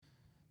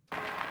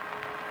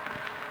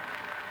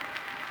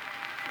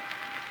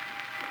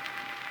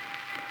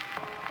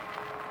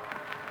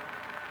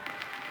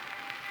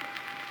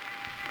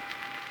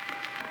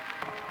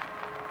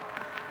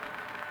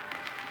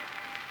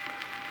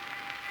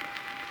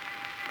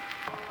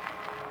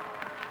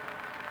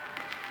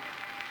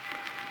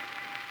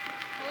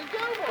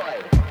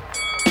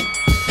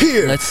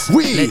Here Let's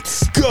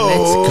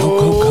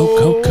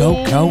go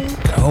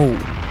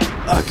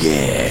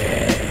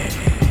again.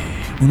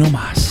 Uno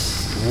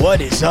más.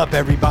 What is up,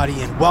 everybody,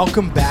 and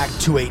welcome back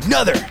to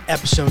another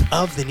episode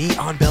of the Knee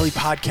on Belly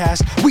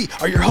podcast. We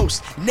are your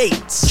hosts,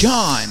 Nate,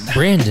 John,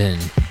 Brandon.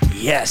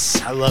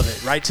 Yes, I love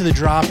it. Right to the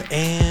drop,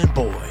 and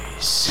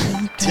boys,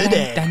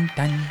 today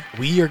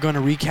we are going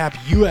to recap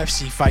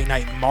UFC Fight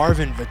Night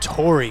Marvin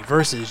Vettori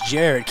versus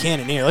Jared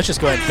Cannonier. Let's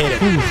just go ahead and hit it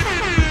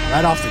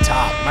right off the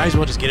top. Might as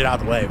well just get it out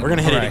of the way. We're going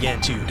to hit it again,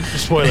 too.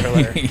 Spoiler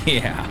alert.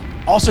 Yeah.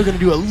 Also going to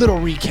do a little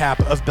recap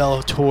of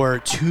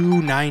Bellator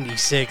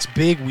 296.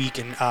 Big week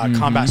in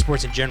combat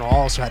sports in general.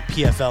 Also had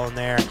PFL in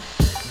there.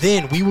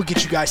 Then we will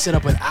get you guys set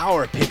up with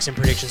our picks and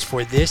predictions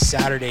for this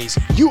Saturday's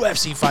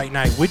UFC Fight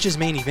Night, which is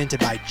main evented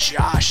by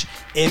Josh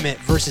Emmet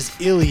versus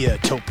Ilya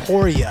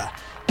Topuria.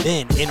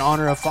 Then, in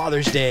honor of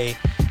Father's Day,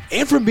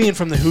 and from being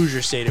from the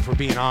Hoosier state, if we're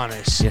being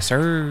honest. Yes,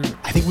 sir.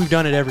 I think we've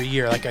done it every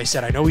year. Like I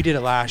said, I know we did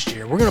it last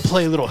year. We're going to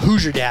play a little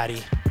Hoosier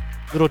Daddy.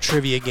 Little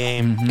trivia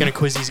game. Going to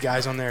quiz these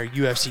guys on their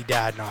UFC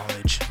dad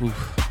knowledge.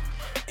 Oof.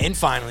 And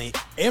finally,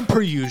 and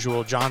per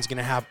usual, John's going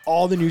to have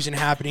all the news and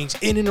happenings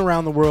in and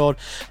around the world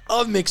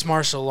of mixed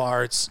martial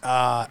arts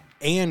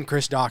and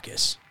Chris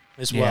Dawkins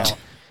as well.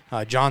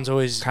 John's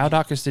always... Kyle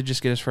Dawkins did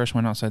just get his first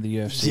one outside the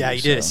UFC. Yeah,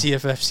 he did at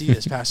CFFC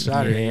this past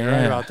Saturday. You're right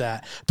about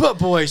that. But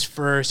boys,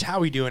 first,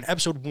 how we doing?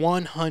 Episode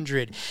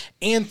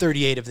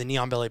 138 of the Knee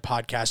on Belly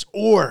podcast,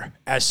 or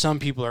as some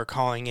people are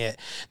calling it,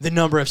 the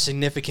number of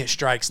significant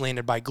strikes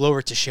landed by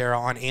Glover Teixeira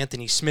on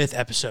Anthony Smith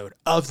episode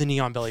of the Knee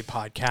on Belly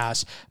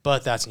podcast.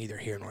 But that's neither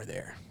here nor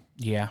there.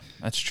 Yeah,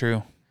 that's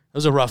true. It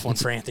was a rough one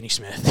for Anthony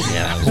Smith.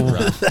 Yeah, that was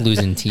rough.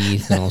 Losing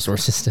teeth and all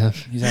sorts of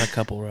stuff. He's had a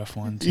couple rough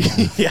ones.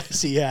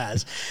 Yes, he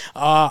has.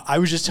 I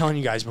was just telling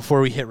you guys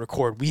before we hit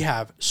record, we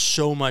have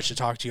so much to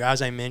talk to you.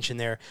 As I mentioned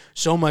there,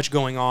 so much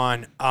going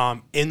on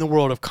in the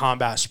world of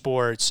combat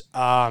sports.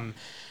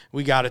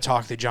 We got to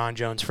talk to John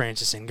Jones,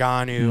 Francis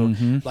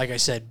Ngannou. Like I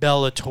said,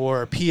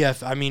 Bellator,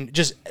 PF. I mean,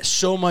 just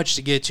so much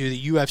to get to. The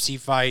UFC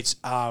fights.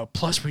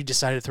 Plus, we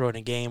decided to throw in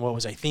a game. What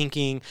was I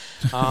thinking?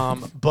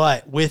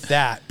 But with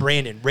that,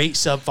 Brandon, rate,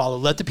 sub, follow.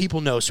 Let the people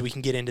know so we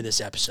can get into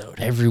this episode.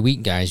 Every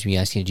week, guys, we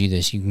ask you to do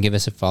this. You can give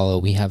us a follow.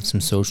 We have some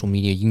social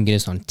media. You can get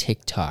us on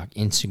TikTok,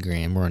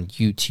 Instagram. We're on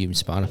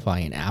YouTube,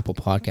 Spotify, and Apple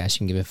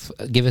Podcasts. You can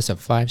give us a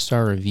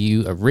 5-star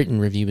review, a written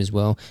review as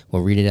well.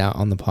 We'll read it out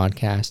on the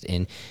podcast.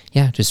 And,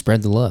 yeah, just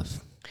spread the love.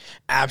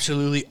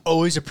 Absolutely.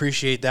 Always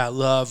appreciate that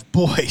love.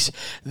 Boys,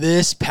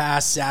 this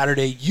past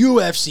Saturday,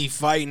 UFC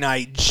Fight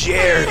Night,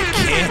 Jared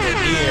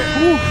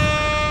Cannonier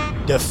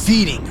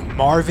defeating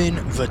Marvin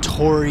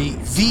Vettori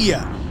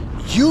via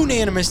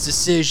unanimous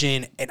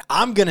decision. And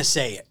I'm going to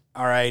say it,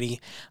 all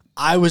righty.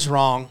 I was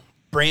wrong.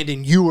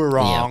 Brandon, you were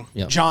wrong.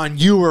 Yep. John,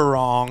 you were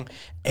wrong.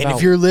 And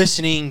if you're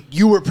listening,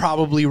 you were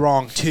probably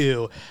wrong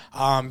too.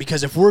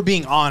 Because if we're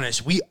being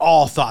honest, we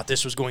all thought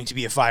this was going to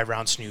be a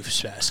 5-round snooze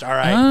fest. All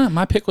right.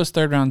 My pick was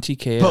 3rd round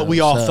TKO. But we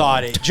all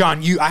thought it.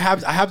 John, I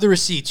have the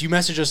receipts. You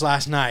messaged us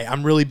last night.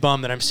 I'm really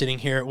bummed that I'm sitting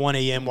here at 1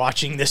 a.m.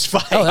 watching this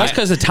fight. Oh, that's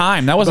because of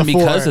time. That wasn't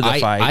because of the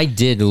fight. I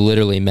did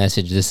literally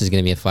message this is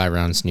going to be a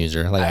 5-round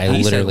snoozer. Like I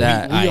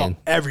literally,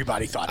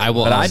 everybody thought it.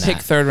 But I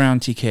picked 3rd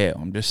round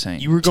TKO. I'm just saying.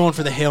 You were going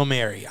for the Hail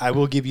Mary. I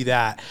will give you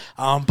that.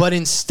 But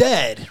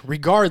instead,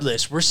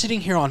 regardless, we're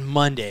sitting here on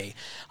Monday,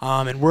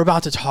 and we're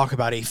about to talk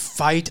about a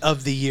Fight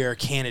of the Year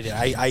candidate.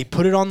 I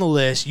put it on the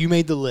list. You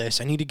made the list.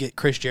 I need to get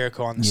Chris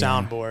Jericho on the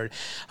soundboard.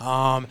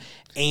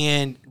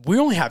 And we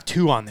only have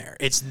 2 on there.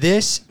 It's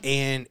this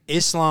and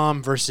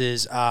Islam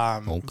versus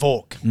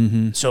Volk.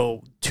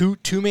 So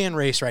two-man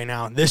race right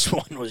now, and this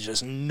one was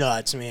just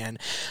nuts, man.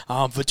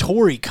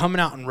 Vettori coming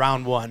out in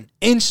round 1,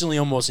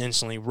 almost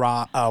instantly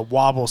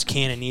wobbles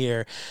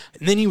Cannonier,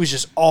 and then he was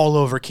just all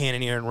over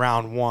Cannonier in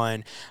round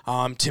 1.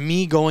 To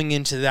me, going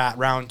into that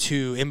round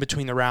 2, in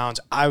between the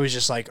rounds, I was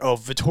just like, oh,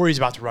 Vettori's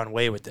about to run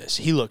away with this.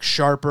 He looked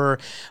sharper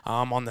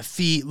on the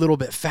feet, a little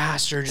bit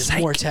faster, just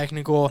more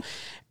technical.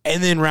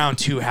 And then round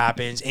 2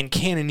 happens, and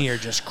Cannonier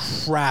just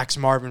cracks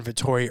Marvin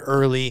Vettori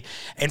early,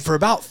 and for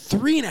about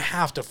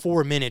 3.5 to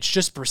 4 minutes,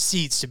 just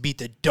proceeds to beat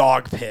the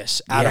dog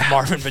piss out of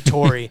Marvin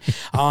Vettori.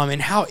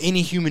 And how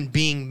any human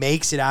being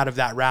makes it out of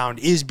that round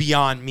is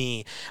beyond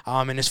me.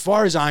 And as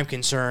far as I'm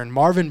concerned,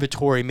 Marvin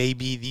Vettori may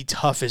be the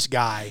toughest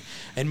guy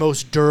and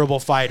most durable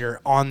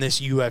fighter on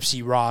this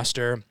UFC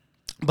roster.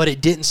 But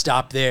it didn't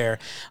stop there.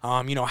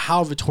 How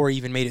Vettori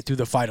even made it through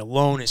the fight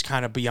alone is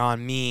kind of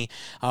beyond me.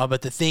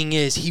 But the thing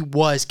is, he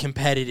was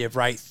competitive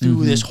right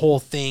through this whole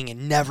thing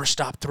and never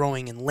stopped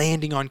throwing and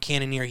landing on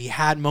Cannonier. He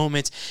had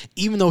moments,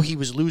 even though he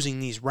was losing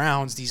these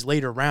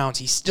later rounds,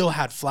 he still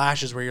had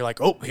flashes where you're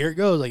like, oh, here it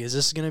goes. Like, is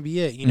this going to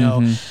be it?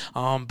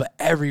 But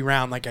every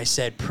round, like I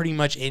said, pretty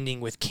much ending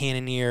with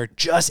Cannonier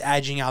just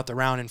edging out the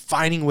round and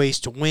finding ways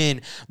to win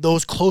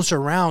those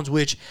closer rounds,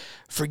 which,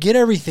 forget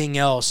everything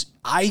else,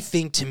 I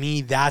think, to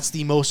me, that's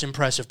the most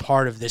impressive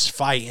part of this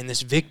fight and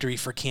this victory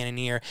for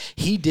Cannonier.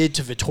 He did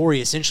to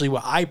Vettori essentially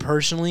what I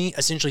personally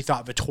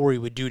thought Vettori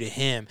would do to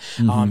him.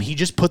 He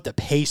just put the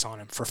pace on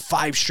him for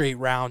 5 straight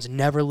rounds,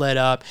 never let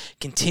up,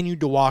 continued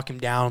to walk him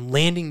down,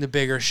 landing the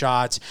bigger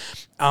shots.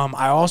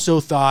 I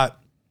also thought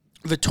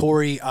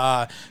Vettori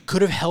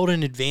could have held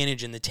an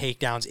advantage in the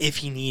takedowns if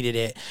he needed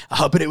it,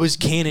 but it was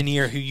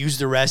Cannonier who used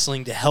the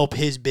wrestling to help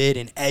his bid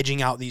in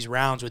edging out these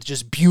rounds with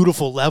just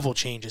beautiful level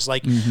changes.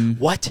 Like,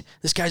 what?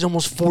 This guy's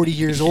almost 40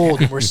 years old,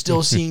 and we're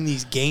still seeing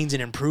these gains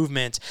and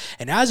improvements.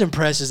 And as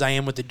impressed as I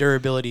am with the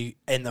durability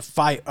and the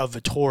fight of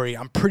Vettori,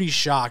 I'm pretty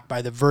shocked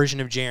by the version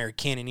of Jared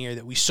Cannonier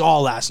that we saw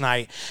last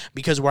night,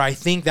 because where I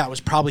think that was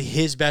probably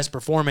his best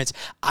performance,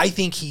 I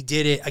think he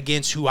did it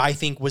against who I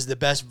think was the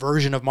best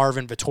version of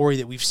Marvin Vettori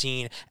that we've seen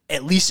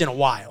at least in a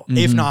while,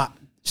 if not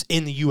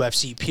in the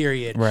UFC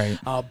period. Right.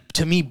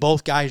 To me,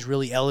 both guys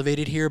really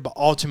elevated here, but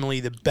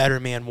ultimately the better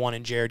man won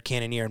in Jared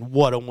Cannonier, and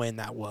what a win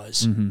that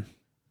was.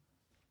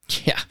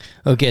 Yeah.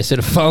 Okay, so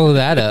to follow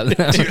that up.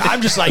 Dude,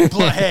 I'm just like,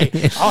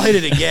 hey, I'll hit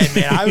it again,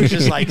 man. I was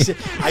just like,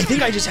 I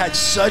think I just had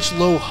such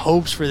low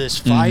hopes for this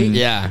fight.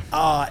 Yeah.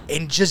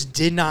 And just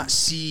did not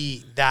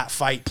see that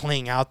fight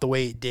playing out the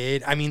way it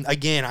did. I mean,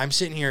 again, I'm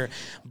sitting here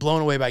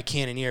blown away by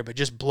Cannonier, but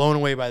just blown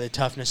away by the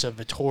toughness of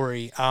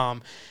Vettori.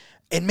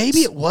 And maybe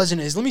it wasn't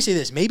as, let me say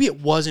this, maybe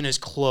it wasn't as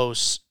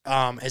close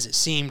as it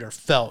seemed or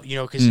felt,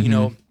 because,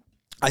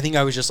 I think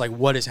I was just like,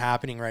 what is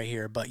happening right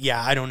here? But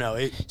yeah, I don't know.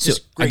 It's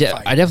great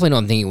fight. I definitely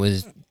don't think it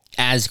was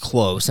as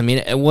close. I mean,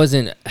 it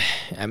wasn't.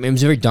 I mean, it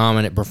was a very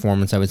dominant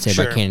performance, I would say,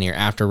 by Cannonier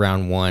after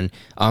round 1.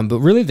 But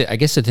really, I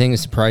guess the thing that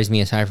surprised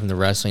me aside from the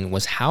wrestling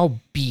was how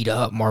beat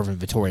up Marvin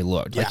Vettori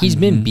looked. Like, he's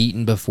been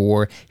beaten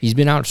before, he's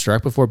been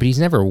outstruck before, but he's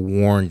never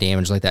worn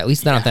damage like that. At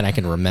least not that I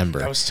can remember.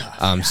 That was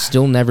tough.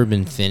 Still never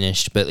been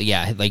finished. But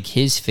yeah, like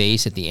his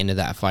face at the end of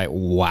that fight.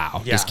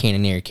 Wow, this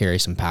Cannonier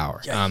carries some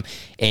power. Yeah.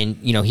 And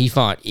he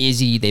fought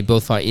Izzy. They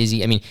both fought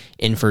Izzy. I mean,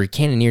 and for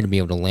Cannonier to be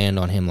able to land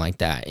on him like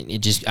that, it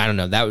just, I don't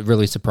know, that would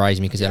really surprise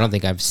me, because I don't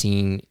think I've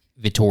seen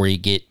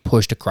Vettori get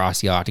pushed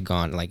across the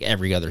octagon like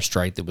every other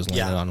strike that was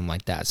landed on him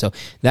like that. So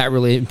that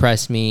really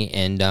impressed me.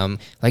 And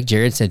like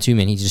Jared said too,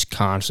 man, he's just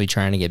constantly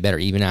trying to get better.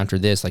 Even after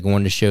this, like,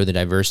 wanted to show the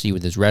diversity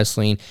with his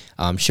wrestling,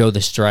 show the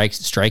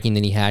striking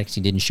that he had, because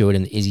he didn't show it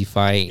in the Izzy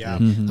fight.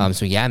 Yeah.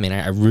 So yeah, man,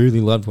 I really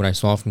loved what I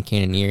saw from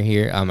Cannonier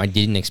here. I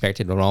didn't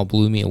expect it at all.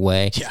 Blew me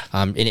away. Yeah.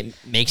 And it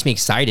makes me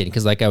excited,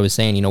 because like I was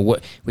saying,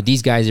 what with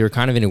these guys, they were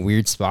kind of in a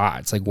weird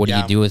spot. It's like, what do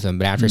you do with them?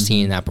 But after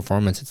seeing that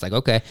performance, it's like,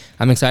 okay,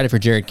 I'm excited for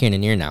Jared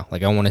Cannonier now.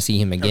 Like, I want to see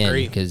him again,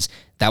 because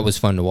that was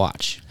fun to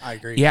watch. I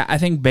agree. Yeah, I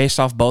think based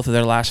off both of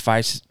their last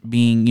fights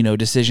being,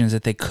 decisions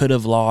that they could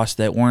have lost,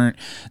 that weren't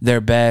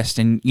their best,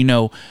 and,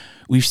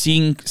 we've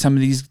seen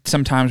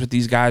sometimes with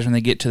these guys when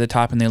they get to the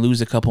top and they lose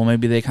a couple,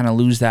 maybe they kind of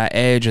lose that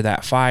edge or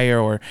that fire,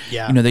 or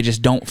they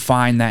just don't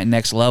find that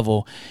next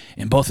level.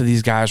 And both of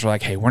these guys were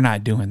like, hey, we're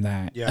not doing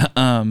that. Yeah.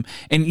 And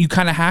you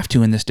kind of have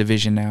to in this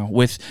division now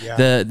with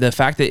the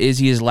fact that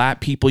Izzy is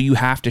lap people. You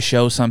have to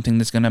show something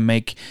that's going to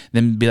make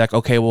them be like,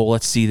 okay, well,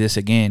 let's see this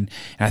again.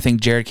 And I think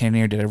Jared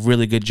Cannonier did a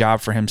really good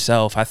job for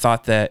himself. I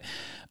thought that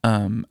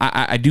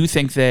I do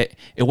think that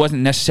it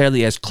wasn't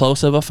necessarily as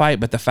close of a fight,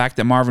 but the fact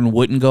that Marvin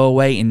wouldn't go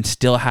away and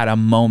still had a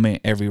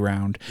moment every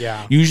round.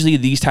 Yeah. Usually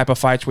these type of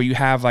fights where you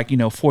have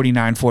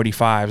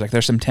 49-45, like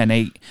there's some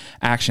 10-8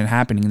 action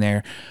happening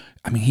there.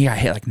 I mean, he got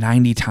hit like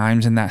 90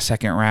 times in that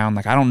second round.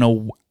 Like, I don't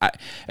know.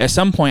 At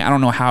some point, I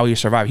don't know how he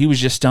survived. He was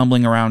just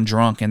stumbling around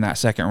drunk in that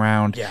second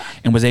round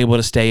and was able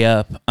to stay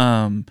up.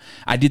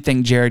 I did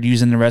think Jared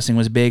using the wrestling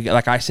was big.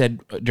 Like I said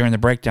during the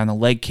breakdown, the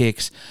leg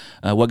kicks,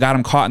 what got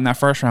him caught in that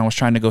first round was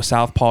trying to go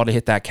southpaw to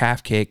hit that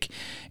calf kick.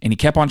 And he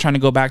kept on trying to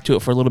go back to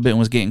it for a little bit and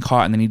was getting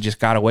caught, and then he just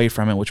got away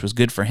from it, which was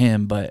good for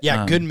him. But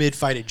good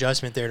mid-fight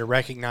adjustment there to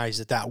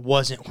recognize that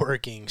wasn't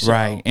working. So.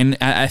 Right. And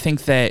I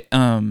think that,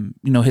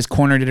 his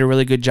corner did a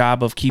really good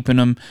job of keeping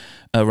him,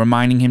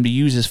 reminding him to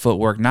use his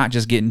footwork, not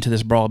just get into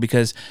this brawl,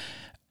 because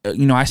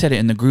I said it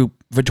in the group,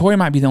 Vettori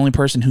might be the only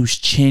person whose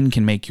chin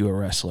can make you a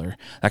wrestler.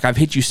 Like, I've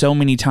hit you so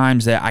many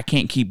times that I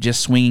can't keep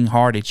just swinging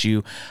hard at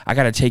you. I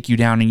got to take you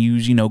down and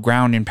use,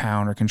 ground and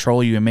pound or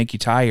control you and make you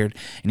tired.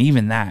 And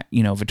even that,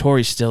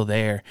 Vettori's still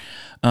there.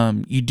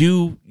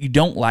 You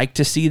don't like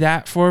to see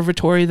that for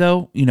Vettori,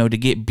 though, to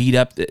get beat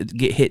up,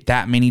 get hit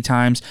that many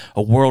times.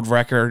 A world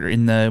record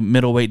in the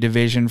middleweight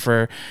division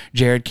for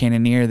Jared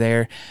Cannonier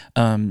there.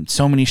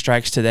 So many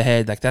strikes to the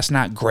head. Like, that's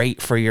not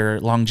great for your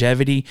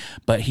longevity,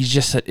 but it's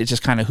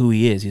just kind of who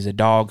he is. He's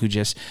a dog who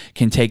just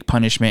can take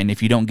punishment, and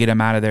if you don't get him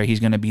out of there, he's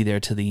going to be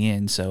there to the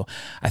end. So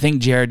I think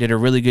Jared did a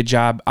really good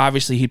job.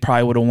 Obviously, he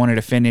probably would have wanted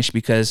to finish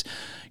because,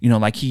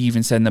 like he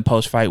even said in the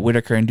post-fight,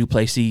 Whitaker and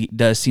Duplessis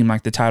does seem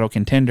like the title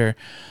contender,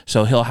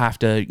 so he'll have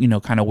to,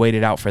 kind of wait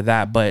it out for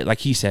that. But like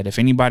he said, if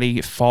anybody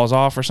falls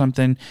off or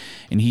something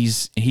and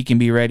he can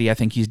be ready, I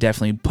think he's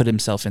definitely put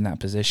himself in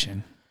that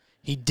position.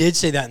 He did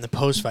say that in the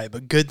post-fight,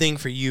 but good thing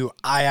for you,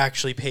 I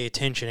actually pay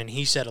attention, and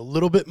he said a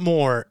little bit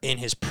more in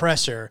his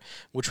presser,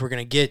 which we're going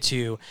to get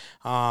to.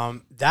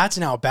 That's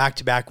now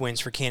back-to-back wins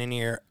for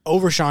Cannonier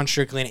over Sean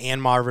Strickland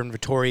and Marvin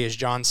Vettori, as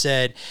John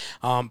said.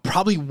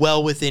 Probably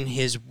well within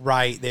his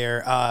right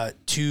there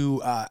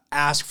to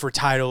ask for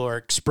title or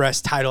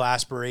express title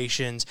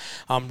aspirations.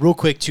 Real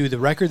quick, too, the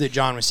record that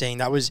John was saying,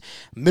 that was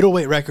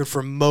middleweight record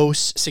for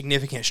most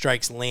significant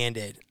strikes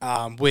landed,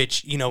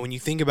 which, when you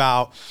think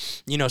about,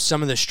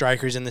 some of the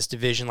strikers in this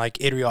division, like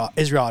Israel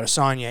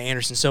Adesanya,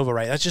 Anderson Silva,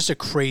 right? That's just a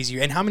crazy.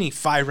 And how many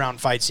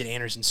 5-round fights did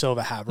Anderson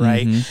Silva have,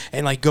 right?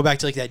 And go back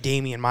to that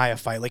Damian Maia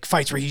fight,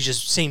 fights where he's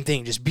just same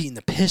thing, just beating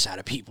the piss out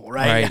of people,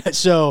 right?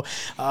 So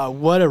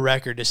what a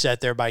record to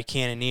set there by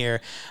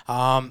Cannonier.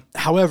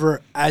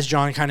 However, as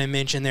John kind of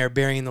mentioned there,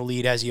 burying the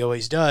lead as he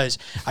always does,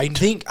 I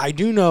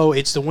do know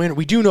it's the winner.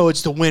 We do know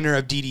it's the winner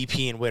of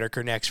DDP and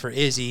Whitaker next for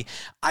Izzy.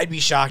 I'd be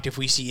shocked if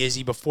we see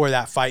Izzy before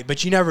that fight,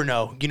 but you never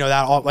know.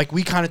 That all,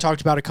 we kind of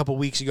talked about a couple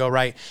weeks ago,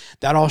 right?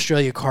 That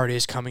Australia card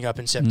is coming up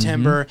in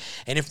September,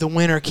 and if the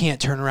winner can't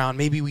turn around,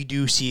 maybe we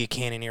do see a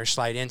Cannonier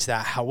slide into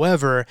that.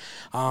 However,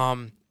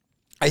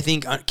 I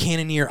think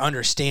Cannonier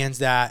understands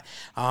that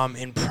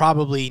and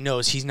probably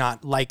knows he's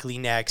not likely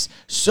next.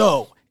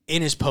 So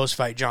in his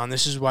post-fight, John,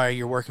 this is why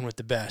you're working with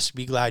the best.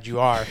 Be glad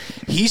you are.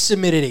 He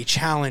submitted a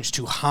challenge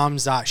to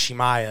Khamzat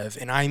Chimaev,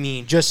 and I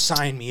mean, just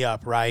sign me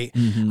up, right?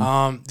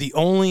 The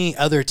only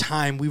other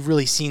time we've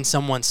really seen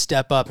someone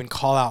step up and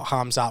call out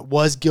Khamzat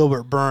was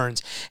Gilbert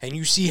Burns, and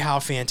you see how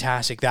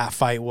fantastic that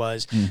fight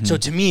was. So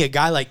to me, a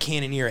guy like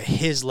Cannonier at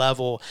his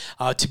level,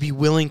 to be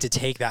willing to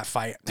take that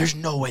fight, there's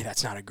no way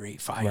that's not a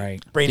great fight.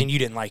 Right. Brandon, you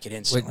didn't like it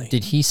instantly.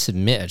 Did he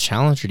submit a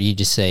challenge, or did he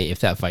just say,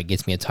 if that fight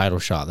gets me a title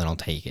shot, then I'll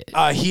take it?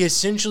 He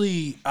essentially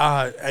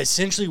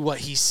what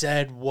he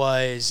said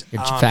was...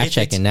 You're fact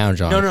checking now,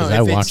 John, because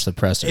I watched the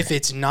presser. If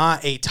it's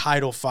not a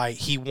title fight,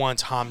 he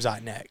wants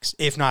Khamzat next,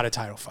 if not a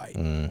title fight.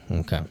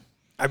 Okay.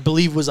 I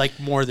believe was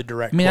more the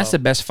direct quote. That's the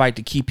best fight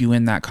to keep you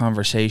in that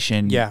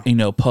conversation, Yeah.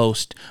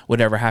 Post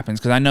whatever happens.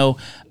 Because I know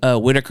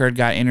Whitaker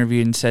got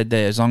interviewed and said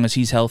that as long as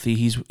he's healthy,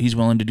 he's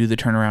willing to do the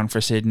turnaround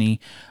for Sydney.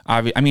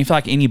 I feel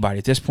like anybody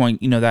at this point,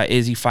 that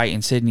Izzy fight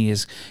in Sydney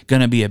is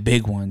going to be a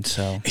big one.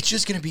 So it's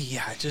just going to be,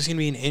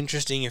 an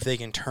interesting if they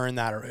can turn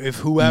that, or if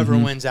whoever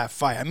wins that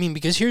fight.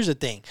 Because here's the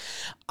thing.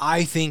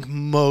 I think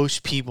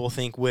most people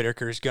think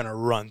Whitaker's going to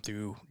run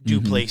through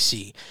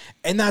Duplessis,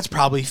 and that's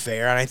probably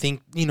fair. And I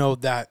think,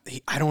 that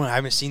I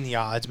haven't seen the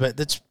odds,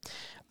 but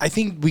I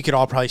think we could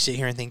all probably sit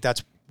here and think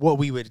that's what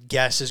we would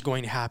guess is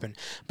going to happen.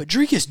 But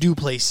Dricus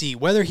Duplessis,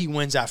 whether he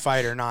wins that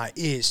fight or not,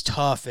 is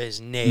tough as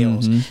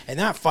nails. And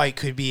that fight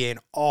could be an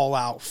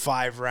all-out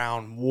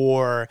 5-round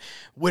war.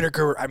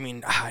 Whitaker,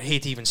 I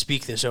hate to even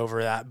speak this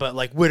over that, but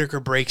Whitaker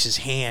breaks his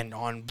hand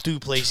on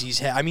Duplessis'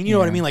 head. You know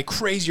what I mean?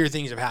 Crazier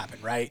things have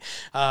happened, right?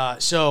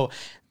 So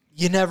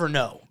you never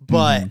know.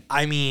 But,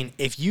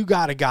 if you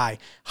got a guy,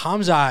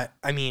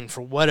 Khamzat,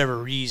 for whatever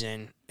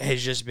reason,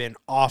 has just been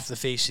off the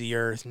face of the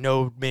earth.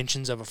 No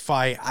mentions of a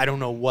fight. I don't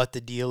know what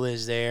the deal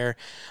is there.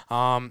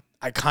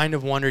 I kind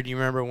of wondered, you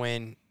remember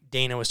when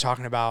Dana was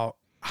talking about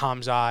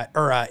Khamzat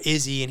or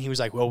Izzy, and he was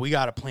like, well, we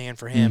got a plan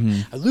for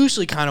him. I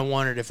loosely kind of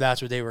wondered if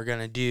that's what they were going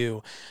to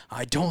do.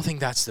 I don't think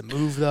that's the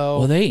move, though.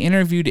 Well, they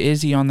interviewed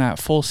Izzy on that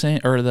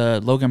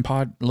the Logan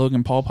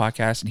Paul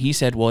podcast, and he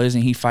said, well,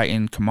 isn't he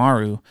fighting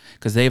Kamaru?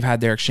 Because they've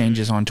had their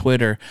exchanges on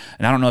Twitter,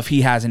 and I don't know if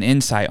he has an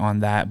insight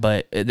on that,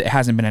 but it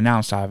hasn't been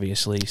announced,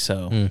 obviously.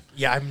 So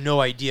yeah, I have no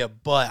idea.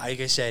 But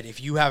like I said,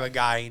 if you have a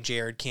guy in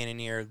Jared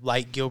Cannonier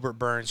like Gilbert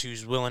Burns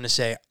who's willing to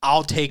say,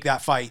 I'll take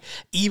that fight,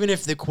 even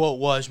if the quote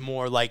was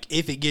more like,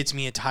 if it gets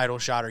me a title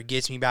shot or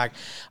gets me back.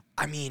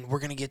 We're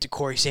going to get to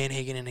Corey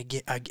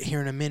Sandhagen here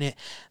in a minute.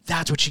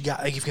 That's what you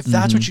got. If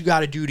that's what you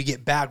got to do to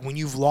get back, when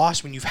you've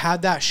lost, when you've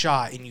had that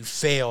shot and you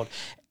failed,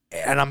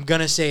 and I'm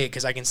going to say it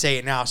because I can say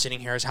it now sitting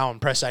here, is how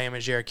impressed I am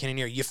as Jared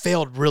Cannonier. You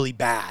failed really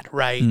bad,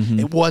 right?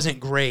 It wasn't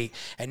great.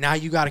 And now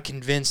you got to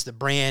convince the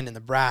brand and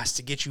the brass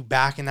to get you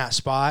back in that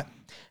spot.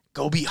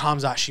 Go beat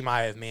Khamzat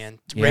Chimaev, man.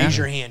 Raise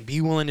your hand. Be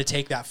willing to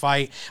take that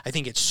fight. I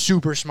think it's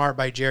super smart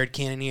by Jared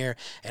Cannonier,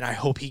 and I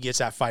hope he gets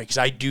that fight because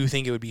I do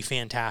think it would be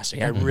fantastic.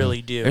 Yeah. I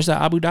really do. There's an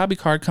Abu Dhabi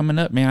card coming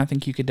up, man. I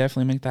think you could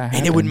definitely make that happen.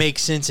 And it would make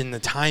sense in the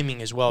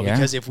timing as well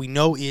because if we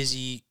know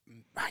Izzy,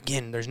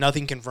 again, there's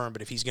nothing confirmed,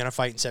 but if he's going to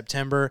fight in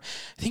September,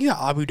 I think the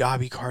Abu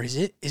Dhabi card, is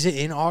it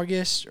in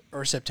August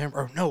or September?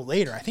 Or no,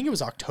 later. I think it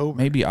was October.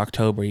 Maybe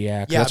October,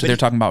 yeah. That's what they're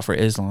talking about for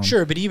Islam.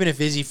 Sure, but even if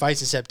Izzy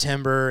fights in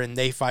September and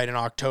they fight in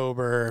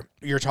October,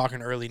 you're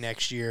talking early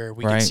next year,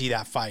 we can see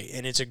that fight.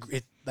 And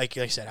like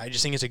I said, I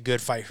just think it's a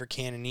good fight for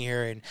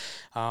Cannonier, and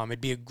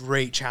it'd be a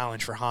great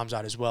challenge for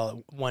Khamzat as well at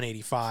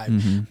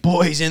 185.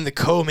 Boys, in the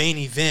co-main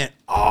event,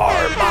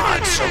 Arman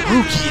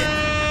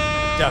Sarukian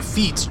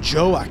defeats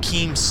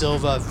Joaquim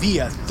Silva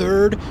via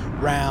third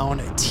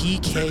round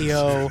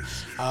TKO.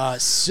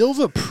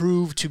 Silva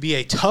proved to be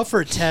a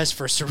tougher test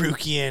for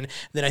Sarukian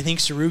than I think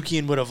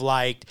Sarukian would have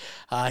liked.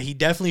 He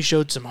definitely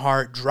showed some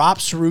heart,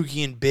 dropped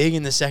Sarukian big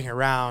in the second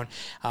round,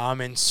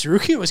 and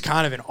Sarukian was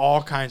kind of in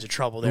all kinds of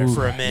trouble there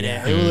for a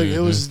minute. It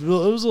was a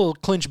little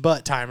clinch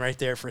butt time right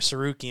there for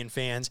Sarukian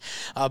fans,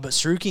 but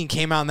Sarukian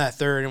came out in that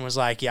third and was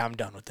like, yeah, I'm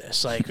done with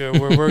this. Like,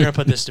 we're going to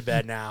put this to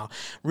bed now.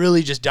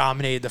 Really just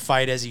dominated the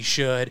fight as he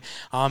should.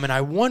 And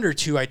I wonder,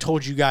 too, I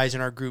told you guys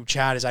in our group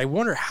chat, is I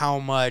wonder how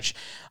much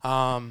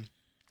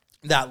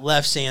that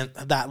left hand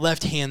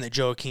that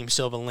Joaquim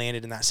Silva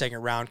landed in that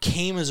second round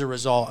came as a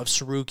result of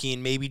Sarukian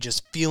maybe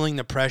just feeling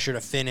the pressure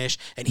to finish,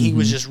 and he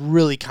was just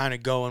really kind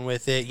of going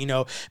with it,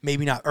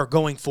 maybe not, or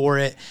going for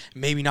it,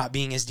 maybe not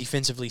being as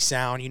defensively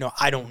sound,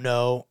 I don't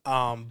know,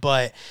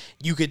 but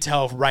you could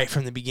tell right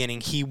from the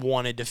beginning he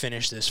wanted to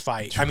finish this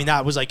fight. I mean,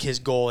 that was like his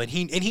goal, and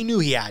he knew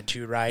he had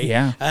to, right?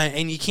 Yeah.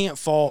 And you can't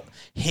fault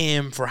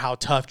him for how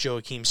tough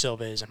Joaquim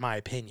Silva is, in my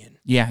opinion.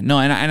 Yeah, no,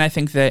 and I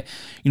think that,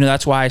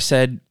 that's why I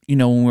said,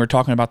 when we were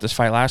talking about this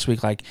fight last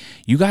week, like,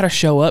 you got to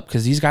show up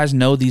because these guys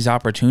know these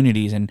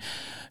opportunities, and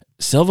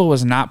Silva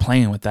was not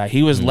playing with that.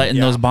 He was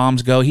letting those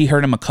bombs go. He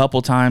hurt him a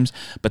couple times,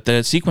 but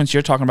the sequence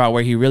you're talking about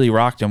where he really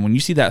rocked him, when you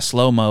see that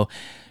slow-mo,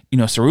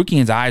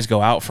 Sarukian's eyes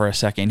go out for a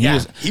second.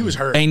 He was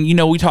hurt. And,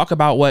 we talk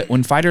about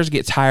when fighters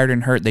get tired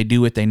and hurt, they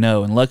do what they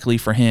know. And luckily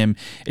for him,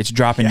 it's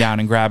dropping down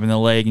and grabbing the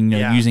leg and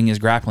using his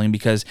grappling,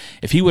 because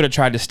if he would have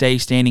tried to stay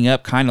standing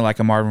up, kind of like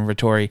a Marvin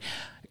Vettori,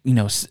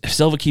 if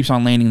Silva keeps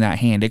on landing that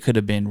hand, it could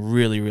have been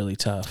really, really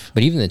tough.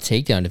 But even the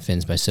takedown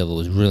defense by Silva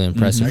was really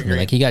impressive.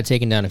 Like, he got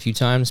taken down a few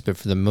times, but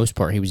for the most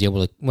part, he was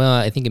able to,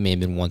 I think it may have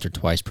been once or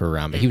twice per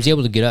round, but he was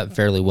able to get up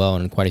fairly well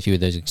in quite a few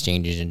of those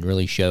exchanges and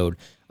really showed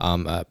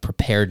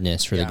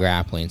preparedness for the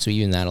grappling. So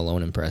even that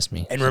alone impressed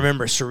me. And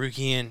remember,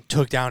 Sarukian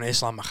took down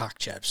Islam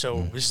Makhachev.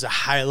 So this is a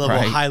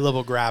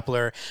high-level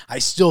grappler. I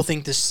still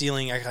think the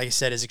ceiling, like I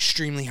said, is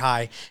extremely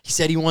high. He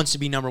said he wants to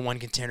be number one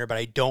contender, but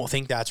I don't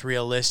think that's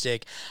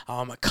realistic.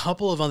 A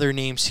couple of other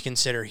names to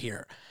consider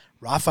here.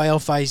 Rafael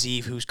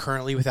Fiziev, who's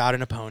currently without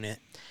an opponent.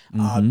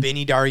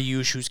 Benny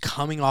Dariush, who's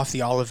coming off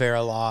the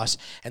Oliveira loss.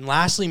 And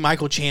lastly,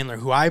 Michael Chandler,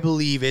 who I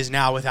believe is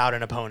now without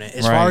an opponent.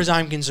 As far as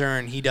I'm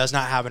concerned, he does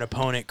not have an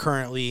opponent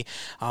currently.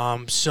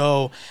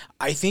 So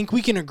I think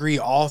we can agree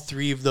all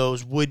three of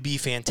those would be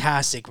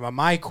fantastic. But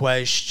my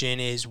question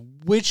is,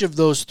 which of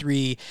those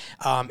three,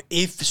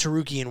 if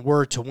Sarukian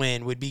were to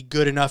win, would be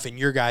good enough, in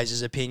your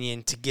guys'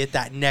 opinion, to get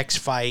that next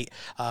fight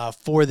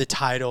for the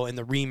title in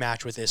the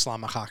rematch with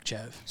Islam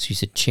Makhachev? So you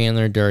said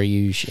Chandler,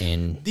 Dariush,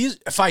 and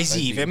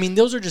Fiziev. I mean,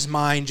 those are just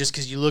mine, just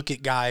because you look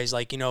at guys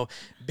like,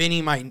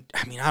 Benny might,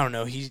 I don't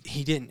know,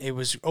 he didn't, it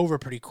was over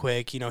pretty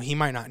quick. He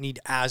might not need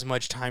as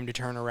much time to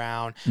turn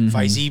around.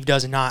 Fiziev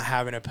does not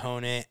have an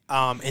opponent.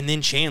 And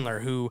then Chandler,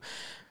 who,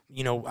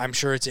 I'm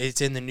sure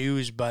it's in the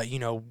news, but,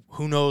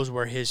 who knows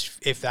where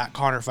if that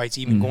Conor fight's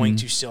even going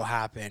to still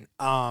happen.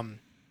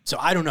 So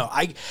I don't know.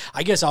 I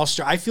guess I'll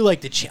start. I feel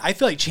like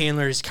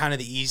Chandler is kind of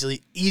the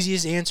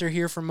easiest answer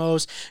here for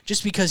most,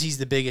 just because he's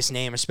the biggest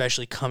name,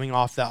 especially coming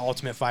off that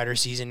Ultimate Fighter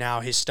season. Now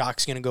his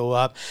stock's going to go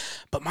up.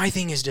 But my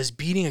thing is, does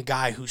beating a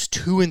guy who's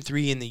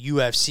 2-3 in the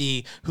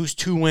UFC, whose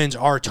 2 wins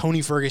are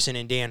Tony Ferguson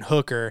and Dan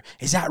Hooker,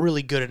 is that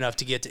really good enough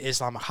to get to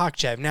Islam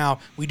Makhachev? Now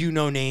we do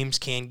know names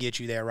can get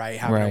you there, right?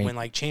 Having a win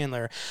like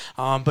Chandler,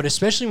 but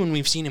especially when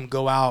we've seen him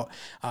go out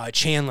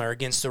Chandler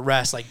against the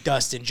rest like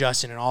Dustin,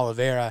 Justin, and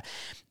Oliveira.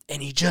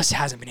 And he just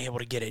hasn't been able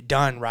to get it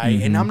done,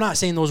 right? And I'm not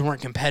saying those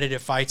weren't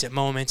competitive fights at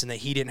moments and that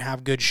he didn't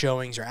have good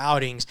showings or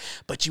outings,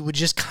 but you would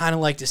just kind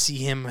of like to see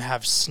him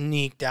have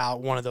sneaked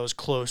out one of those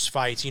close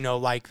fights,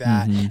 like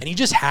that. And he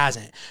just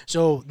hasn't.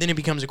 So then it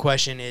becomes a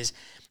question is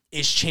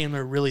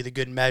Chandler really the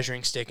good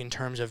measuring stick in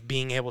terms of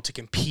being able to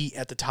compete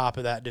at the top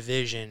of that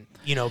division,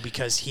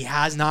 because he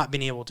has not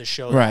been able to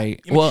show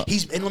right. that. Well,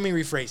 and let me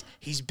rephrase,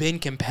 he's been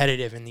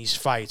competitive in these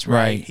fights,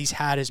 right? He's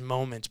had his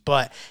moments,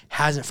 but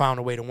hasn't found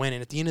a way to win.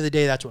 And at the end of the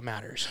day, that's what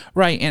matters.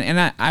 Right.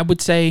 And I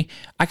would say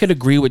I could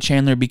agree with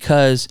Chandler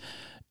because,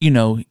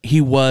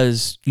 he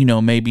was,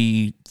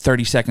 maybe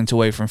 30 seconds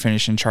away from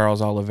finishing Charles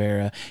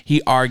Oliveira.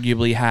 He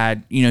arguably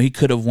had, he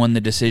could have won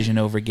the decision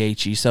over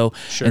Gaethje. So,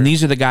 and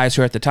these are the guys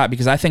who are at the top,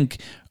 because I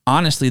think,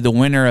 honestly, the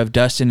winner of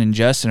Dustin and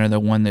Justin are the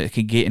one that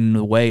could get in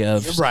the way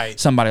of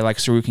somebody like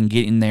Sarukian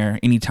getting there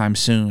anytime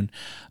soon.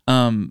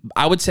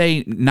 I would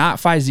say not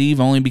Fiziev,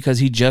 only because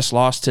he just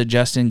lost to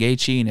Justin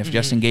Gaethje, and if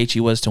Justin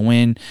Gaethje was to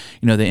win,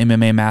 the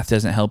MMA math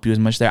doesn't help you as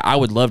much there. I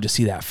would love to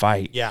see that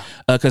fight. Yeah.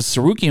 Because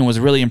Sarukian was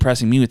really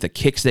impressing me with the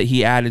kicks that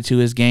he added to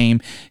his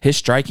game, his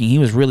striking. He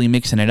was really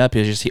mixing it up. It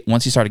was just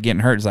once he started getting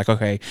hurt, it's like,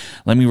 okay,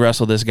 let me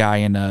wrestle this guy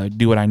and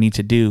do what I need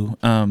to do.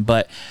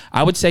 But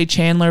I would say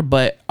Chandler,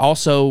 but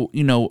also,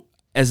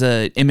 as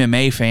a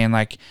MMA fan,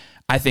 like,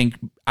 I think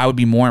I would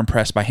be more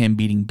impressed by him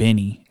beating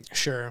Benny.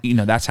 Sure.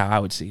 That's how I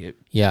would see it.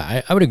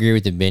 Yeah, I would agree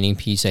with the Benny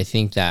piece. I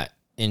think that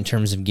in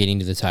terms of getting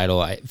to the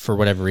title, for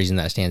whatever reason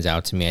that stands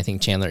out to me, I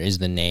think Chandler is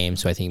the name,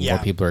 so I think more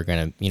people are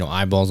going to,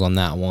 eyeballs on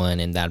that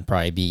one, and that'd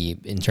probably be,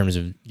 in terms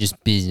of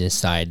just business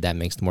side, that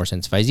makes more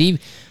sense.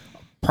 Fiziev,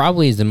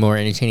 probably is the more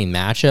entertaining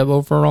matchup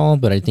overall,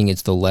 but I think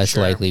it's the less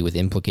likely with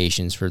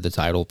implications for the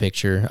title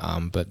picture.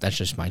 But that's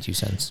just my 2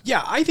 cents.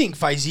 Yeah, I think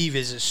Fiziev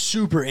is a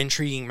super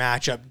intriguing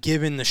matchup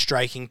given the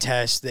striking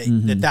test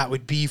that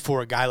would be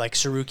for a guy like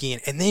Sarukian.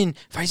 And then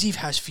Fiziev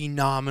has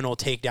phenomenal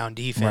takedown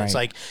defense,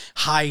 like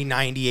high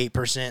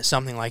 98%,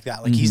 something like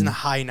that. Like he's in the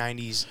high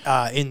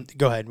 90s.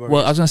 Go ahead.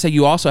 Well, I was going to say,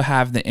 you also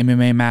have the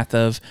MMA math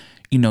of,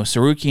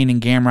 Sarukian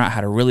and Gamrot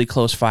had a really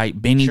close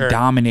fight. Benny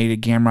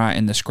dominated Gamrot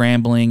in the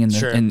scrambling and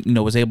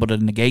was able to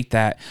negate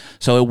that.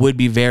 So it would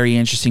be very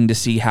interesting to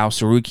see how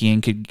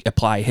Sarukian could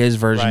apply his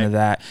version of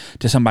that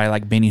to somebody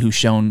like Benny, who's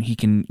shown he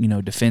can,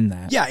 defend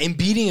that. Yeah, and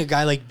beating a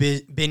guy like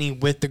Benny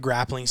with the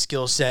grappling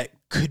skill set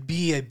could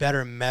be a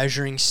better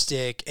measuring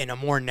stick and a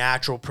more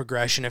natural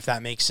progression, if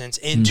that makes sense,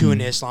 into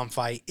an Islam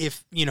fight.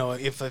 If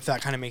that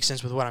kind of makes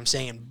sense with what I'm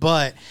saying.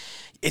 But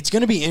it's going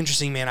to be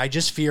interesting, man. I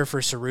just fear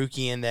for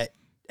Sarukian that,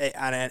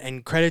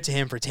 and credit to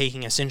him for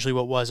taking essentially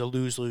what was a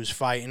lose-lose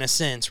fight in a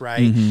sense,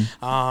 right?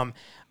 I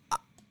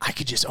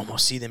could just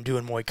almost see them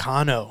doing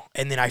Moicano,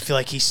 and then I feel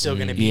like he's still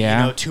going to be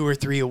 2 or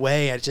 3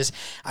 away.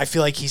 I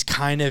feel like he's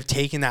kind of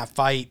taken that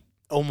fight.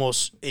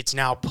 Almost, it's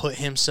now put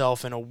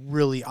himself in a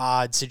really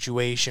odd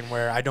situation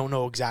where I don't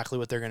know exactly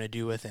what they're going to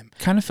do with him.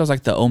 Kind of feels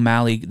like the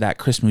O'Malley, that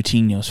Chris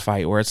Moutinho's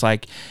fight, where it's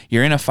like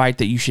you're in a fight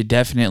that you should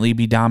definitely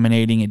be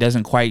dominating. It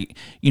doesn't quite,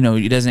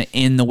 it doesn't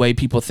end the way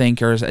people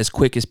think or as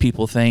quick as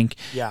people think.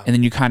 Yeah. And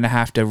then you kind of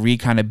have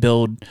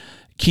to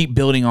keep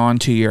building on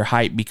to your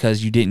hype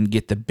because you didn't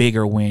get the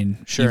bigger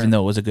win, even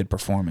though it was a good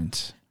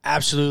performance.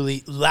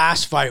 Absolutely.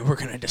 Last fight we're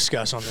going to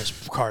discuss on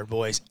this card,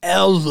 boys.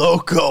 El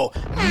Loco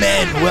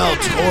Manuel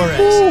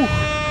Torres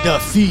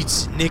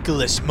defeats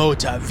Nicholas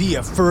Mota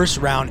via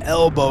first-round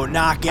elbow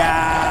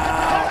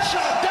knockout.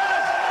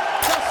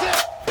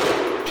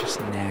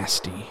 Just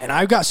nasty. And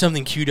I've got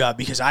something queued up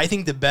because I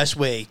think the best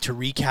way to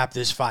recap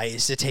this fight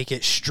is to take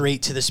it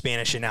straight to the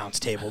Spanish announce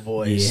table,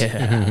 boys.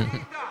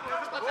 Yeah.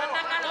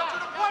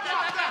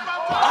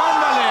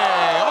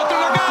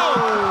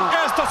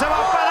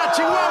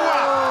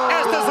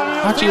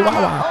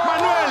 Chihuahua.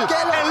 Manuel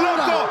El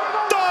Loco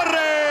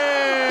Torres.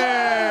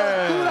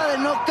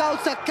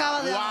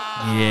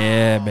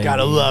 Yeah, baby.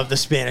 Gotta love the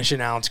Spanish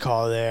announce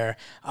call there.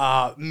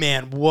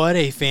 Man, what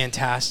a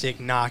fantastic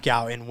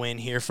knockout and win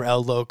here for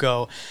El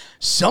Loco.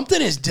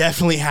 Something is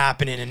definitely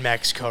happening in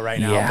Mexico right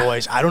now,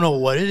 boys. I don't know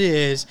what it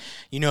is.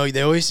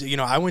 They always,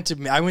 I went to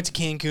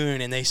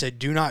Cancun and they said,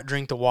 do not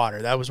drink the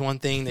water. That was one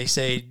thing they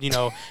say,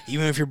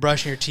 even if you're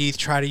brushing your teeth,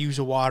 try to use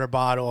a water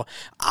bottle.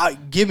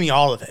 Give me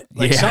all of it.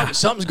 Like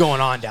something's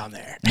going on down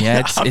there. Yeah,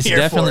 it's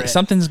definitely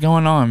something's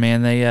going on,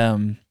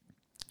 man.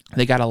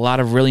 They got a lot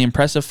of really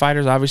impressive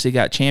fighters. Obviously,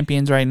 got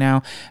champions right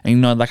now.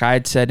 And, like I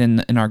had said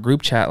in our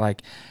group chat,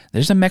 like,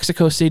 there's a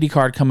Mexico City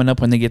card coming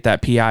up when they get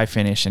that PI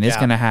finish, and it's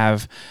going to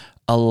have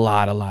a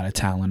lot of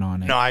talent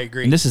on it. No, I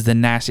agree. And this is the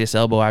nastiest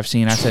elbow I've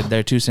seen. I said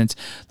there, too, since,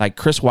 like,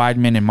 Chris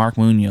Weidman and Mark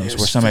Munoz,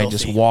 where somebody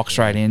just walks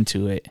right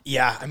into it.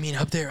 Yeah, I mean,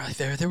 up there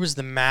was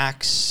the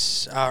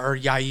Max, or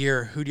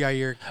Yair. Who'd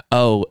Yair?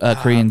 Oh,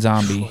 Korean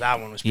Zombie. That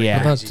one was pretty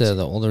What about crazy.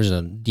 the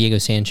older Diego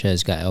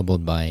Sanchez got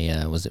elbowed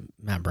by, was it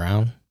Matt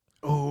Brown?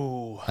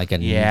 Oh, Like a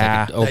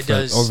that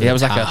does. It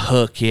was like a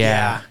hook,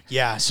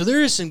 Yeah. So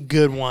there is some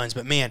good ones,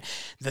 but man,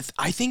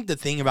 I think the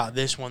thing about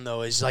this one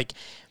though is like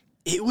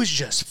it was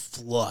just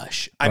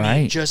flush. I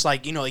mean, just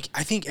like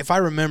I think if I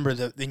remember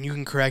then you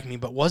can correct me,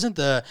 but wasn't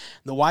the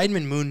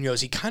Weidman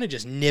Munoz? He kind of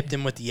just nipped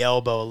him with the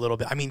elbow a little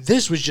bit. I mean,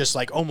 this was just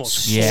like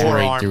almost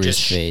forearm through just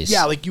his face.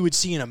 Yeah, like you would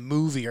see in a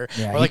movie or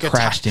like a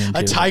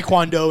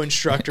taekwondo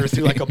instructor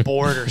through like a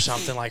board or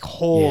something. Like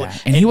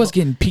and he was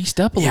getting pieced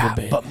up a little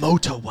bit. But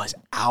Mota was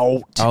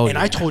out.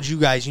 I told you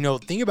guys,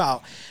 think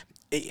about.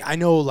 I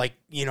know,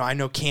 I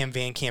know Cam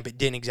Van Camp, it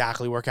didn't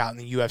exactly work out in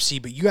the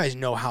UFC, but you guys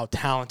know how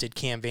talented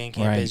Cam Van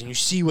Camp is, and you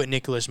see what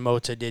Nicholas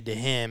Mota did to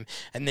him,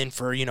 and then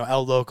for,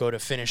 El Loco to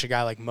finish a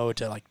guy like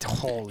Mota, like,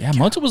 holy cow.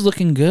 Mota was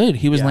looking good.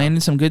 He was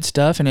landing some good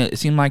stuff, and it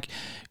seemed like,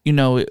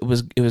 it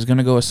was going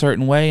to go a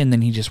certain way, and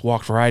then he just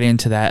walked right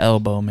into that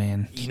elbow,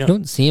 man. You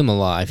don't see him a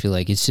lot, I feel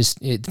like. It's just,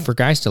 for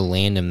guys to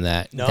land him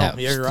that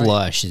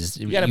flush is...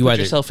 You got to put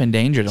yourself in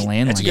danger to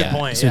land like that. That's a good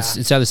point, So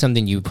it's either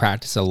something you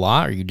practice a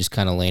lot, or you just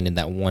kind of landed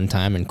that one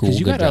time and cool,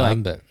 good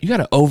job. But you got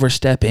to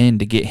overstep in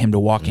to get him to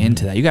walk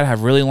into that. You got to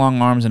have really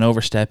long arms and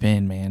overstep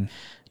in, man.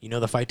 You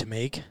know the fight to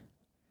make?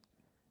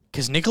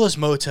 Because Nicholas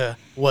Mota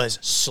was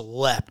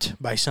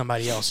slept by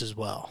somebody else as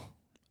well.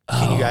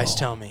 Can you guys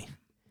tell me?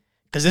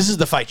 Because this is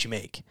the fight you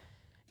make.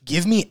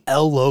 Give me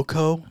El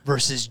Loco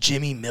versus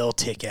Jimmy Mill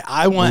ticket.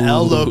 I want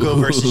El Loco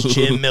versus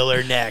Jim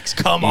Miller next.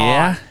 Come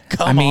on.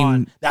 Come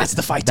on. That's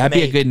the fight to make.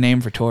 That'd be a good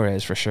name for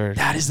Torres for sure.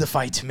 That is the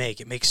fight to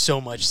make. It makes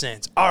so much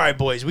sense. All right,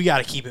 boys, we got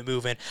to keep it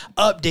moving.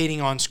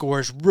 Updating on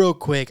scores real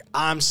quick.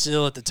 I'm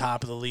still at the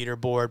top of the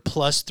leaderboard.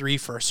 +3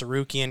 for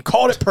Sarukian.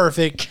 Called it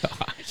perfect.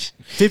 Gosh.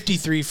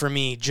 53 for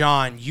me.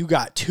 John, you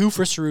got 2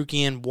 for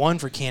Sarukian, 1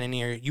 for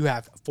Cannonier. You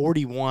have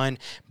 41.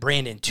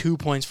 Brandon, 2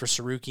 points for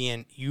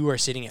Sarukian. You are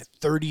sitting at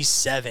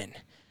 37.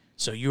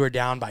 So you are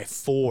down by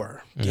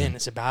 4. Again,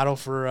 it's a battle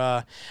for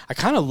I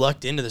kind of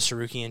lucked into the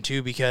Sarukian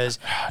too because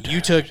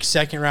you took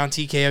second round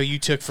TKO, you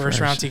took first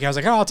round TKO. I was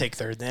like, oh, I'll take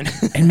third then.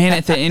 And man,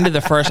 at the end of the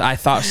first, I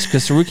thought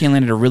because Sarukian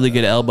landed a really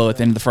good elbow at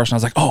the end of the first, and I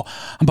was like, oh,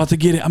 I'm about to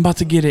get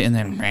it, and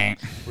then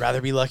rather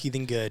be lucky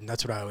than good.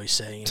 That's what I always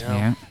say, you know.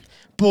 Yeah.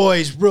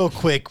 Boys, real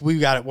quick, we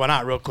got it. Well,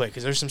 not real quick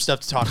because there's some stuff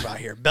to talk about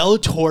here.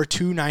 Bellator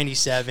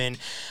 297.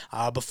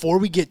 Before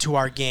we get to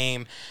our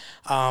game,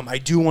 I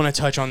do want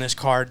to touch on this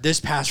card. This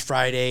past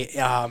Friday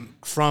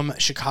from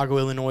Chicago,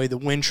 Illinois, the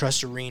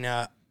Wintrust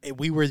Arena.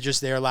 We were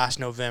just there last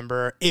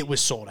November. It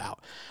was sold out.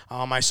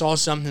 I saw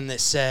something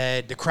that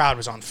said the crowd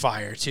was on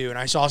fire too, and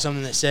I saw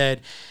something that said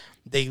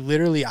they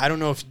literally, I don't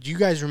know if you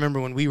guys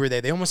remember when we were there,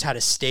 they almost had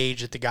a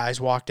stage that the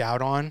guys walked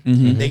out on.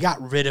 They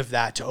got rid of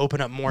that to open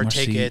up more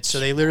tickets. Seats.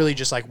 So they literally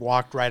just like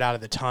walked right out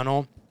of the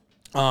tunnel.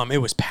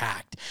 It was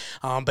packed.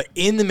 But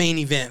in the main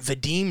event,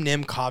 Vadim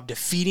Nemkov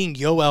defeating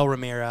Yoel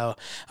Romero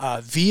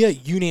via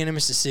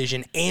unanimous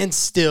decision and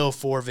still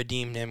for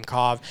Vadim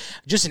Nemkov.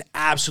 Just an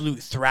absolute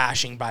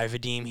thrashing by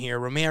Vadim here.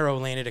 Romero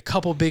landed a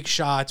couple big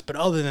shots, but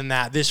other than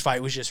that, this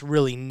fight was just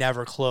really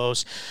never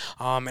close.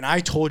 And I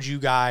told you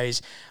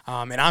guys,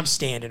 and I'm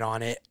standing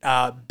on it,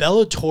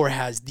 Bellator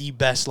has the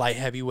best light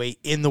heavyweight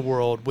in the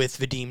world with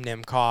Vadim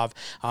Nemkov.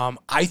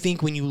 I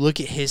think when you look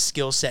at his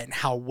skill set and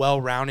how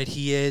well-rounded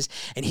he is,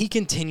 and he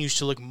continues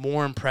to look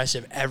more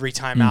impressive every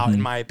time out,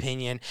 in my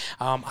opinion.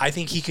 I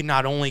think he could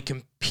not only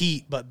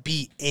compete but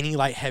beat any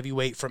light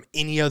heavyweight from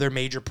any other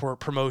major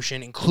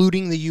promotion,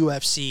 including the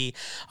UFC.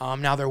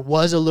 Now, there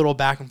was a little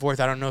back and forth.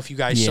 I don't know if you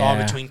guys saw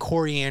between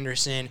Corey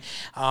Anderson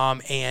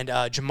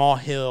and Jamal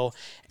Hill.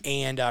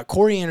 And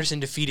Corey Anderson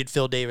defeated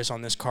Phil Davis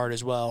on this card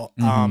as well.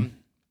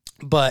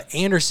 But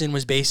Anderson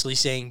was basically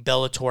saying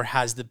Bellator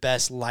has the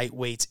best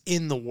lightweights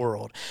in the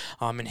world.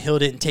 And Hill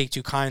didn't take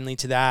too kindly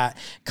to that.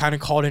 Kind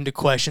of called into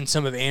question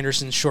some of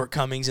Anderson's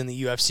shortcomings in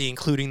the UFC,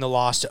 including the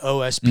loss to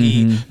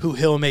OSP, who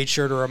Hill made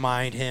sure to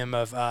remind him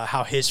of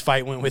how his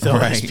fight went with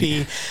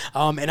OSP.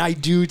 And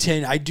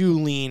I do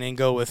lean and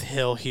go with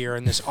Hill here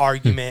in this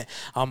argument.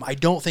 I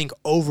don't think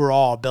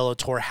overall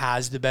Bellator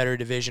has the better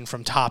division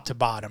from top to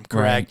bottom,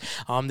 correct?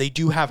 Right. They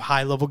do have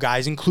high-level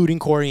guys, including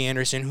Corey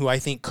Anderson, who I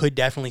think could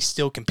definitely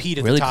still compete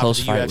at really the top close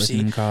of the fight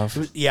UFC. With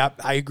Nemkov. Yeah,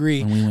 I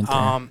agree. When we went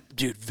there.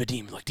 Dude,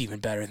 Vadim looked even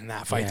better than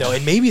that fight, though.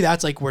 And maybe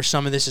that's like where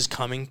some of this is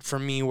coming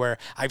from me, where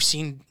I've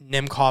seen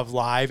Nemkov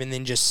live and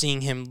then just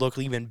seeing him look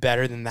even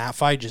better than that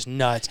fight, just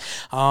nuts.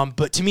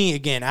 But to me,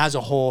 again, as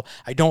a whole,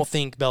 I don't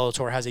think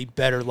Bellator has a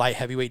better light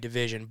heavyweight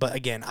division. But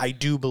again, I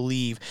do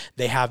believe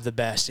they have the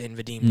best in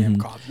Vadim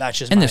Nemkov. That's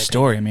just and my the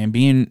story, man.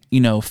 Being,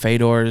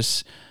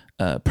 Fedor's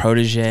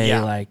protege,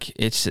 like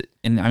it's,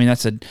 and I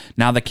mean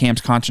now the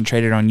camp's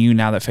concentrated on you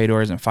now that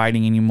Fedor isn't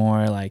fighting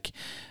anymore. Like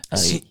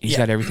he's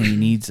got everything he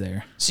needs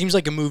there. Seems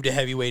like a move to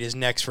heavyweight is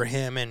next for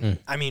him, and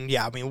I mean,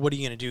 what are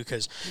you gonna do?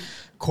 Because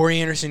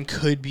Corey Anderson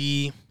could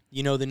be,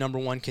 the number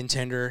one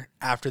contender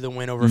after the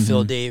win over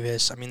Phil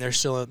Davis. I mean, there's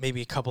still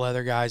maybe a couple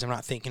other guys I'm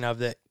not thinking of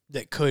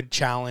that could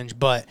challenge,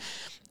 but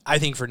I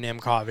think for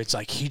Nemkov, it's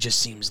like he just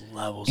seems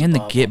levels and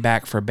above the get him.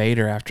 back for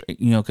Bader after,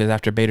 because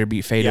after Bader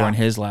beat Fedor in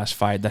his last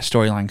fight, that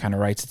storyline kind of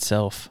writes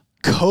itself.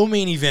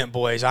 Co-main event,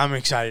 boys. I'm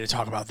excited to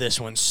talk about this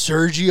one.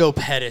 Sergio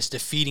Pettis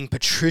defeating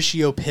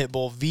Patricio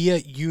Pitbull via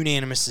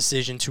unanimous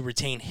decision to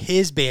retain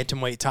his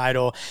bantamweight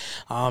title.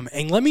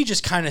 And let me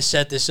just kind of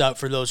set this up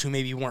for those who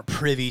maybe weren't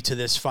privy to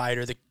this fight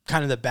or the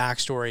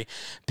backstory.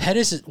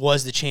 Pettis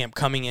was the champ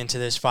coming into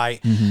this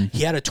fight.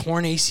 He had a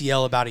torn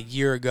ACL about a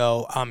year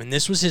ago, and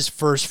this was his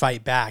first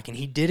fight back, and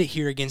he did it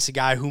here against a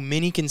guy who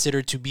many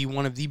consider to be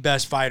one of the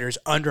best fighters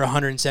under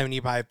 170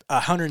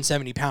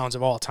 pounds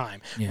of all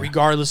time,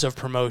 regardless of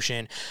promotion.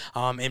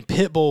 And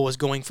Pitbull was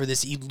going for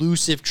this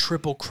elusive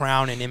triple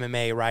crown in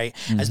MMA, right?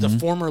 As the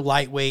former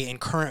lightweight and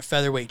current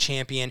featherweight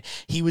champion,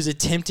 he was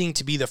attempting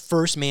to be the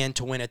first man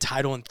to win a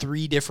title in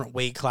 3 different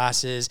weight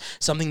classes,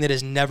 something that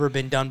has never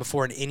been done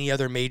before in any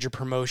other major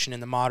promotion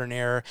in the modern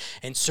era.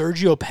 And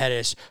Sergio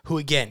Pettis, who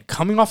again,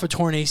 coming off a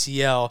torn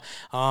ACL,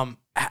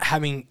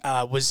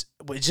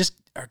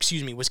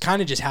 was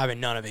kind of just having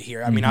none of it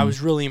here. I mean, I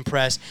was really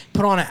impressed.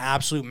 Put on an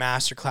absolute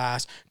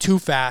masterclass. Too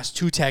fast,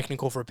 too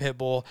technical for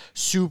Pitbull.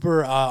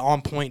 Super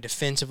on point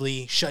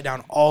defensively. Shut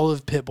down all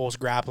of Pitbull's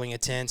grappling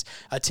attempts.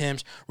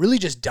 Really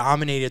just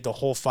dominated the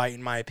whole fight,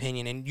 in my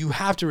opinion. And you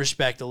have to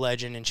respect the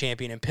legend and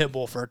champion in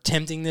Pitbull for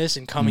attempting this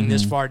and coming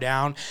this far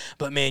down.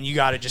 But, man, you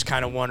got to just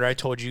kind of wonder. I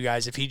told you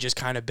guys if he just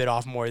kind of bit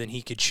off more than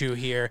he could chew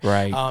here.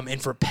 Right.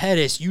 And for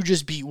Pettis, you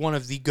just beat one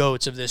of the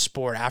GOATs of this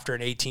sport after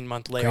an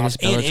 18-month layoff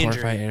and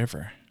injury. Fight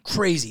ever.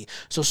 Crazy.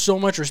 So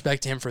much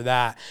respect to him for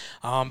that.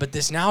 But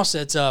this now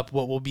sets up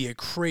what will be a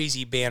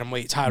crazy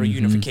bantamweight title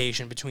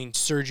unification between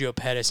Sergio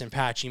Pettis and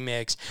Patchy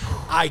Mix.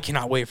 I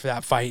cannot wait for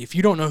that fight. If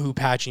you don't know who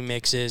Patchy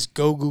Mix is,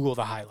 go Google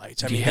the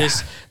highlights. I mean,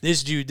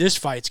 this dude, this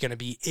fight's going to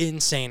be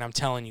insane, I'm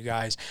telling you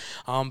guys.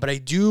 But I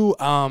do...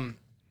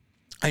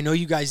 I know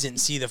you guys didn't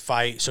see the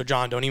fight, so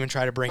John, don't even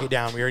try to break it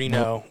down. We already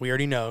know. We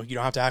already know. You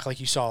don't have to act like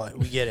you saw it.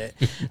 We get it.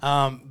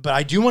 But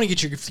I do want to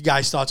get your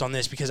guys' thoughts on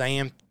this because I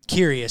am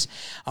curious.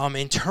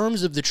 In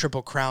terms of the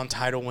Triple Crown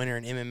title winner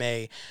in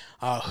MMA,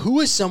 who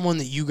is someone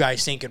that you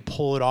guys think could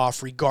pull it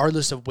off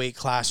regardless of weight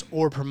class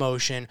or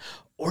promotion?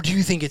 Or do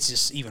you think it's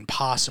just even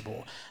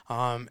possible?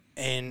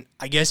 And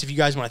I guess if you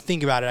guys want to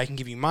think about it, I can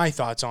give you my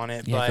thoughts on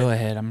it. Yeah, but go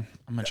ahead. I'm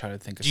gonna try to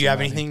think of. Do you have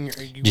somebody.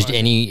 anything? Just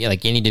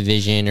any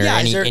division or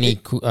any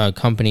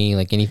company,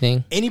 like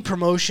anything? Any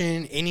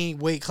promotion, any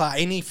weight class,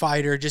 any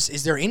fighter, just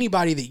is there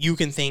anybody that you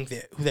can think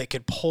that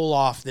could pull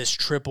off this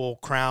Triple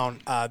Crown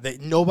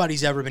that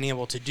nobody's ever been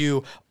able to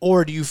do,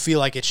 or do you feel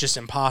like it's just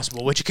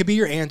impossible? Which could be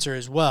your answer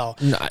as well.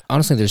 No,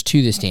 honestly, there's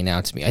two that stand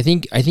out to me. I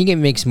think it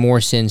makes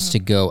more sense to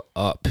go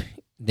up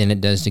than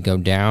it does to go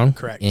down.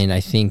 Correct. And I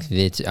think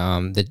that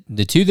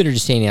the two that are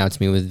just standing out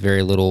to me with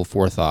very little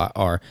forethought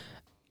are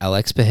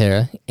Alex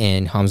Pereira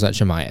and Khamzat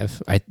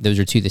Chimaev. Those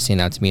are two that stand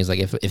out to me as like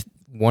if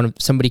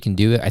somebody can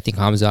do it, I think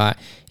Khamzat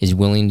is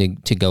willing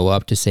to go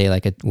up to say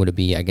like would it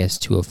be, I guess,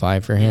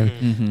 205 for him.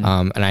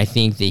 Mm-hmm. And I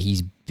think that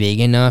he's big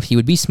enough. He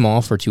would be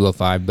small for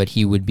 205, but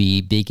he would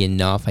be big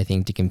enough, I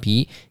think, to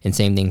compete. And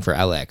same thing for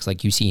Alex.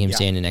 Like you see him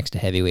standing next to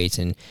heavyweights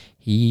and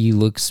he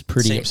looks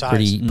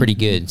pretty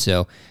good.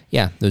 So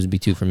yeah, those would be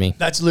two for me.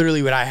 That's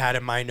literally what I had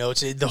in my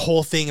notes. The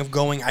whole thing of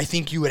going, I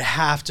think you would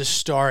have to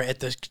start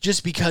at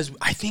just because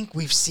I think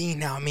we've seen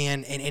now,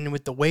 man, and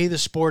with the way the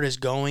sport is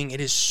going, it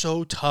is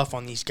so tough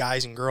on these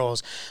guys and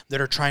girls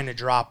that are trying to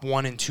drop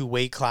 1 and 2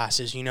 weight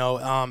classes,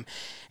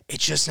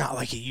 it's just not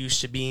like it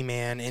used to be,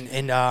 man.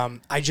 And I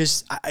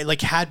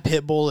like had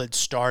Pitbull had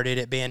started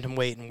at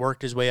bantamweight and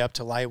worked his way up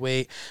to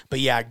lightweight. But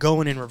yeah,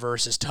 going in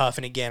reverse is tough.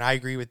 And again, I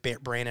agree with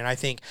Brandon. I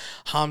think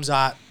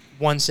Khamzat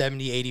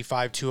 170,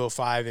 85,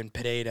 205, and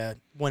Pereira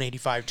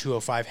 185,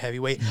 205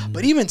 heavyweight. Mm-hmm.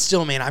 But even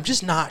still, man, I'm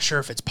just not sure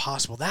if it's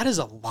possible. That is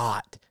a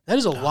lot. That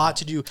is a lot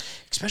to do,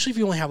 especially if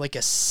you only have like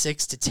a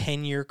 6 to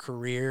 10 year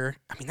career.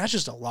 I mean, that's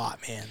just a lot,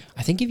 man.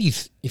 I think if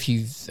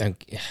you I'm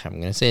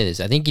gonna say this.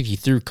 I think if you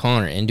threw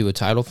Conor into a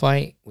title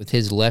fight with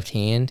his left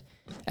hand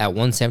at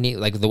 170,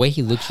 like the way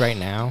he looks right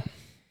now,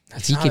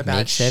 if he could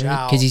make 70,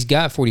 because he's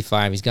got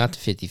 45, he's got the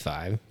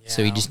 55,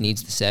 so he just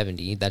needs the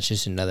 70. That's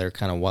just another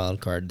kind of wild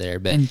card there.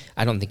 But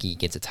I don't think he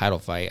gets a title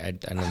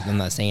fight. I'm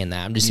not saying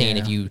that. I'm just saying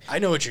if you I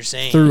know what you're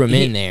saying. Threw him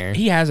in there.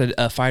 He has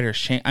a fighter's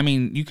chance. I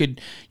mean, you could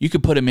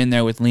put him in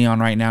there with Leon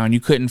right now, and you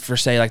couldn't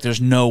say like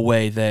there's no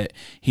way that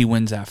he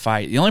wins that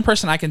fight. The only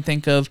person I can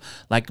think of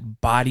like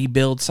body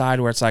build side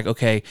where it's like,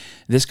 okay,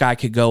 this guy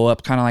could go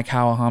up kind of like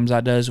how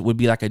Khamzat does would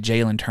be like a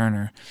Jalen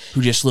Turner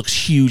who just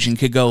looks huge and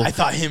could go. I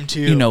thought him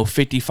too.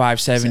 55,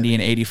 70,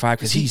 and 85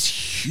 because he's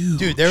huge.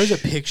 Dude, there was a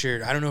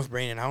picture. I don't know if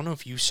Brandon, I don't know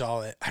if you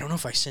saw it. I don't know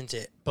if I sent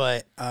it,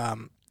 but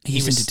he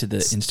sent it to the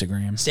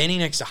Instagram. Standing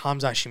next to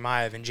Khamzat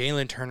Chimaev, and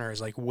Jalen Turner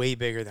is like way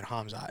bigger than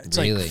Khamzat. It's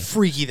really? Like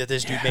freaky that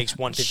this dude makes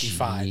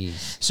 155.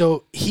 Jeez.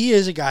 So he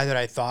is a guy that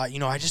I thought,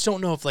 I just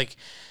don't know if like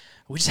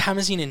we just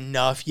haven't seen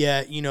enough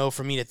yet,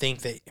 for me to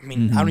think that. I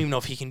mean, I don't even know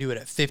if he can do it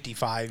at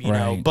 55, you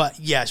know. But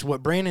yes,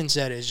 what Brandon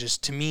said is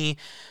just to me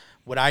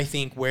what I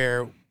think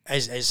where.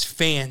 As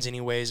fans,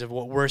 anyways, of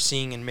what we're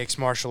seeing in mixed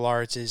martial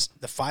arts is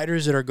the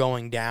fighters that are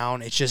going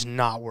down, it's just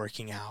not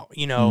working out.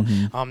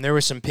 There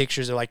were some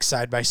pictures of like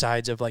side by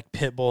sides of like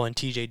Pitbull and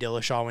TJ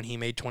Dillashaw when he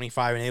made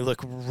 25, and they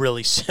look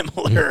really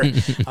similar.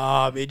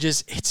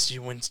 It's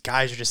when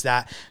guys are just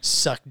that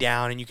sucked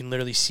down, and you can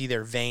literally see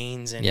their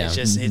veins, and it's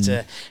just it's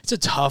a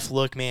tough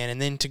look, man.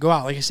 And then to go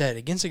out, like I said,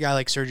 against a guy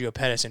like Sergio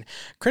Pettis, and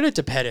credit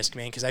to Pettis,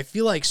 man, because I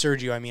feel like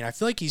Sergio. I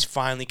feel like he's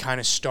finally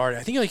kind of started.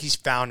 I think like he's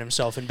found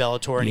himself in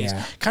Bellator, and he's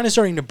kind of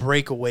starting to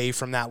break away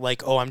from that,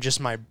 like, I'm just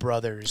my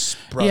brother's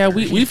brother. Yeah,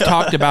 we've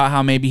talked about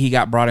how maybe he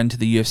got brought into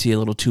the UFC a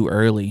little too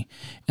early,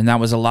 and that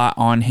was a lot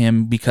on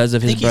him because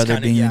of his brother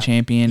being the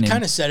champion. He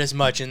kind of said as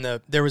much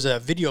there was a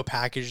video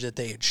package that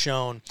they had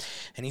shown,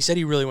 and he said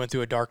he really went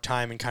through a dark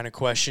time and kind of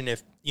questioned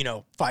if,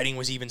 fighting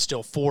was even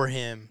still for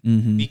him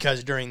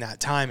because during that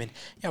time, and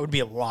it would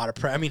be a lot of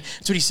pressure. I mean,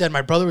 that's what he said.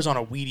 My brother was on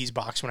a Wheaties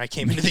box when I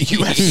came into the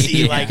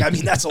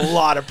UFC. That's a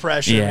lot of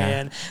pressure,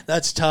 man.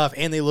 That's tough.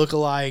 And they look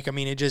alike. I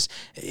mean, it just,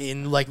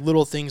 in like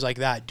little things like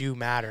that do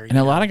matter. And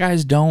a lot of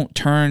guys don't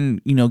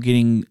turn,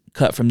 getting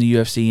cut from the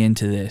UFC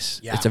into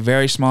this. Yeah. It's a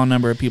very small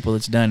number of people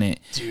that's done it.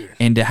 Dude.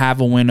 And to have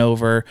a win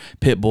over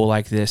Pitbull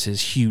like this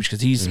is huge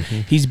because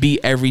he's beat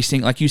every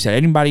single, like you said,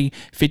 anybody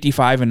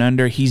 55 and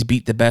under, he's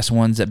beat the best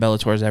ones that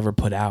Bellator's ever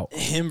put out.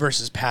 Him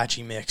versus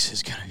Patchy Mix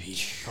is going to be,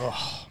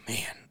 oh,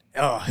 man.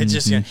 Oh, it's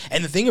just,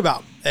 and the thing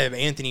about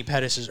Anthony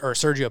Pettis, or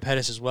Sergio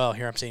Pettis as well,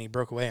 here I'm saying he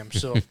broke away, I'm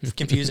so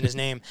confusing his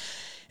name,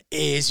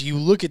 is you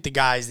look at the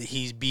guys that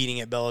he's beating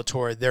at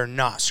Bellator, they're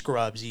not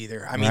scrubs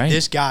either. I mean,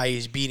 this guy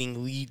is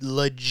beating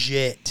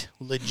legit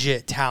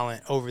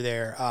talent over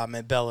there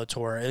at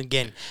Bellator. And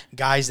again,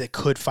 guys that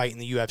could fight in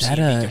the UFC.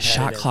 That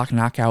shot clock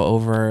knockout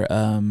over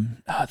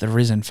the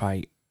Risen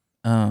fight.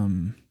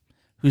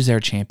 Who's their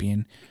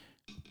champion?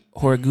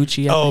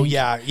 Horiguchi. I Oh think.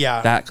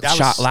 yeah. That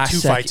shot was last two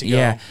second. fights ago.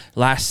 Yeah,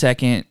 last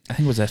second. I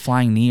think it was a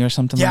flying knee or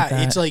something like that.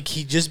 Yeah, it's like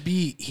he just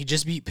beat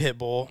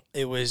Pitbull.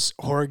 It was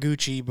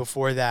Horiguchi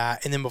before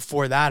that, and then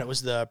before that it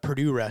was the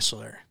Purdue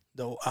wrestler.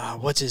 The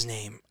what's his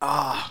name?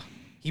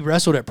 He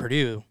wrestled at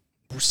Purdue.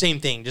 Same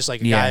thing, just like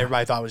a guy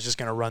everybody thought was just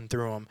going to run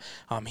through him.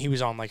 He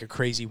was on like a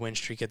crazy win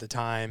streak at the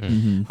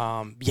time.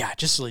 Yeah,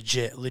 just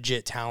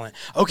legit talent.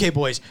 Okay,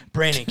 boys.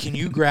 Brandon, can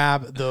you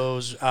grab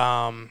those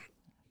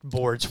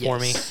boards for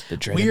me?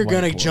 We are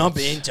going to jump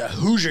into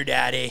Hoosier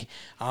Daddy.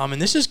 And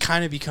this has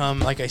kind of become,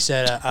 like I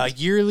said, a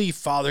yearly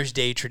Father's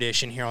Day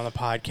tradition here on the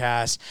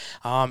podcast.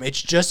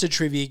 It's just a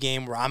trivia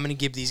game where I'm going to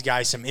give these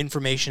guys some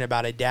information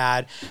about a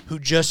dad who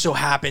just so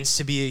happens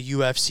to be a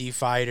UFC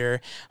fighter.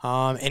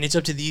 And it's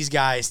up to these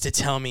guys to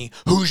tell me,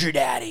 who's your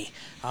daddy?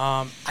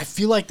 I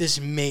feel like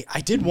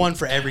I did one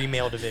for every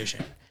male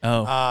division.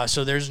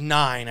 So there's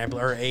 9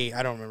 or 8.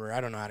 I don't remember.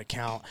 I don't know how to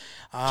count.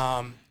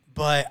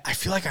 But I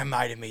feel like I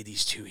might have made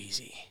these too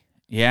easy.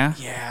 Yeah?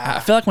 Yeah. I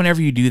feel like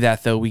whenever you do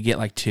that, though, we get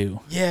like 2.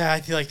 Yeah, I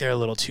feel like they're a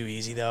little too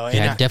easy, though.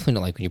 Yeah, And I definitely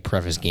don't like when you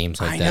preface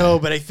games like that. I know,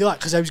 but I feel like,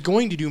 because I was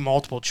going to do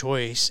multiple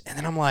choice, and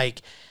then I'm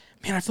like,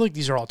 man, I feel like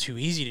these are all too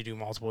easy to do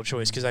multiple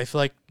choice, because I feel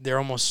like they're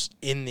almost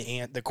in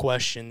the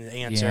question, the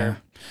answer. Yeah.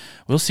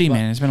 We'll see,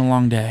 man. It's been a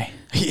long day.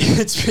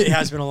 It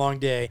has been a long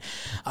day.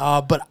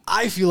 But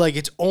I feel like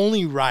it's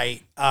only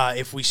right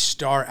if we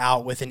start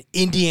out with an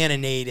Indiana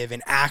native,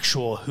 an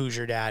actual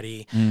Hoosier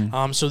daddy.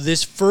 So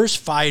this first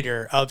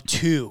father of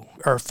two,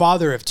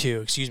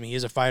 excuse me, he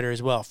is a fighter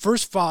as well.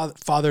 First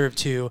father of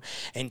 2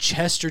 and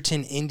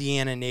Chesterton,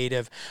 Indiana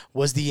native,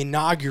 was the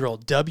inaugural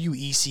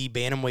WEC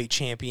bantamweight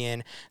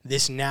champion.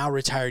 This now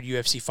retired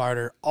UFC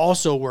fighter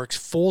also works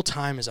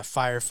full-time as a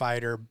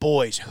firefighter.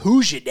 Boys,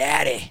 who's your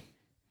daddy?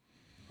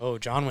 Oh,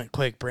 John went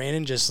quick.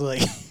 Brandon just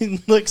like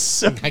looks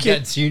so. I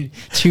got two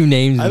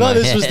names. I thought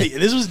this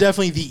this was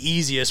definitely the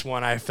easiest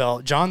one. I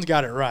felt John's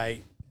got it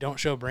right. Don't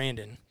show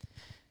Brandon.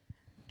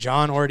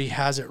 John already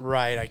has it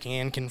right. I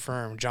can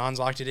confirm. John's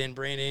locked it in.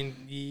 Brandon,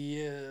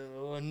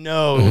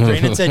 no.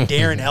 Brandon said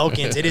Darren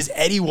Elkins. It is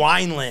Eddie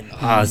Wineland.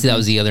 See, that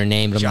was the other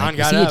name. But John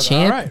got is he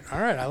it. a champ?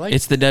 All right. I like.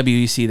 It's the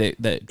WEC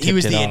that he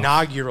was tipped it the off.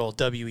 inaugural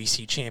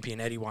WEC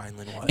champion. Eddie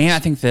Wineland was. And I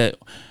think that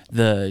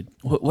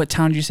what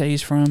town did you say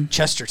he's from?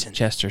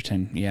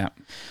 Chesterton. Yeah.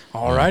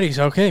 All righty.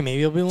 So, okay,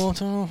 maybe it'll be a little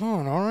too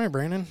fun. All right,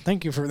 Brandon.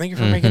 Thank you for making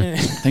it.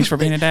 Thanks for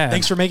being a dad.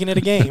 Thanks for making it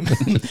a game.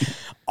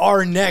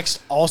 Our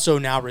next, also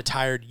now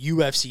retired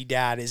UFC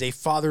dad, is a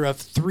father of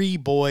 3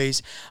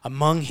 boys.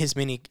 Among his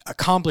many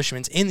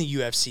accomplishments in the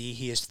UFC,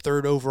 he is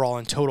 3rd overall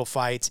in total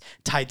fights,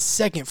 tied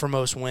 2nd for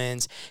most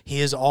wins. He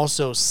is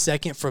also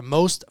 2nd for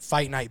most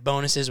fight night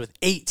bonuses with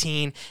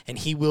 18, and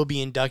he will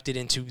be inducted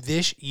into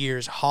this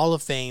year's Hall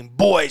of Fame.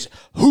 Boys,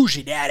 who's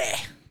your daddy?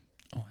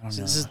 Oh, I don't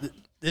know.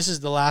 This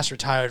is the last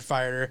retired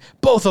fighter.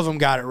 Both of them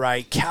got it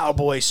right.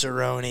 Cowboy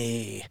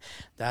Cerrone.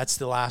 That's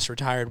the last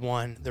retired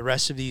one. The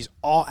rest of these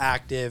all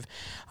active.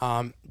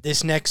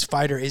 This next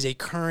fighter is a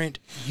current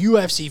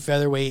UFC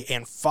featherweight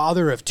and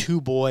father of 2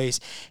 boys.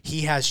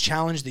 He has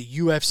challenged for the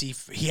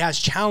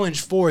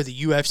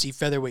UFC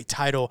featherweight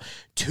title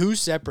 2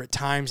 separate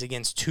times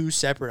against 2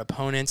 separate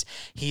opponents.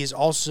 He is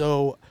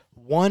also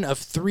one of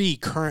 3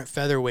 current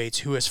featherweights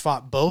who has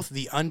fought both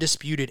the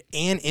undisputed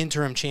and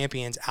interim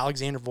champions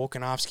Alexander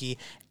Volkanovski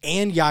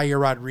and Yair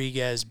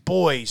Rodriguez.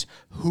 Boys,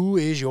 who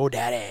is your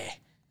daddy?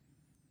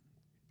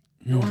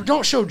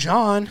 Don't show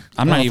John.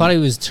 I thought he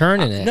was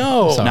turning it.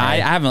 No. Sorry. No, I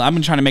haven't. I've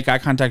been trying to make eye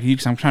contact with you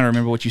because I'm trying to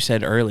remember what you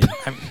said earlier.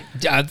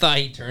 I thought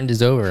he turned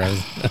his over.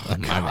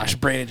 Gosh,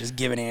 Brandon just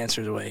giving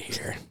answers away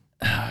here.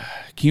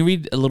 Can you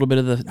read a little bit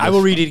of the I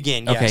will read it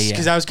again, yes, Okay, yeah.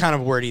 because I was kind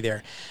of wordy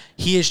there.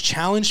 He is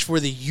challenged for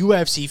the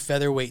UFC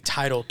featherweight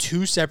title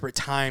 2 separate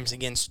times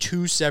against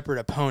 2 separate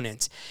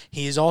opponents.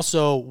 He is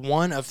also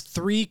one of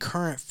 3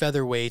 current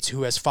featherweights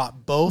who has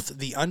fought both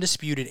the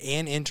undisputed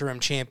and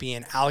interim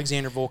champion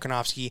Alexander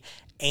Volkanovski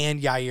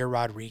and Yair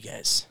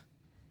Rodriguez.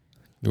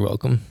 You're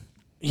welcome.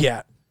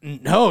 Yeah.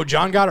 No,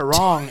 John got it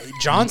wrong.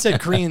 John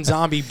said Korean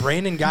Zombie.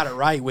 Brandon got it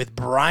right with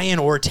Brian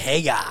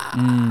Ortega.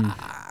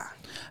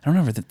 I don't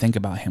ever think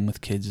about him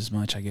with kids as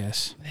much, I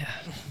guess. Yeah.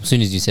 As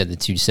soon as you said the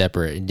 2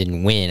 separate and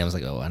didn't win, I was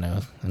like, oh, I know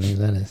who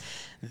that is.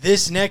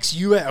 This next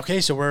okay,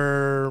 so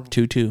we're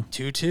 2-2.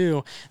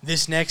 2-2.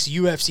 This next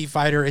UFC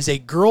fighter is a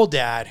girl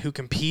dad who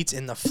competes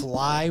in the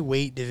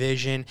flyweight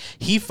division.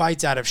 He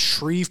fights out of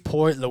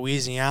Shreveport,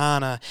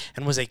 Louisiana,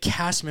 and was a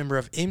cast member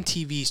of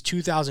MTV's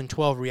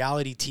 2012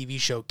 reality TV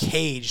show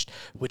Caged,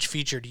 which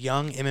featured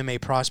young MMA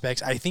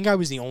prospects. I think I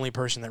was the only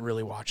person that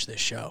really watched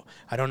this show.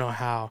 I don't know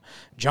how.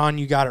 John,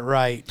 you got it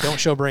right. Don't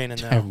show Brandon,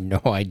 though. I have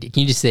no idea.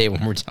 Can you just say it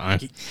one more time?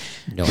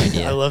 No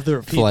idea. I love the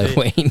repeat.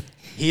 Flyweight.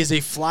 He is a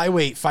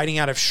flyweight fighting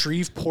out of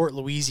Shreveport,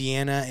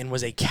 Louisiana, and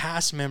was a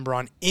cast member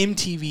on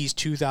MTV's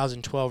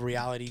 2012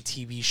 reality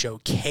TV show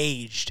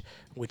Caged,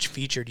 which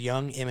featured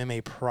young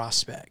MMA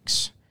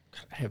prospects.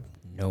 I have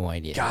no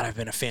idea. God, I've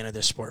been a fan of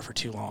this sport for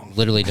too long.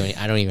 Literally,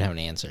 I don't even have an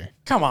answer.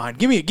 Come on,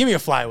 give me a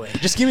flyweight.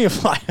 Just give me a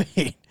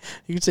flyweight.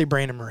 You could say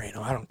Brandon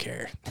Moreno. I don't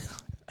care.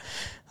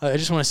 I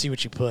just want to see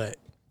what you put.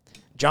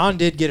 John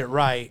did get it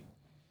right.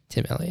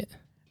 Tim Elliott.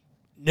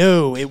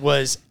 No, it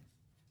was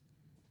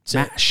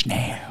Matt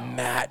Schnell.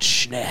 Matt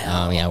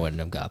Schnell. Oh, yeah, I wouldn't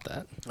have got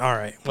that. All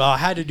right. Well, I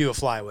had to do a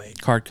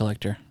flyweight. Card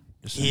collector.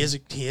 He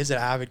is an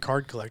avid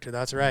card collector.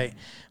 That's right.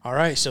 All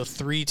right, so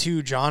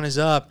 3-2. John is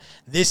up.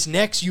 This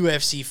next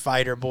UFC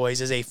fighter,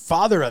 boys, is a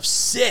father of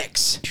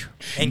 6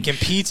 and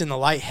competes in the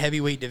light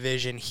heavyweight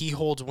division. He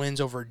holds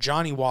wins over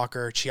Johnny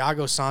Walker,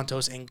 Thiago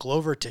Santos, and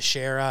Glover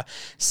Teixeira.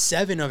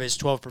 7 of his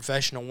 12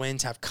 professional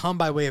wins have come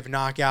by way of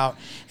knockout.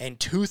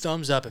 And 2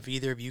 thumbs up if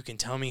either of you can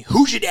tell me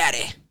who's your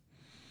daddy.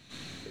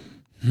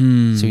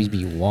 So he'd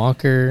be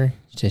Walker,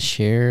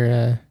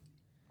 Teixeira,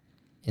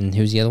 and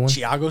who's the other one?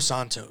 Thiago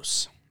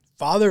Santos.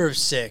 Father of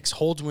 6,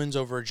 holds wins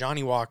over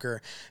Johnny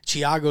Walker,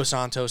 Thiago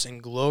Santos,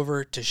 and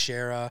Glover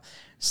Teixeira.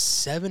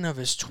 7 of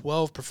his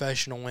 12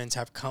 professional wins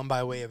have come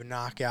by way of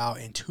knockout,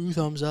 and 2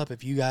 thumbs up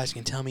if you guys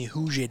can tell me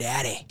who's your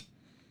daddy.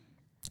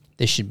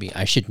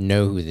 I should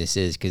know who this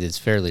is because it's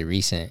fairly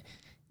recent.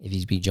 If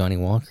he's beat Johnny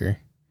Walker.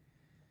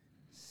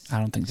 I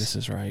don't think this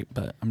is right,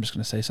 but I'm just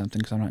going to say something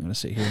because I'm not going to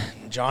sit here.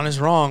 John is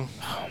wrong.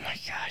 Oh, my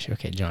gosh.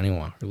 Okay, Johnny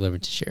Walker, Glover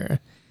Teixeira.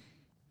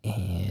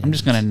 And I'm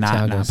just going to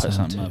not Thiago put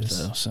something up,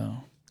 Santos. though. So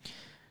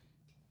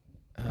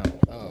I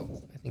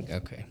think,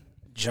 okay.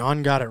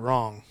 John got it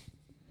wrong.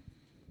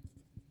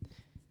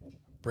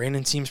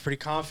 Brandon seems pretty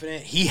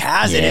confident. He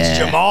has it. It's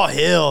Yeah. Jamal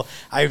Hill.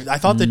 I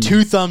thought the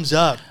 2 thumbs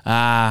up.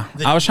 I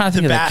was trying to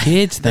think of the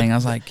kids thing. I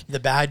was like, The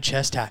bad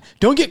chest hat.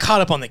 Don't get caught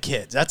up on the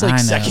kids. That's like I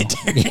know.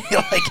 secondary.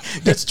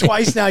 Like that's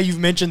twice now you've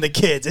mentioned the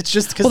kids. It's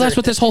just because well, that's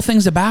what this whole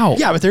thing's about.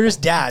 Yeah, but they're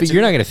just dads. But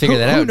you're not going to figure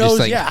that Who out. knows? Just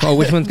like, Yeah. oh,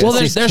 which one's Well, got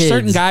there's 6 kids?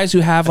 certain guys who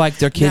have like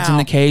their kids in Now-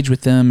 the cage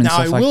with them and Now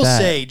stuff I will like that.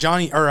 say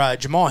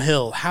Jamal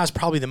Hill has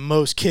probably the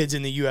most kids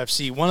in the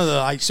UFC. One of the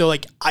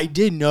I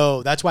did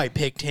know that's why I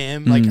picked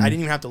him. Like I didn't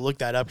even have to look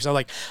that up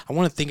because I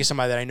want to think of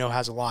somebody that I know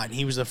has a lot, and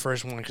he was the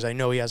first one because I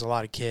know he has a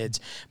lot of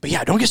kids. But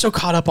yeah, don't get so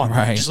caught up on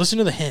that. Right. Just listen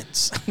to the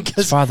hints. It's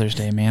Because Father's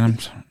Day, man.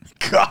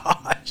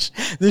 gosh,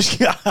 this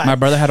guy. My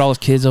brother had all his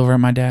kids over at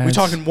my dad's. We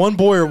talking one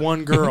boy or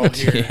one girl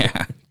here?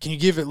 Yeah. Can you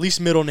give at least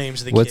middle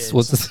names of the kids?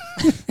 What's the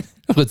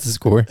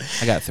score?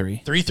 I got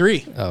 3.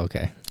 3-3. Oh,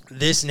 okay.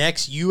 This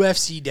next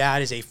UFC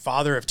dad is a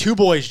father of 2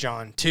 boys,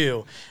 John,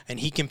 too, and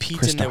he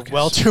competes in the Christakis.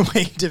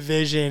 welterweight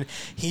division.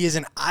 He is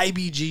an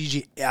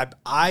IBJJF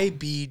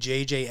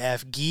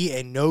gi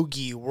and no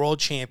gi world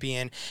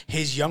champion.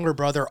 His younger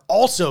brother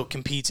also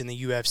competes in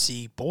the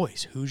UFC.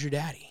 Boys, who's your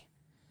daddy?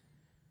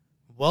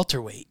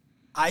 Welterweight.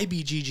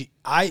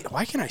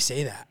 Why can I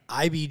say that?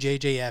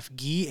 IBJJF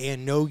gi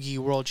and no gi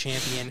world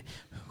champion,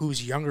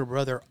 whose younger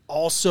brother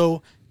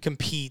also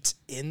competes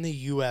in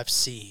the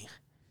UFC.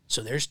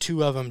 So there's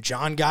 2 of them.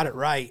 John got it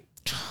right.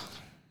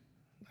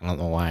 I don't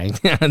know why.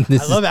 I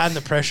love adding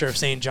the pressure of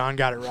saying John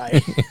got it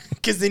right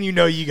because then you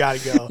know you got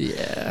to go.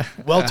 Yeah.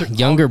 Younger.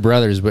 Younger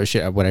brothers,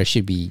 what I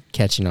should be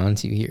catching on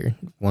to here.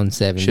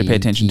 170. Should pay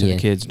attention to the Ian.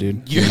 kids,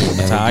 dude. You-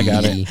 That's how I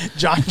got it.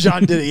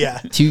 John did it, yeah.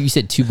 You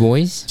said 2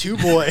 boys? 2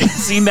 boys.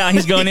 See, now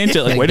he's going into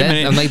it. Like, wait a that-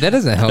 minute. I'm like, that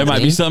doesn't help there might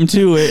me. be something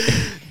to it.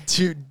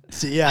 2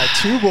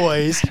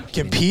 boys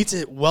competes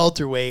at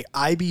welterweight,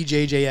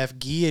 IBJJF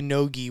gi and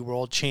no gi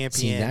world See,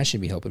 champion. that should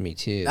be helping me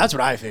too. That's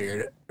what I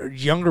figured.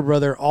 Younger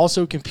brother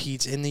also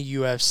competes in the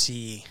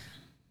UFC.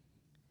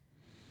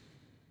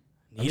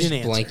 I'm Need just an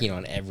answer. blanking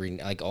on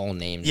all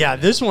names. Yeah, right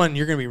now. this one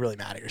you're gonna be really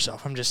mad at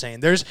yourself. I'm just saying.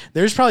 There's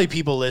probably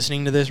people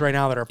listening to this right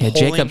now that are Yeah,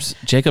 pulling.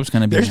 Jacob's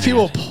going to be There's mad.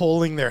 people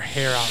pulling their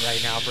hair out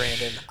right now,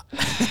 Brandon.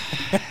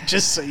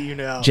 Just so you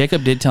know.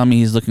 Jacob did tell me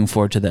he's looking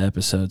forward to the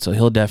episode, so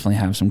he'll definitely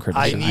have some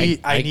criticism.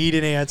 I need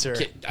an answer.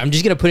 I'm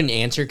just gonna put an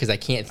answer because I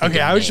can't. Think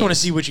Okay, of I just want to names.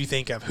 see what you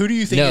think of. Who do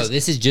you think No, is...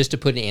 this is just to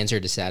put an answer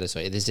to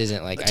satisfy. This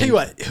isn't like. Tell you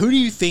what, who do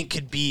you think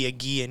could be a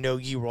gi and no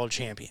gi world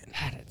champion?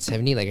 God, at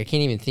 70, like I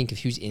can't even think of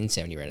who's in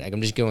 70 right now. Like,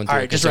 I'm just going through. All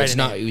right, it, just so write it's a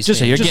not name. Usman. Just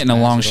so you're Just getting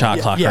a long Masvidal. shot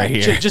clock Yeah, right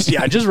here.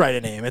 just write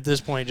a name. At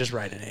this point, just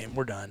write a name.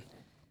 We're done.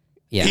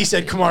 Yeah, He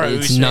said Kamaru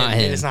It's Usman. not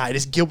him. It is not. It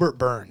is Gilbert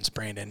Burns,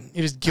 Brandon.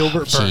 It is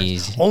Gilbert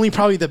Burns. jeez. Only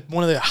probably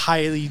one of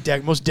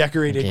the most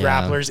decorated Yeah.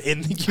 grapplers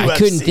in the UFC. I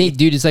couldn't think,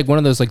 dude. It's like one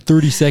of those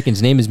 30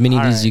 seconds. Name as many of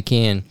All these as right. you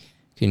can.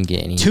 Couldn't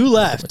get any. 2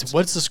 left.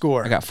 What's the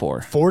score? I got 4.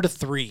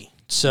 4-3.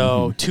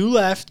 So 2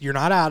 left. You're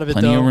not out of it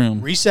Plenty though. of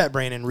room. Reset,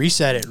 Brandon.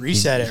 Reset it.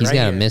 Reset it. He's right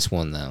got to here. miss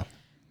one though.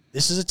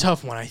 This is a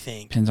tough one, I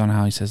think. Depends on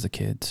how he says the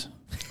kids.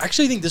 I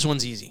actually think this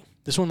one's easy.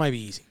 This one might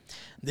be easy.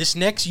 This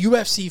next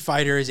UFC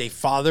fighter is a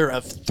father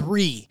of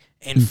 3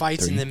 and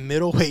fights in the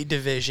middleweight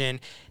division,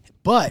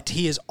 but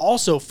he has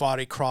also fought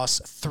across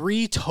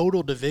 3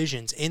 total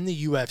divisions in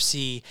the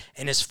UFC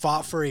and has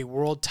fought for a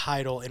world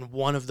title in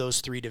one of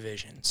those 3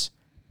 divisions.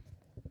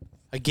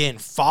 Again,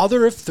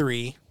 father of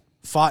 3,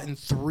 fought in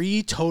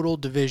 3 total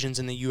divisions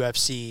in the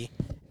UFC,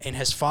 and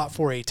has fought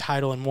for a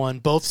title in one.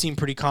 Both seem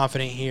pretty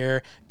confident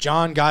here.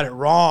 John got it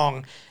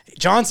wrong.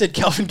 John said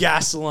Kelvin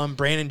Gastelum.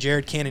 Brandon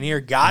Jared Cannonier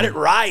got it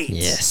right.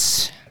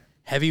 Yes.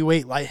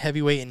 Heavyweight, light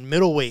heavyweight, and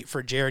middleweight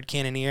for Jared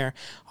Cannonier.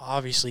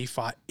 Obviously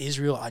fought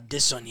Israel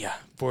Adesanya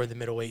for the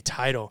middleweight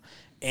title.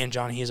 And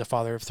John, he is a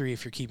father of 3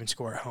 if you're keeping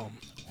score at home.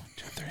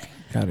 3.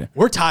 Got it.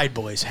 We're tied,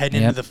 boys.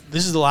 Heading into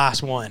this is the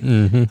last one.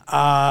 Mm-hmm.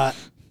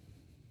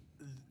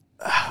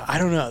 I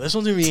don't know. This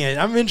one's gonna be.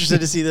 I'm interested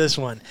to see this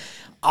one.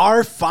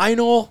 Our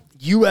final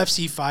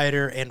UFC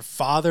fighter and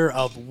father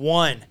of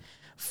one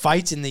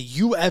fights in the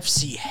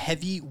UFC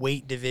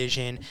heavyweight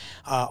division.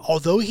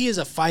 Although he is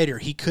a fighter,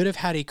 he could have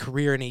had a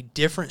career in a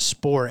different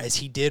sport, as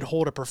he did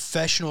hold a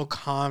professional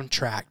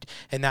contract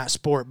in that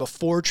sport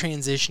before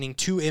transitioning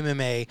to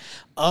MMA.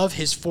 Of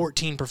his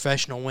 14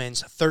 professional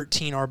wins,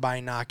 13 are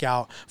by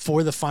knockout.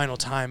 For the final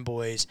time,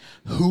 boys,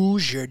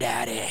 who's your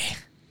daddy?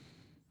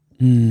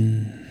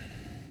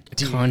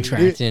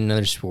 Contract in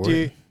another sport.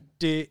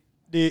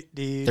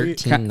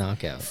 13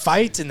 knockout.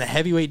 Fights in the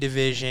heavyweight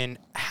division,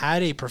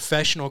 had a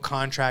professional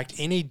contract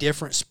in a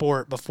different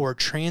sport before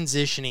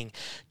transitioning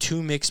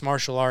to mixed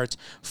martial arts.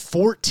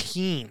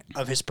 13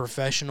 of his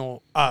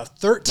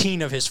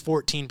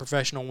 14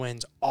 professional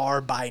wins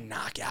are by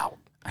knockout.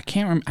 I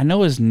can't remember. I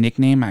know his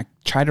nickname. I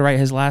tried to write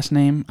his last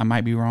name. I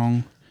might be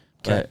wrong.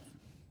 But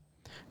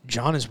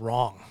John is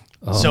wrong.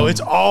 So it's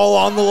all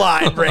on the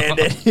line,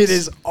 Brandon. It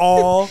is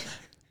all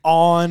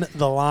on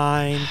the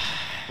line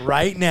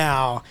right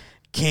now.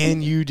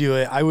 Can you do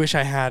it? I wish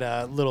I had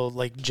a little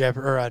like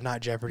not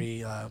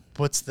Jeopardy.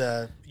 What's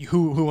the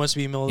who wants to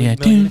be a millionaire?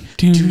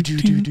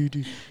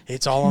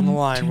 It's all on the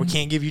line. We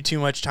can't give you too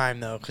much time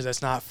though, because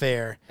that's not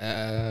fair.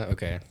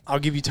 Okay. I'll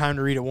give you time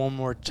to read it one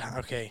more time.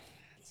 Okay.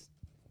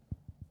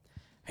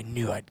 I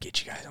knew I'd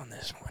get you guys on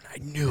this one. I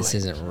knew This it.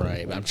 isn't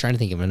right. But I'm trying to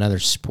think of another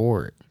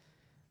sport.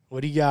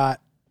 What do you got?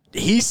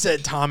 He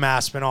said Tom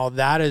Aspinall.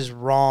 That is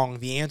wrong.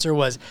 The answer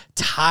was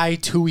Tai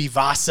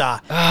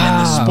Tuivasa,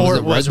 and the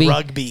sport was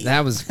rugby.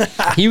 That was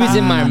he was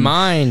in my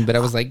mind, but I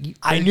was like,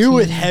 I knew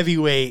with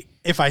heavyweight,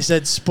 if I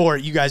said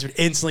sport, you guys would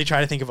instantly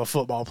try to think of a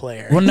football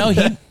player. well, no,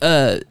 he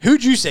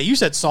Who'd you say? You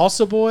said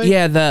Salsa Boy?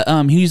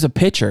 yeah, he was a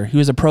pitcher. He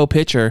was a pro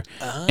pitcher,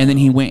 and then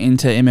he went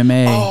into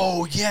MMA.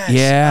 Oh, yes.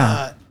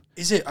 Yeah.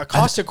 Is it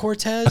Acosta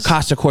Cortez?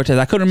 Acosta Cortez.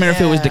 I couldn't remember if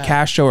it was Yeah.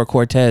 DeCastro or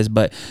Cortez,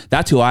 but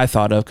that's who I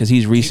thought of because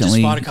he's He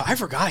recently. just fought I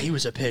forgot he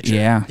was a pitcher.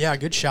 Yeah. Yeah,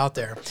 good shout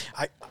there.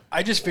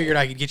 I just figured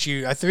I could get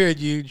you. I figured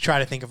you'd try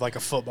to think of like a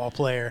football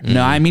player.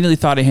 No, I immediately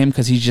thought of him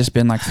because he's just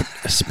been like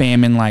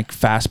spamming like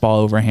fastball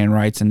overhand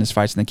rights in his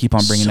fights, and they keep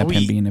on bringing up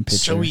him being a pitcher.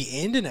 So we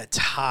end in a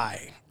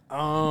tie.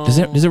 Does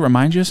it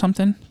remind you of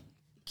something?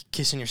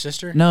 Kissing your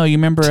sister? No, you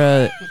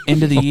remember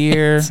end of the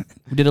year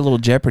we did a little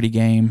Jeopardy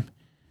game.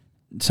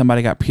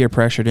 Somebody got peer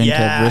pressured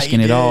into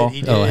risking it all.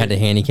 I had to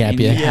handicap And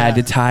you. he had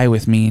to tie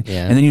with me,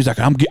 Yeah. and then he was like,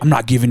 "I'm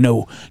not giving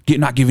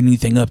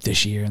anything up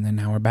this year." And then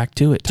now we're back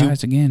to it,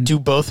 ties again. Do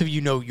both of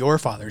you know your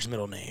father's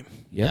middle name?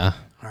 Yeah.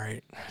 All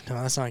right. No,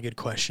 that's not a good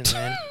question,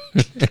 man.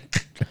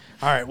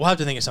 All right, we'll have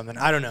to think of something.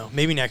 I don't know.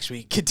 Maybe next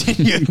week.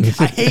 Continue.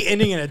 I hate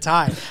ending in a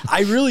tie.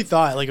 I really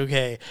thought, like,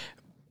 okay,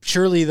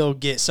 surely they'll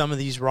get some of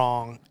these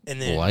wrong,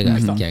 and then Well, I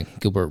got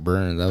Gilbert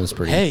Burns. That was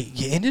pretty. hey,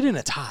 you ended in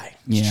a tie.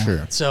 Yeah.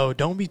 True. So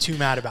don't be too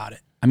mad about it.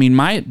 I mean,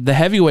 the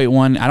heavyweight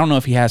one, I don't know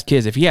if he has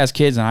kids. If he has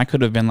kids, then I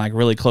could have been like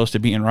really close to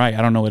being right.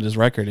 I don't know what his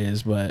record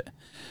is, but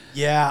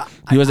Yeah,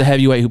 he was a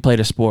heavyweight who played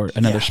another sport.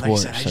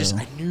 Like I said, so.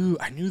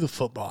 I knew the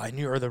football,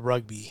 or the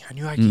rugby. I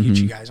knew I could get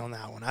you guys on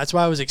that one. That's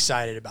why I was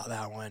excited about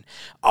that one.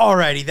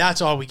 Alrighty,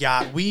 that's all we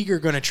got. We are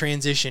going to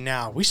transition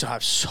now. We still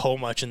have so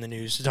much in the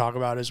news to talk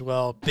about as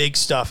well. Big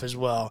stuff as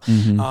well.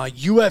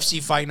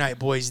 UFC Fight Night,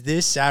 boys,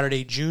 this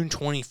Saturday, June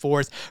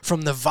 24th,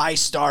 from the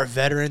ViStar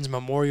Veterans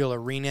Memorial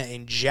Arena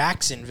in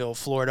Jacksonville,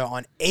 Florida,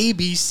 on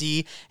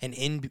ABC and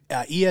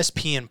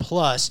ESPN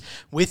Plus,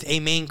 with a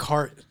main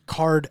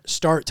card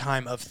start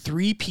time of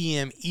 3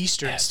 p.m.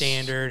 Eastern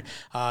Standard.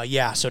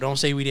 So don't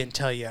say we didn't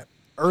tell you.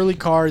 Early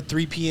card,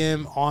 3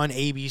 p.m. on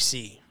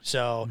ABC.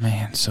 So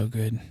Man, so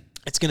good.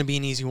 it's going to be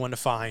an easy one to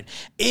find.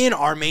 In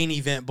our main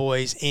event,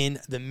 boys, in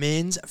the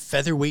men's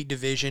featherweight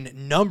division,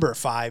 number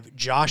 5,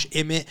 Josh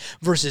Emmet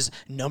versus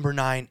number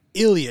 9,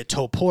 Ilia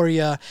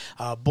Topuria.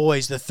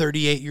 Boys, the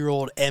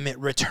 38-year-old Emmet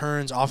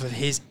returns off of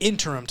his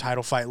interim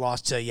title fight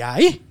loss to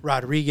Yair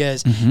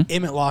Rodriguez.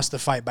 Emmet lost the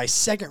fight by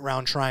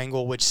second-round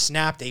triangle, which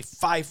snapped a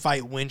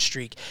 5-fight win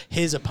streak.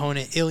 His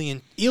opponent, Ilia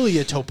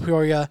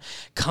Topuria,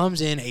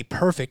 comes in a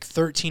perfect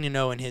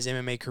 13-0 in his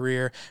MMA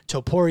career.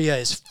 Topuria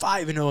is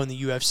 5-0 in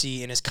the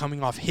UFC and is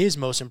coming off his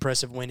most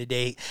impressive win to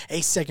date,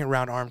 a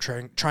second-round arm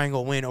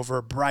triangle win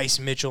over Bryce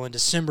Mitchell in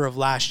December of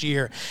last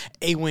year.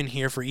 A win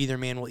here for either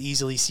man will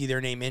easily see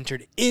their name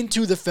entered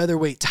into the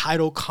featherweight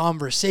title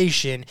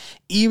conversation,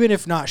 even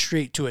if not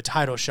straight to a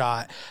title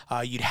shot.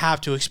 You'd have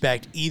to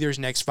expect either's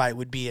next fight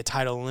would be a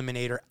title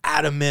eliminator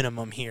at a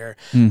minimum here.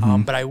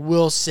 But I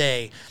will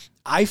say,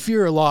 I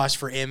fear a loss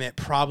for Emmet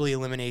probably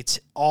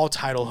eliminates all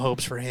title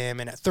hopes for him.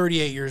 And at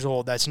 38 years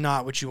old, that's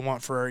not what you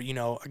want for,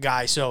 a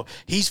guy. So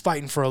he's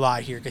fighting for a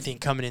lot here, I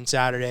think, coming in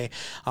Saturday.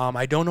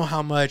 I don't know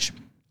how much,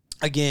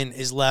 again,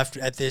 is left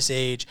at this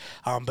age,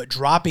 but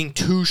dropping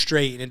 2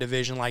 straight in a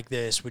division like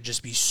this would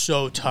just be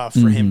so tough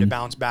for him to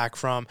bounce back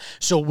from.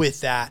 So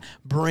with that,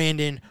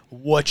 Brandon,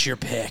 what's your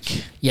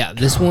pick? Yeah,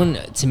 this one,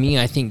 to me,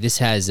 I think this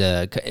has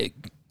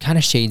kind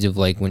of shades of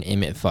like when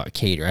Emmet fought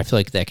Cater. I feel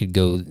like that could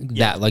go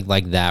that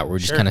like that. We're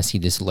just kind of see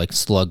this like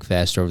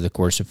slugfest over the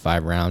course of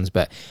 5 rounds.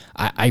 But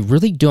I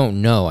really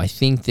don't know. I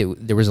think that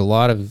there was a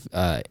lot of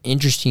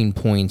interesting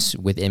points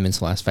with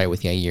Emmet's last fight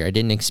with Yair. I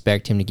didn't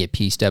expect him to get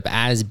pieced up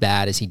as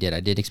bad as he did. I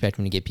did expect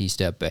him to get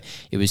pieced up, but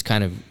it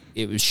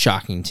was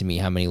shocking to me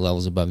how many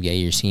levels above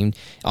Yair seemed.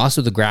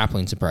 Also, the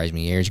grappling surprised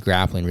me. Yair's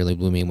grappling really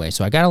blew me away.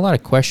 So I got a lot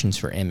of questions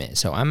for Emmet.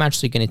 So I'm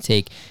actually going to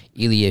take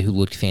Ilya, who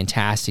looked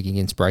fantastic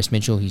against Bryce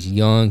Mitchell. He's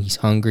young, he's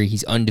hungry,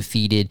 he's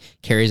undefeated,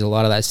 carries a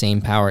lot of that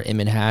same power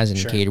Emmet has, and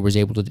Cater was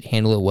able to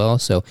handle it well.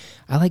 So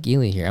I like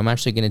Ilya here. I'm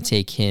actually going to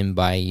take him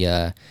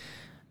by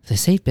the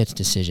safe bets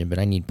decision, but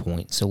I need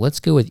points. So let's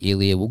go with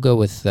Ilya. We'll go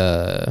with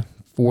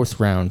 4th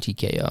round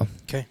TKO.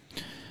 Okay.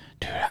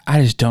 Dude,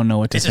 I just don't know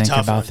what to think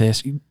about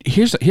this.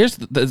 Here's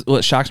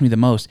what shocks me the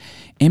most.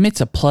 Emmett's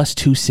a plus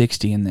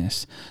 260 in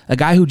this. A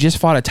guy who just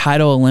fought a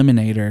title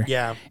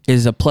eliminator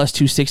is a plus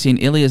 260,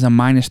 and Ilya is a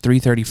minus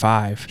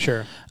 335.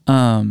 Sure.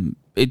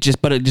 It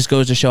just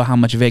goes to show how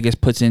much Vegas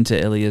puts into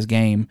Ilya's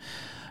game.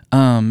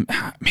 Man,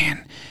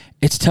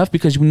 it's tough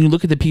because when you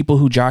look at the people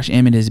who Josh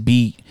Emmett has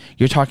beat,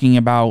 you're talking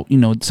about,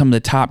 some of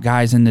the top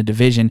guys in the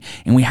division,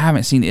 and we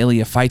haven't seen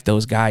Ilya fight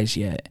those guys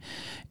yet.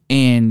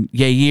 And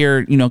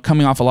Yair,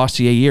 coming off a loss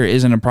to Yair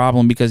isn't a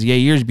problem because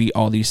Yair's beat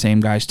all these same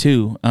guys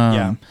too.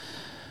 But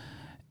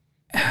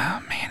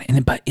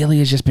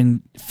Ilya's just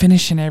been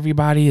finishing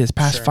everybody his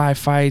past 5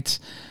 fights.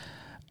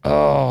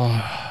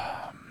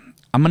 Oh,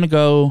 I'm gonna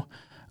go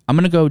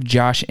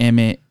Josh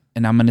Emmett,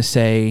 and I'm gonna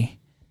say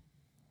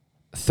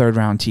 3rd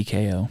round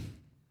TKO.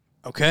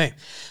 Okay.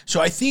 So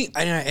I think,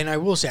 and I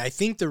will say, I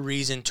think the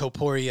reason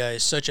Topuria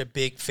is such a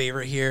big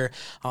favorite here,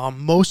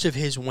 most of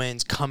his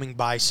wins coming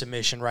by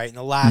submission, right? And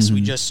the last we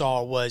just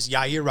saw was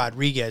Yair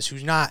Rodriguez,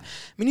 who's not,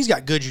 he's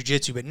got good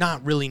jiu-jitsu, but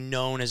not really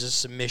known as a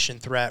submission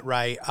threat,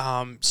 right?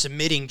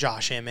 Submitting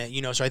Josh Emmett,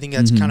 so I think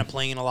that's kind of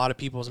playing in a lot of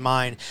people's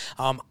mind.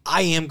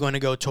 I am going to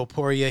go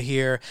Topuria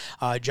here.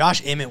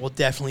 Josh Emmett will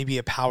definitely be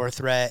a power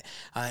threat.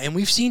 And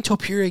we've seen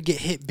Topuria get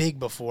hit big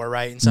before,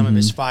 right? In some of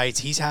his fights.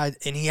 He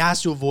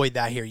has to avoid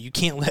that here. You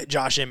can't let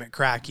Josh Emmett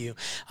crack you.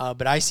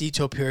 But I see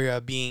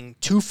Topuria being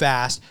too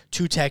fast,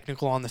 too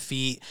technical on the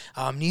feet.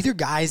 Neither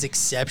guy is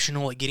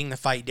exceptional at getting the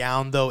fight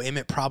down, though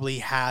Emmet probably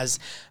has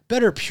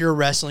better pure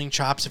wrestling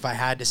chops, if I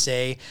had to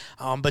say.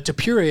 But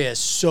Topuria is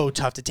so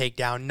tough to take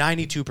down.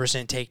 92%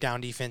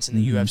 takedown defense in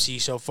the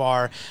UFC so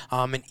far.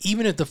 And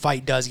even if the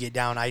fight does get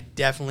down, I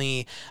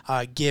definitely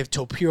give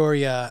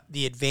Topuria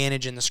the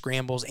advantage in the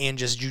scrambles and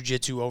just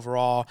jiu-jitsu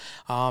overall.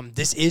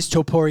 This is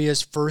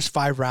Topuria's first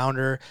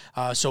 5-rounder,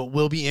 so it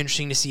will be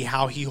interesting to see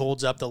how he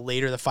holds up the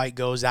later the fight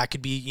goes. That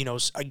could be,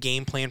 a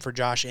game plan for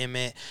Josh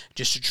Emmett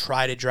just to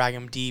try to drag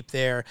him deep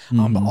there.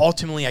 But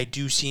ultimately, I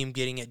do see him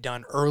getting it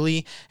done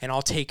early, and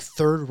I'll take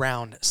 3rd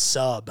round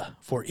sub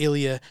for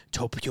Ilya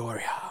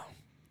Topuria.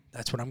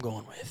 That's what I'm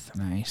going with.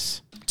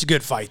 Nice. It's a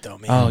good fight, though,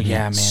 man. Oh,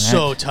 yeah, man.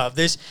 So tough.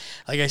 This,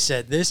 like I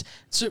said,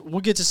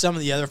 we'll get to some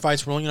of the other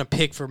fights. We're only going to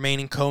pick for main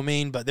and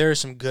co-main, but there are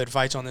some good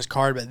fights on this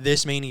card, but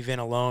this main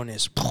event alone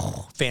is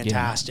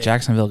fantastic. Yeah,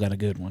 Jacksonville got a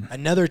good one.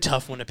 Another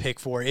tough one to pick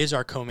for is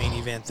our co-main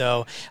event,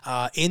 though.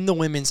 In the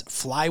women's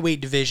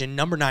flyweight division,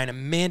 number 9,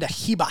 Amanda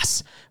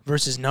Ribas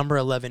versus number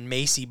 11,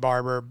 Macy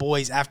Barber.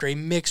 Boys, after a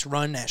mixed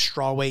run at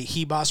strawweight,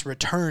 Ribas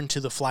returned to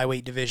the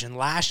flyweight division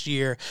last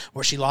year,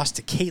 where she lost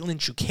to Caitlin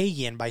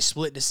Chukagian by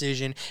split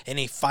decision in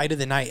a fight of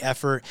the night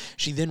effort.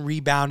 She then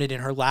rebounded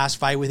in her last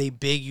fight with a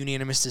big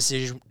unanimous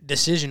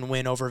decision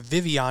win over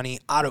Viviane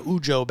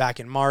Araujo back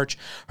in March.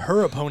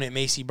 Her opponent,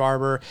 Macy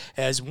Barber,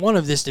 is one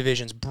of this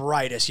division's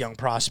brightest young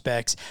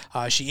prospects.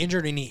 She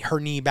injured her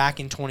knee back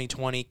in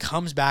 2020,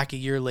 comes back a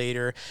year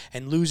later,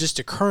 and loses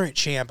to current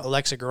champ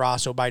Alexa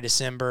Grasso by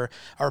decision.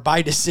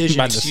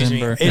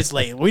 It's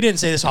late. We didn't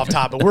say this off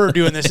top, but we're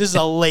doing this. This is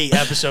a late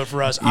episode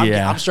for us.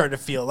 I'm starting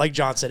to feel, like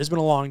John said, it's been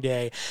a long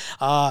day.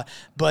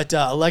 But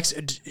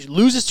Alexa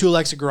loses to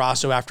Alexa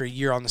Grasso after a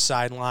year on the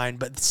sideline.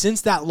 But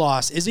since that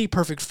loss is a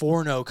perfect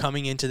 4-0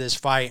 coming into this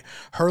fight,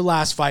 her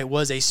last fight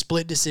was a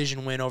split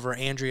decision win over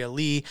Andrea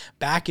Lee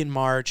back in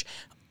March.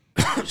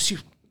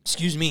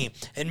 Excuse me,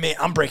 and man,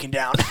 I'm breaking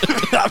down.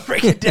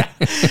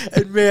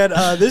 And man,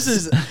 this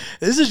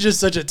is just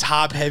such a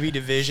top-heavy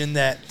division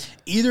that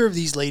either of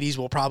these ladies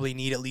will probably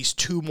need at least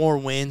 2 more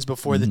wins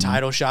before the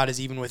title shot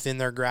is even within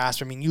their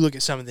grasp. I mean, you look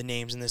at some of the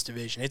names in this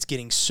division; it's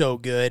getting so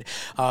good.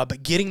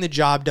 But getting the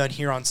job done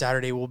here on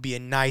Saturday will be a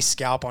nice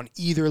scalp on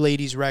either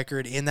lady's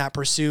record in that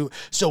pursuit.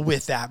 So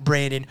with that,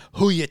 Brandon,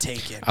 who you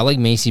taking? I like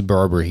Macy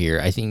Barber here.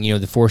 I think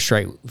the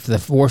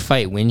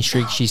 4-fight win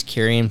streak she's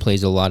carrying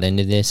plays a lot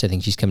into this. I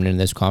think she's coming into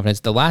this confidence.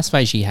 The last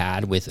fight she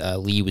had with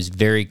Lee was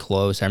very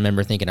close. I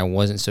remember thinking I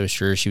wasn't so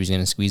sure she was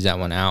going to squeeze that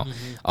one out.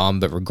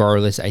 But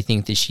regardless, I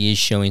think that she is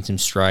showing some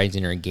strides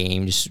in her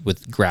game just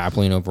with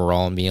grappling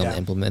overall and being able to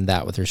implement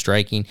that with her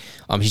striking.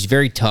 She's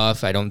very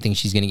tough. I don't think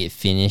she's going to get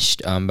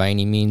finished by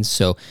any means.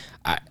 So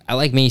I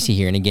like Macy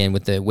here. And again,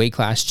 with the weight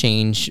class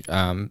change,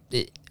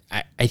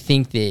 I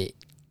think that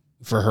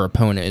for her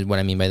opponent, what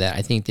I mean by that,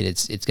 I think that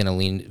it's going to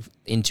lean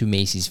into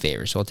Macy's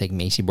favor. So I'll take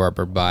Macy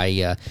Barber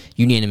by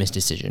unanimous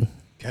decision.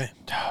 Okay.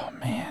 Oh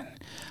man.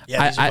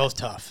 Yeah, these are both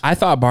tough. I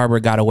thought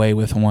Barbara got away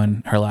with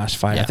one her last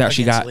fight. Yeah, I thought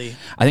she got. Lee.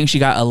 I think she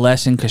got a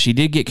lesson because she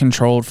did get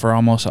controlled for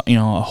almost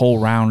a whole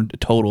round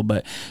total,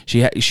 but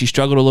she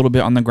struggled a little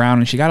bit on the ground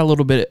and she got a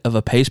little bit of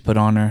a pace put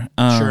on her.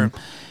 Sure.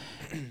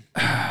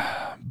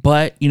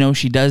 But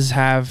she does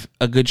have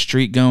a good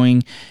streak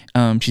going.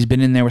 She's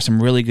been in there with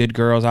some really good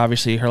girls.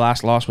 Obviously, her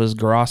last loss was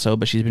Garasso,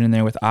 but she's been in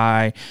there with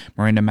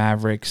Miranda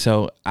Maverick.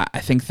 So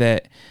I think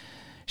that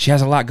she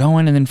has a lot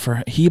going. And then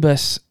for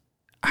Hebus,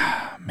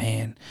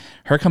 man,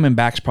 her coming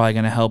back's probably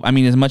going to help. I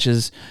mean, as much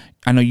as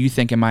I know you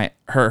think it might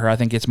hurt her, I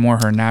think it's more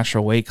her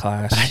natural weight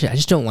class. I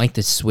just don't like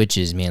the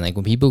switches, man. Like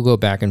when people go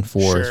back and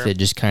forth, Sure. it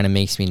just kind of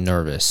makes me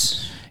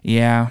nervous.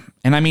 Yeah.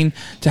 And I mean,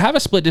 to have a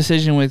split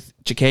decision with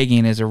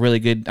Chikagian is a really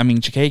good. I mean,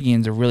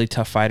 Chikagian's a really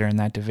tough fighter in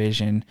that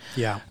division.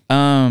 Yeah.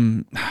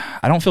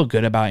 I don't feel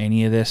good about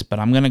any of this, but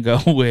I'm going to go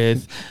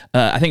with,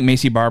 I think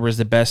Macy Barber is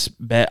the best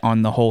bet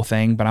on the whole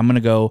thing, but I'm going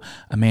to go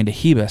Amanda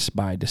Hebus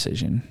by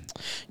decision.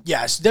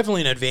 Yeah, it's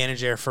definitely an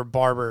advantage there for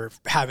Barber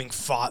having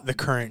fought the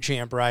current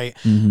champ, right?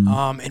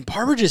 And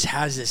Barber just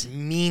has this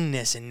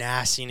meanness and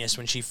nastiness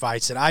when she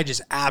fights that I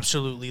just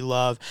absolutely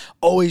love.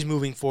 Always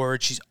moving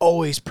forward. She's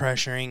always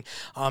pressuring.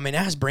 And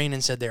as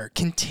Brandon said there,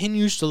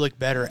 continues to look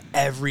better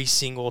every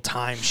single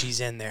time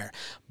she's in there.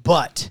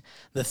 But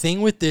the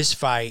thing with this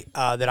fight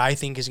that I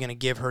think is going to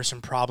give her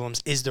some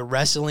problems is the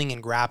wrestling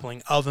and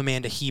grappling of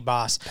Amanda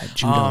Hebus. That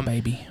judo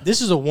baby. This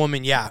is a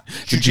woman, yeah.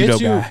 The judo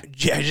guy.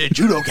 Yeah,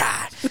 judo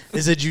guy.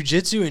 Is a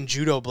jiu-jitsu and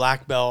judo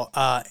black belt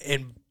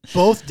in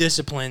both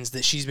disciplines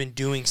that she's been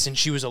doing since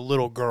she was a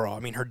little girl. I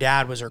mean, her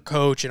dad was her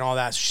coach and all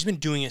that, so she's been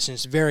doing it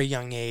since a very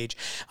young age.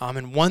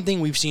 And one thing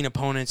we've seen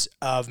opponents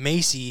of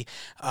Macy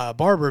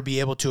Barber be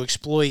able to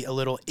exploit a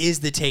little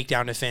is the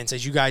takedown defense.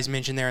 As you guys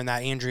mentioned there in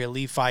that Andrea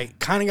Lee fight,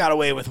 kind of got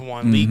away with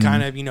one. Lee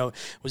kind of,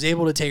 was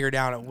able to take her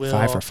down at will.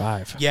 5 for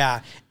 5.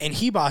 Yeah, and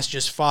Hebus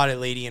just fought a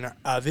lady in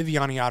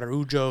Viviane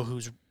Araujo,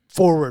 who's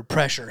forward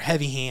pressure,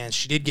 heavy hands.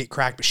 She did get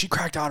cracked, but she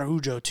cracked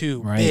Araujo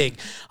too, right. Big.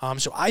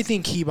 So I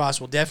think Hebus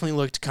will definitely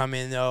look to come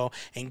in, though,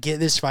 and get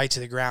this fight to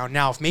the ground.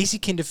 Now, if Macy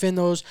can defend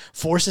those,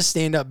 force a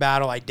stand-up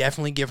battle, I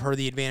definitely give her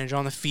the advantage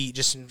on the feet,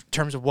 just in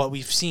terms of what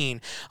we've seen.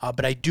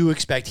 But I do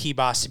expect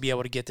Hebus to be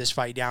able to get this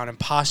fight down and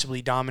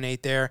possibly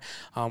dominate there.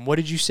 What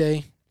did you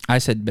say? I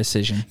said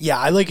decision. Yeah,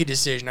 I like a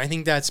decision. I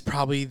think that's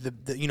probably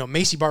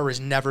Macy Barber has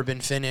never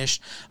been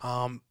finished.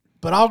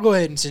 But I'll go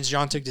ahead and, since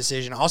John took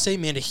decision, I'll say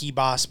Amanda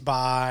Hebus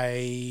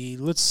by,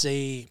 let's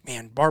say,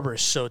 man, Barber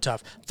is so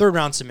tough. 3rd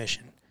round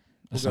submission.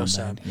 We'll go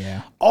sub.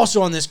 Yeah.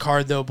 Also on this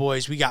card, though,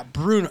 boys, we got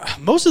Bruno.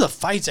 Most of the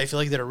fights I feel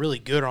like that are really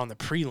good are on the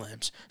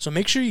prelims. So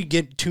make sure you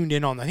get tuned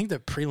in on. I think the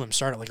prelims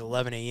start at like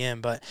 11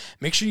 a.m., but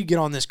make sure you get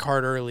on this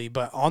card early.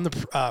 But on the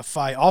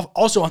fight,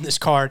 also on this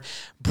card,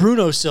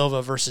 Bruno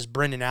Silva versus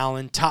Brendan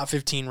Allen, top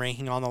 15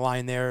 ranking on the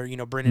line there.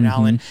 Brendan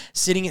Allen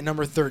sitting at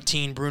number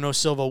 13. Bruno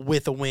Silva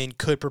with a win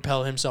could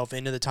propel himself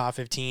into the top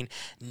 15.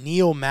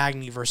 Neil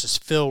Magny versus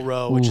Phil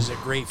Rowe, which is a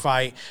great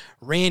fight.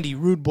 Randy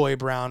Rude Boy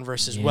Brown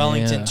versus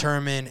Wellington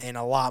Turman, and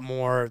a lot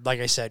more. Like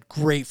I said,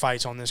 great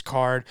fights on this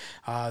card.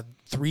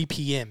 3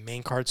 p.m.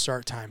 main card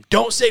start time.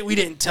 Don't say we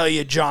didn't tell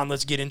you, John.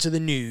 Let's get into the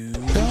news.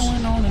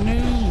 Going on the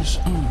news.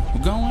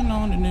 Going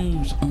on the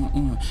news.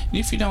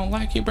 If you don't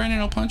like it, Brandon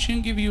will punch you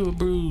and give you a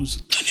bruise.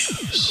 The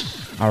news.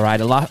 All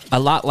right, a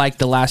lot like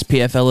the last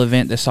PFL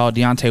event that saw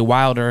Deontay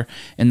Wilder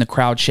in the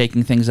crowd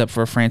shaking things up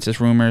for Francis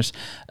Rumors,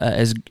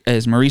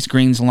 as Maurice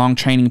Green's long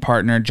training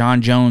partner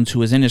John Jones, who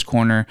was in his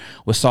corner,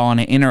 saw in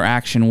an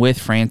interaction with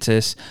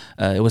Francis.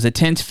 It was a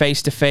tense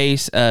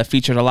face-to-face,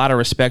 featured a lot of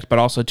respect, but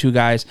also two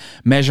guys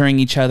measuring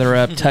each other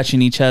up,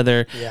 touching each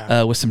other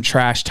with some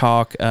trash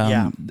talk.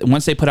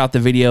 Once they put out the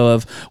video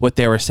of what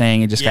they were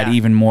saying, it just got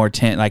even more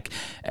tense. Like,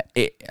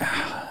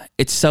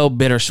 it's so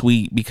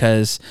bittersweet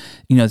because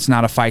it's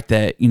not a fight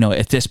that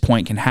at this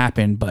point can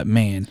happen, but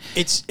man,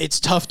 it's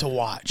tough to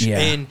watch.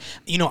 And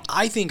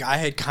I think I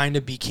had kind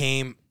of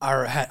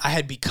I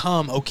had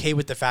become okay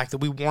with the fact that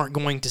we weren't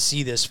going to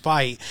see this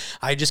fight.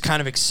 I just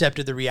kind of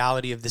accepted the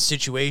reality of the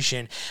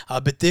situation.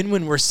 But then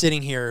when we're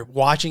sitting here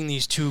watching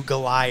these two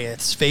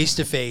Goliaths face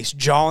to face,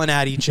 jawing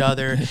at each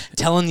other,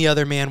 telling the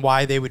other man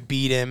why they would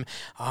beat him,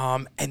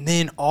 and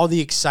then all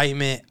the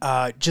excitement,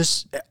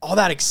 all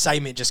that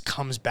excitement just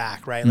comes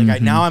back, right?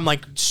 Like now I'm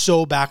like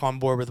so back on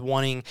board with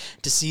wanting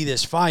to see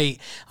this fight,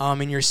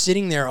 and you're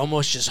sitting there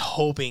almost just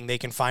hoping they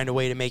can find a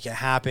way to make it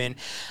happen.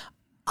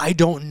 I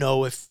don't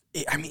know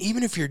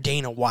even if you're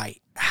Dana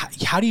White,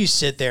 how do you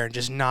sit there and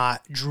just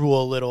not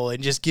drool a little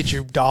and just get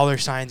your dollar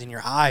signs in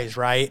your eyes,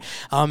 right?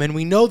 And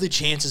we know the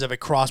chances of a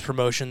cross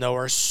promotion, though,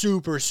 are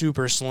super,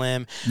 super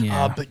slim.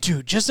 But,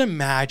 dude, just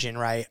imagine,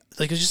 right?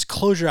 Like, just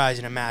close your eyes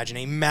and imagine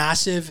a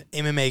massive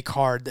MMA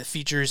card that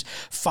features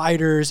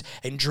fighters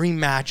and dream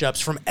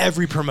matchups from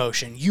every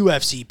promotion: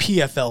 UFC,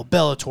 PFL,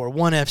 Bellator,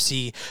 ONE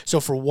FC. So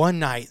for one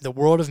night, the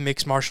world of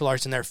mixed martial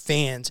arts and their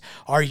fans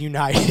are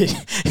united.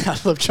 I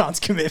love John's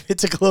commitment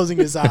to closing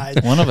his eyes.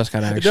 One of us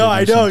got to actually. No,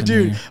 I know,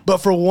 dude. But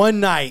for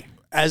one night,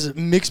 as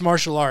mixed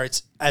martial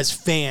arts, as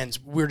fans,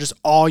 we're just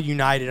all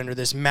united under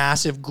this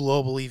massive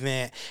global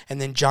event.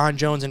 And then Jon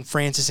Jones and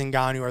Francis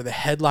Ngannou are the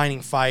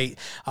headlining fight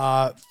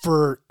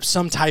for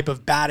some type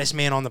of baddest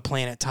man on the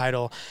planet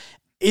title.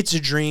 It's a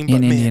dream.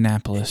 In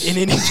Indianapolis.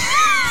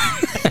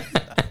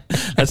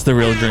 That's the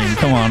real dream.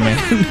 Come on, man.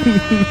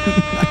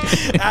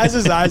 As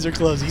his eyes are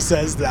closed, he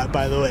says that,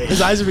 by the way.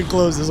 His eyes have been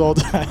closed this whole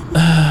time.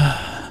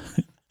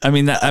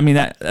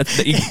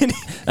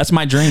 That's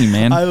my dream,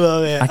 man. I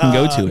love it. I can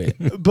go to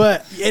it.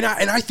 But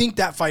I think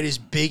that fight is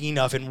big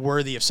enough and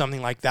worthy of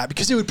something like that,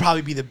 because it would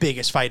probably be the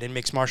biggest fight in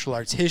mixed martial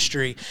arts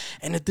history.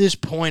 And at this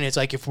point, it's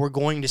like, if we're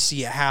going to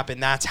see it happen,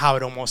 that's how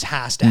it almost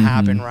has to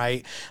happen,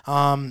 right?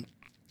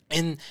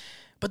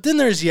 But then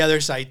there's the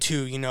other side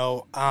too,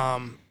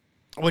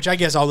 which I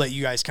guess I'll let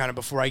you guys kind of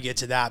before I get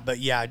to that. But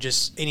yeah,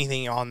 just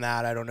anything on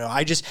that, I don't know.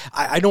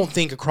 I don't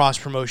think a cross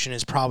promotion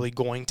is probably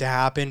going to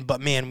happen.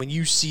 But man, when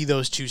you see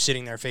those two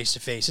sitting there face to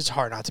face, it's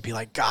hard not to be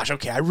like, gosh,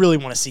 okay, I really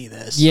want to see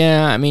this.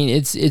 Yeah, I mean,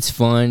 it's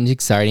fun, it's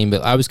exciting.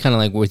 But I was kind of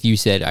like what you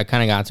said. I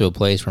kind of got to a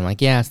place where I'm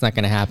like, yeah, it's not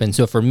going to happen.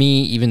 So for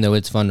me, even though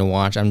it's fun to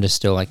watch, I'm just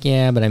still like,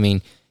 yeah, but I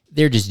mean,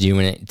 they're just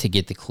doing it to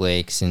get the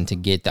clicks and to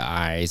get the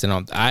eyes,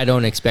 and I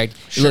don't expect.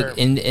 Sure. Look,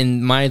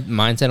 and my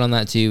mindset on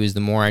that too is the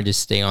more I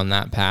just stay on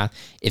that path,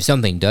 if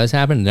something does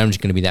happen, then I'm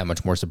just going to be that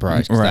much more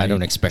surprised because I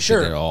don't expect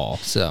it at all.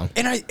 So,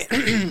 and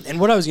and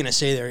what I was going to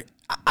say there,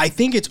 I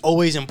think it's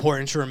always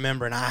important to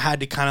remember, and I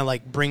had to kind of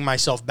like bring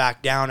myself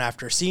back down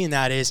after seeing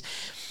that, is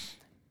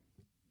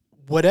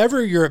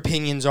whatever your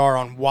opinions are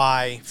on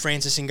why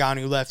Francis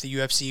Ngannou left the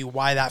UFC,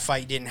 why that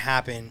fight didn't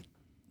happen.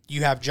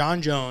 You have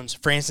Jon Jones,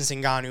 Francis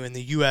Ngannou in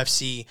the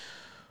UFC,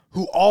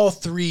 who all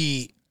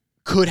three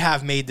could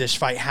have made this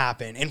fight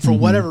happen. And for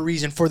whatever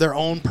reason, for their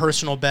own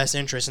personal best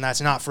interest, and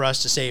that's not for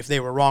us to say if they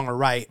were wrong or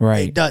right.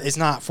 It's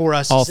not for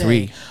us to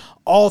say.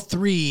 All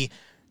three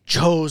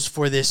chose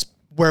for this,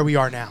 where we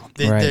are now.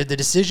 The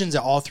decisions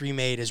that all three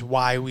made is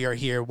why we are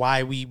here,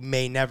 why we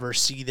may never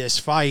see this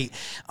fight.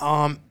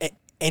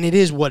 And it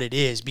is what it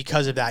is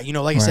because of that.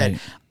 Like I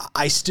said,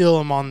 I still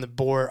am on the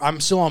board.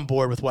 I'm still on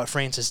board with what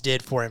Francis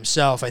did for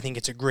himself. I think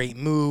it's a great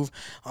move,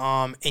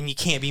 and you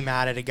can't be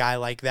mad at a guy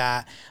like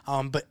that.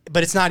 But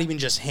it's not even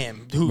just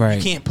him. You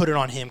can't put it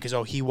on him because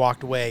he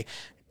walked away.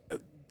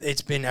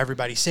 It's been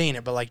everybody saying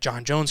it, but like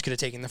Jon Jones could have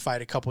taken the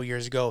fight a couple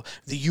years ago.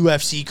 The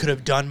UFC could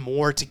have done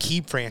more to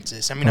keep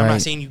Francis. I mean, I'm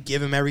not saying you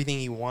give him everything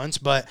he wants,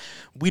 but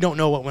we don't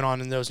know what went on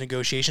in those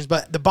negotiations.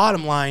 But the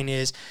bottom line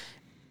is,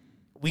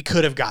 we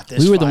could have got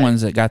this. We were fight. the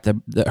ones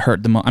that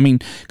hurt the most. I mean,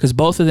 because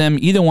both of them,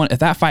 either one, if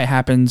that fight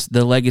happens,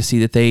 the legacy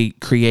that they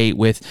create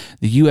with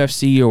the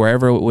UFC or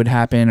wherever it would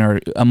happen or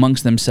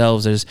amongst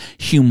themselves is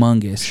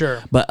humongous.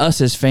 Sure. But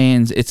us as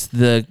fans, it's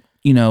the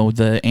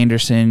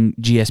Anderson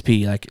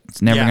GSP. Like,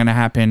 it's never going to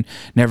happen.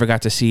 Never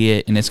got to see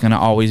it, and it's going to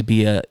always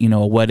be a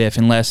what if,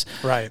 unless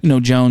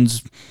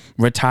Jones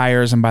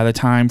retires, and by the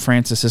time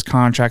Francis's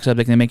contract's up,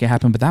 they can make it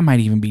happen. But that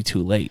might even be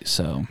too late.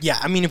 So yeah,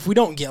 I mean, if we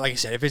don't get, like I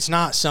said, if it's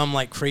not some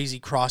like crazy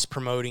cross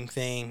promoting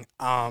thing,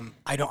 I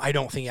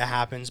don't think it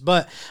happens.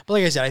 But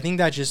like I said, I think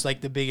that's just like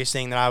the biggest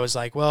thing that I was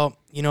like, well,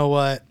 you know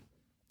what?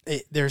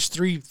 There's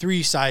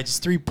three sides,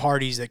 three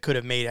parties that could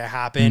have made it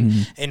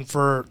happen, and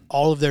for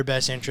all of their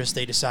best interests,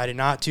 they decided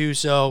not to.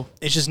 So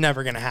it's just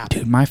never going to happen.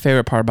 Dude, my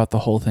favorite part about the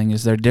whole thing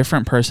is their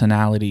different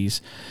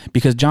personalities.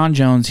 Because Jon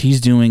Jones,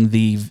 he's doing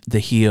the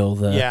heel,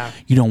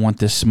 you don't want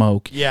this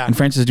smoke. Yeah. And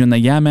Francis is doing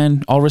the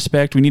man, all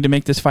respect, we need to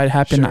make this fight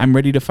happen. Sure. I'm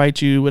ready to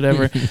fight you,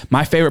 whatever.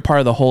 My favorite part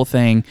of the whole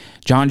thing,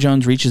 Jon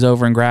Jones reaches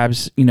over and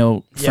grabs,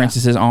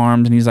 Francis's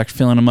arms, and he's like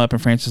filling him up,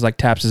 and Francis like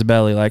taps his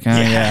belly, like,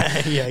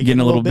 getting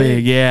a little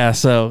big. Yeah.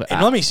 So.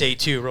 And let me say,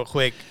 too, real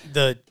quick,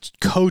 the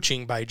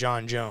coaching by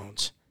Jon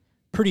Jones,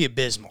 pretty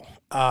abysmal.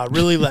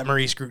 Really let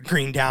Maurice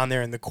Green down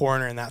there in the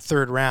corner in that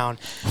third round.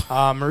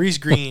 Maurice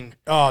Green,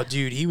 oh,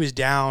 dude, he was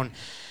down.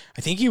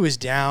 I think he was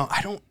down.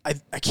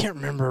 I can't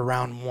remember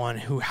round one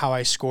how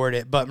I scored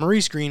it, but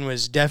Maurice Green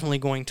was definitely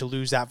going to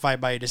lose that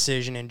fight by a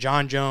decision, and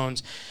Jon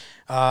Jones,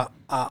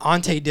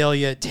 Ante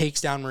Delia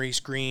takes down Maurice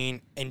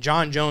Green, and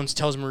Jon Jones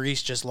tells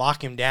Maurice, just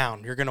lock him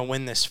down. You're going to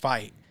win this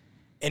fight.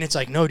 And it's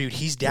like, no, dude,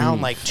 he's down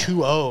like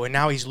 2-0, and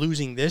now he's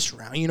losing this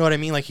round. You know what I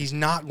mean? Like, he's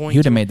not going to. He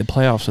would have made the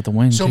playoffs with the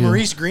win, So too.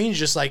 Maurice Green's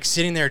just, like,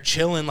 sitting there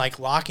chilling, like,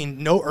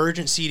 locking, no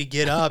urgency to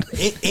get up.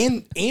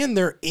 and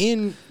they're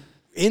in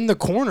the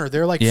corner.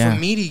 They're like, from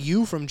me to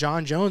you, from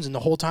Jon Jones. And the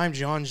whole time,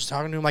 Jon's just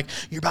talking to him like,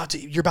 you're about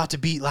to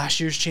beat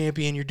last year's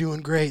champion. You're doing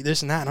great,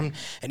 this and that. And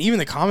even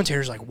the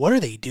commentators like, what are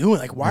they doing?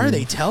 Like, why are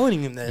they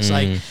telling him this?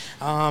 Like,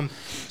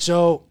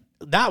 so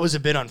that was a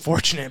bit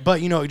unfortunate,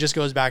 but it just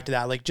goes back to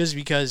that. Like, just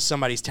because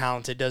somebody's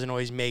talented doesn't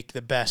always make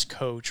the best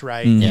coach,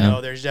 right?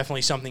 There's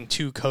definitely something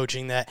to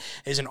coaching that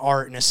is an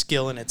art and a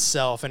skill in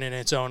itself and in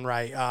its own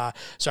right.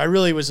 So I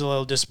really was a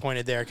little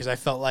disappointed there because I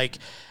felt like,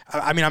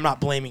 I mean, I'm not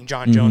blaming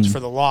Jon Jones for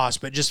the loss,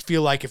 but just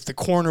feel like if the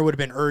corner would have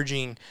been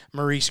urging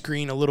Maurice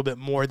Green a little bit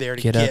more there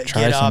to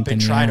get up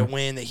and try to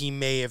win, that he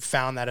may have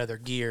found that other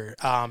gear.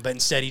 But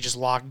instead, he just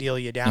locked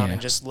Delia down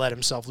and just let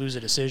himself lose a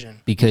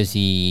decision. Because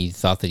he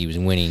thought that he was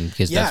winning,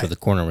 because that's what the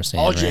corner was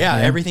saying. Right?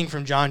 Everything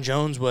from John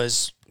Jones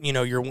was,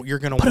 you're going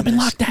to put him in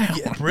lockdown.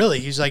 Yeah, really.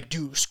 He's like,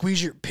 dude,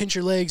 pinch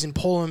your legs and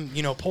pull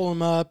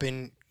him up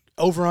and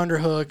over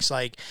underhooks.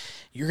 Like,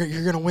 you're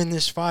going to win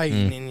this fight.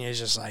 And it's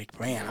just like,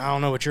 man, I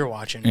don't know what you're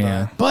watching.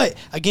 Yeah. But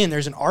again,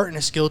 there's an art and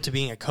a skill to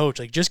being a coach.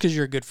 Like, just because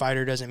you're a good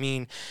fighter doesn't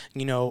mean,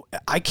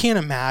 I can't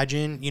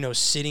imagine,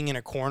 sitting in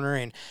a corner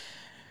and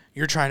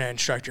you're trying to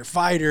instruct your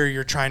fighter.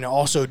 You're trying to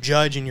also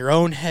judge in your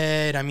own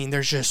head. I mean,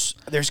 there's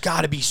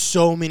got to be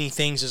so many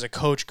things as a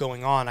coach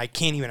going on. I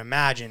can't even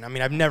imagine. I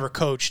mean, I've never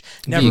coached,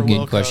 never will coach. It'd be a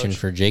good question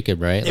for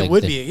Jacob, right? It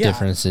would be, yeah.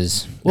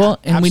 Differences.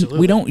 Well, and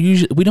we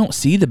don't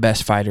see the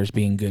best fighters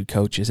being good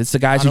coaches. It's the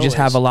guys who just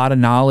have a lot of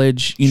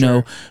knowledge,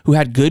 who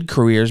had good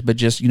careers, but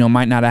just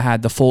might not have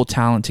had the full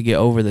talent to get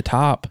over the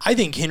top. I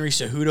think Henry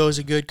Cejudo is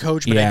a good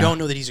coach, but I don't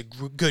know that he's a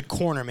good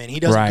cornerman. He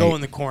doesn't go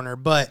in the corner,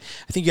 but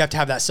I think you have to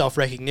have that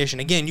self-recognition.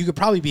 Again, you could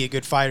probably be a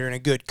good fighter and a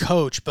good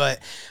coach, but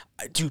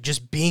dude,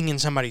 just being in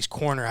somebody's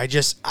corner,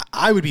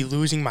 I would be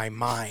losing my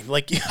mind.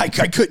 Like,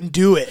 I couldn't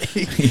do it.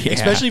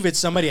 Especially if it's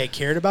somebody I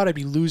cared about, I'd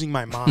be losing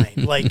my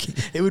mind. Like,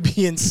 it would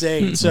be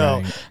insane.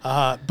 So,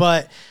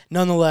 but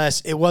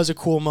nonetheless, it was a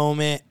cool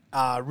moment.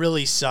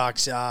 Really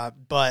sucks.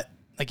 But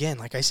again,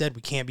 like I said,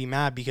 we can't be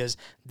mad because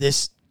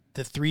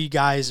the three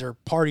guys or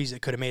parties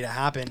that could have made it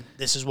happen,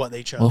 this is what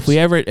they chose. Well,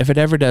 if it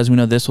ever does, we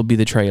know this will be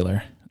the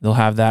trailer. They'll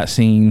have that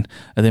scene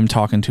of them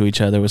talking to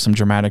each other with some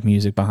dramatic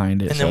music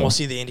behind it. And then we'll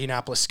see the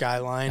Indianapolis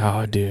skyline.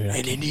 Oh, dude.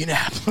 In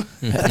Indianapolis.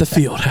 At the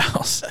field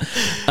house.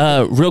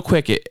 Real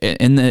quick,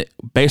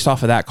 based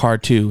off of that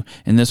card, too,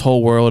 in this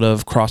whole world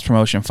of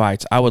cross-promotion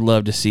fights, I would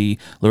love to see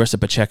Larissa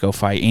Pacheco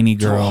fight any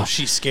girl. Oh,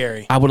 she's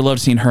scary. I would have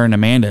loved seeing her and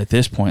Amanda at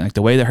this point. Like,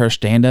 the way that her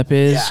stand-up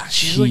is,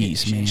 she's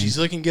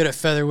looking good at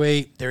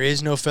featherweight. There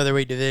is no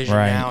featherweight division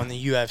now in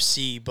the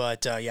UFC,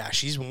 but,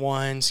 she's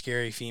one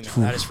scary female.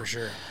 That is for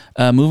sure.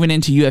 Moving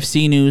into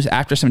UFC news,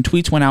 after some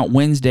tweets went out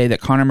Wednesday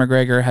that Conor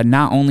McGregor had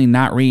not only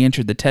not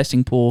re-entered the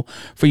testing pool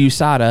for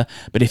USADA,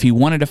 but if he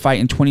wanted to fight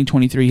in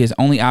 2023, his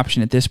only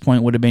option at this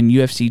point would have been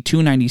UFC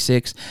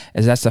 296,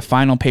 as that's the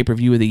final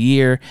pay-per-view of the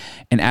year.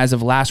 And as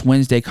of last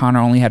Wednesday, Conor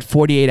only had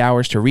 48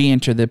 hours to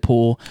re-enter the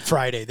pool.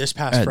 This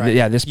past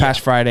Friday. This past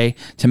Friday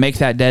to make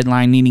that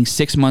deadline, needing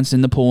 6 months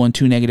in the pool and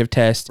 2 negative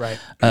tests. Right.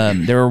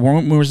 There were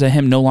rumors of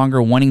him no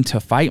longer wanting to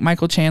fight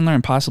Michael Chandler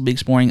and possibly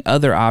exploring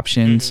other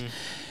options.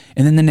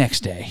 And then the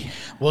next day.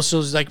 Well, so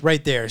it's like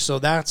right there. So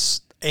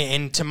that's,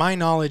 and to my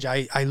knowledge,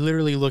 I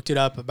literally looked it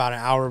up about an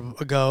hour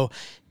ago.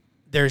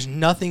 There's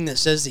nothing that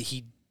says that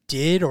he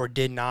did or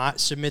did not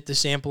submit the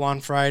sample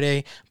on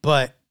Friday,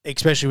 but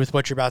especially with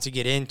what you're about to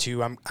get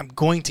into, I'm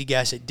going to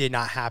guess it did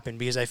not happen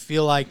because I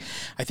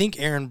think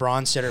Aaron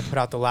Bronstetter put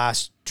out the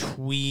last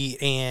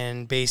tweet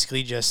and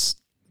basically just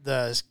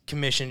the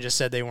commission just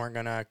said they weren't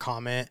going to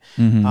comment.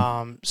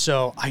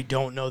 So I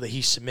don't know that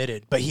he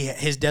submitted, but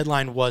his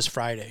deadline was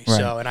Friday. Right.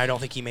 So, and I don't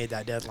think he made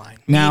that deadline,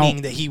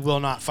 meaning that he will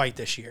not fight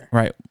this year.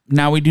 Right.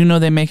 Now we do know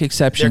they make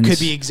exceptions. There could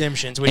be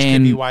exemptions, which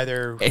could be why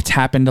they're... It's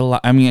happened a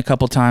lot. I mean, a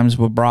couple times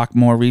with Brock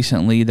more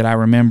recently that I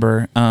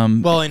remember.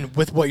 Well, and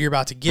with what you're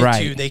about to get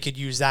to, they could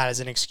use that as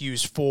an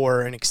excuse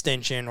for an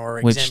extension or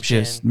exemption. Which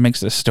just makes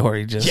the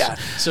story just... Yeah.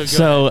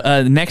 So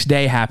the next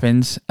day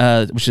happens,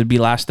 which would be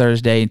last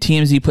Thursday.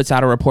 TMZ puts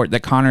out a report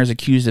that Conor is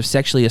accused of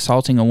sexually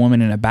assaulting a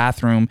woman in a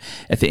bathroom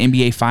at the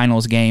NBA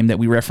Finals game that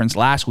we referenced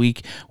last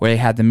week where they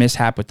had the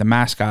mishap with the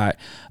mascot.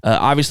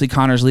 Obviously,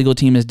 Conor's legal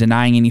team is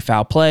denying any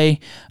foul play.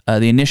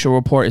 The initial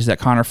report is that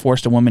Conor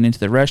forced a woman into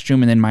the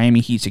restroom and then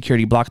Miami Heat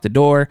security blocked the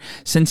door.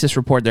 Since this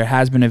report, there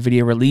has been a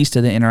video released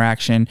of the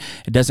interaction.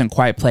 It doesn't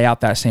quite play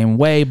out that same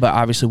way, but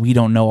obviously we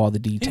don't know all the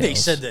details. I think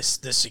they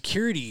said the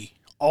security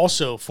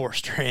also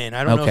forced her in.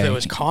 I don't know if it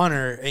was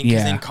Conor,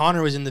 because then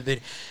Conor was in the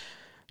video.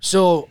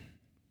 So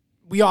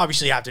we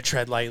obviously have to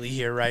tread lightly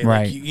here, right?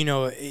 Right.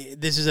 Like,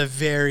 this is a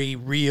very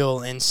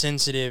real and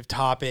sensitive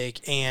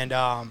topic, and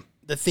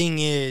the thing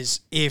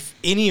is, if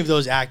any of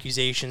those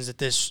accusations that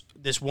this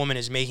woman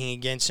is making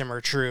against him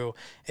are true,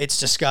 it's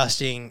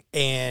disgusting,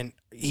 and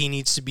he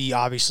needs to be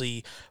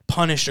obviously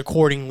punished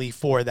accordingly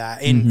for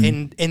that.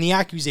 And the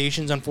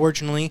accusations,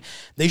 unfortunately,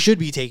 they should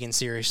be taken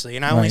seriously.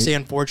 And I only say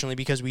unfortunately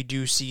because we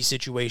do see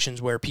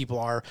situations where people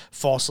are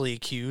falsely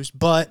accused,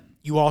 but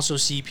you also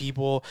see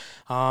people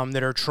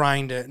that are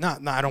trying to,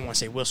 I don't want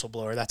to say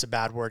whistleblower, that's a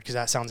bad word because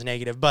that sounds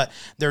negative, but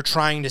they're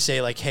trying to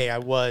say like, hey, I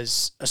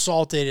was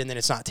assaulted, and then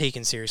it's not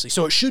taken seriously.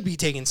 So it should be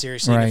taken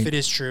seriously if it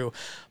is true.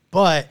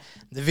 But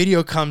the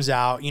video comes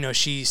out,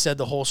 she said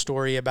the whole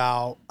story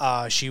about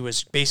she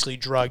was basically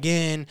drug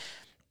in.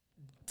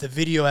 The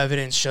video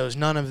evidence shows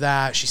none of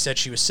that. She said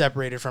she was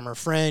separated from her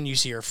friend. You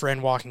see her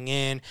friend walking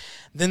in.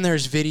 Then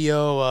there's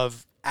video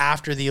of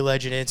after the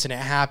alleged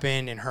incident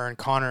happened, and her and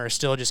Conor are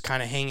still just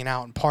kind of hanging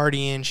out and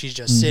partying. She's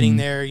just sitting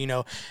there,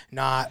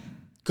 not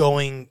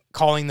calling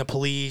the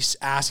police,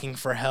 asking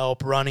for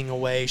help, running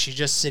away. She's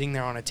just sitting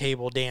there on a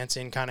table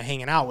dancing, kind of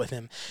hanging out with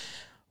him.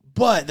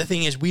 But the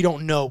thing is, we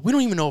don't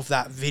even know if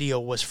that video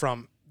was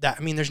from that,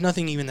 I mean, there's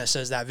nothing even that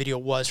says that video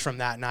was from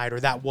that night, or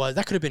that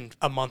could have been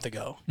a month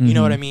ago. You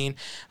know what I mean?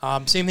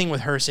 Same thing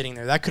with her sitting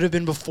there. That could have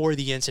been before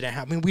the incident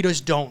happened. I mean, we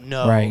just don't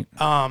know. Right.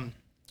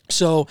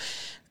 So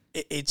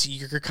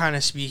you're kind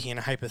of speaking in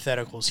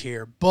hypotheticals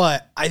here,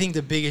 but I think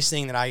the biggest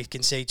thing that I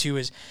can say too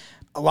is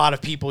a lot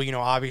of people,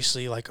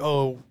 obviously like,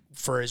 oh,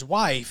 for his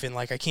wife, and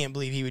like, I can't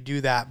believe he would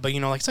do that. But,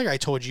 like, it's like I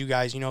told you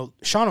guys,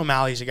 Sean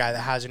O'Malley's a guy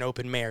that has an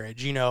open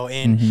marriage,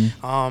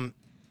 and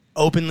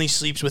openly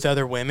sleeps with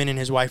other women, and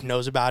his wife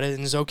knows about it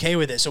and is okay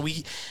with it. So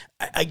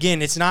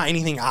again, it's not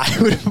anything I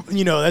would,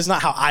 that's not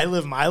how I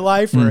live my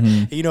life, or,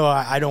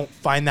 I don't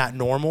find that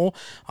normal.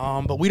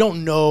 But we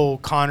don't know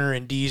Conor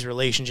and Dee's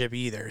relationship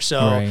either.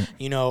 So,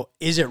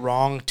 is it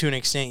wrong to an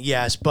extent?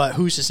 Yes. But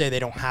who's to say they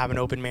don't have an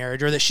open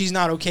marriage, or that she's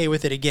not okay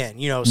with it again,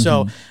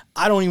 So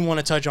I don't even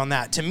want to touch on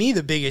that. To me,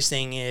 the biggest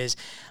thing is,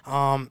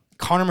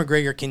 Conor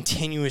McGregor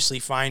continuously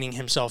finding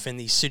himself in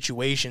these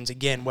situations,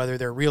 again, whether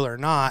they're real or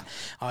not.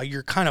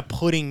 You're kind of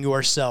putting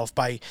yourself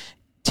by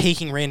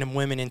taking random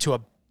women into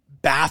a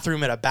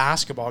bathroom at a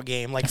basketball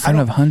game, like in front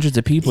of hundreds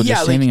of people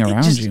just standing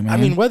around you, man. I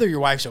mean, whether your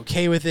wife's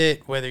okay with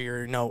it, whether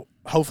you're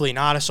hopefully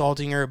not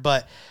assaulting her,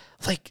 but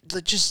like,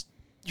 just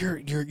you're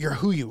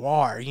who you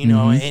are,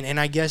 and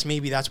I guess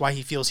maybe that's why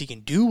he feels he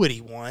can do what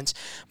he wants.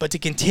 But to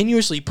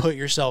continuously put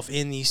yourself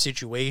in these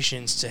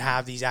situations, to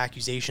have these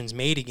accusations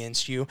made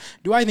against you,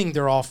 do I think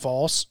they're all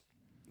false?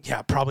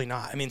 Yeah, probably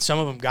not. I mean, some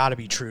of them got to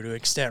be true to an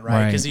extent,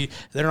 right? Because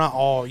they're not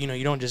all,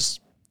 you don't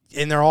just,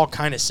 and they're all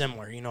kind of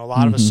similar. A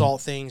lot of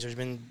assault things, there's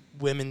been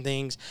women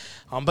things,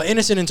 but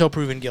innocent until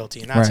proven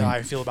guilty, and that's how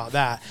I feel about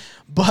that.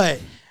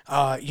 But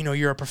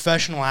you're a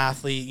professional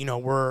athlete.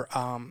 We're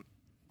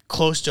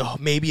close to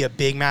maybe a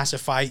big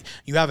massive fight.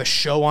 You have a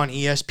show on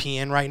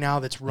ESPN right now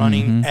that's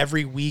running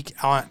every week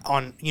on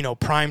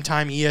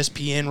primetime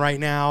ESPN right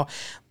now.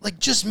 Like,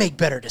 just make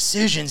better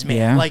decisions, man.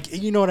 Yeah. Like,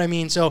 you know what I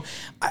mean? So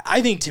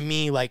I think, to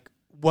me, like,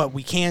 what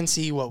we can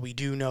see, what we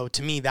do know,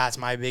 to me, that's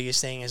my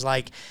biggest thing, is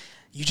like,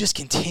 you just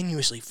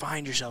continuously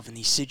find yourself in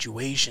these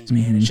situations,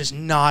 man. It's just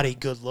not a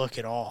good look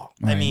at all.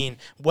 Right. I mean,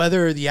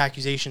 whether the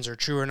accusations are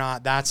true or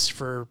not, that's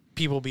for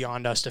people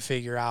beyond us to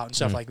figure out and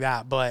stuff like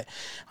that. But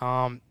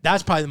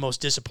that's probably the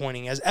most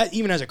disappointing,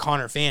 even as a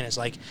Conor fan, is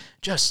like,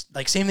 just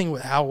like, same thing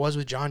with how it was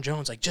with John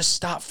Jones. Like, just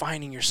stop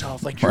finding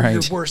yourself like you're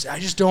your worst. I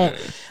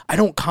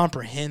don't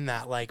comprehend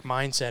that like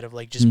mindset of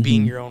like just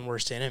being your own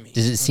worst enemy.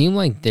 Does it seem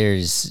like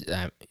does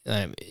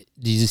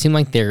it seem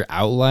like they're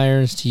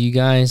outliers to you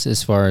guys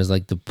as far as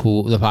like the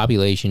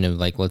population of,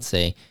 like, let's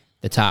say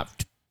the top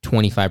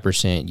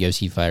 25%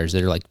 UFC fighters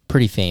that are like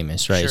pretty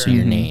famous, right? Sure. So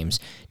your names.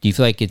 Do you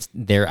feel like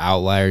they're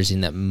outliers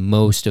in that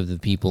most of the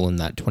people in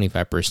that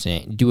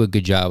 25% do a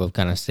good job of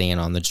kind of staying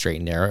on the straight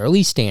and narrow, or at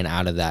least staying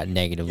out of that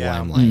negative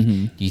limelight?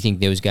 Do you think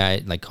those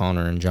guys like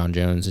Conor and John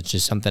Jones, it's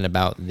just something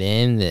about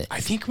them that...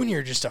 I think when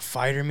you're just a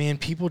fighter, man,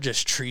 people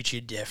just treat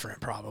you different,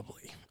 probably.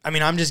 I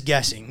mean, I'm just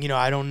guessing,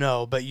 I don't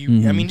know, but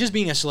I mean, just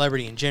being a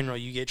celebrity in general,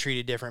 you get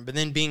treated different. But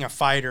then being a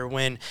fighter,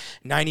 when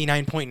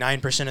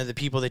 99.9% of the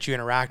people that you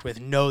interact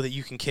with know that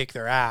you can kick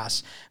their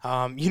ass,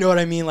 you know what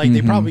I mean? Like,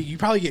 you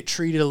probably get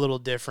treated a little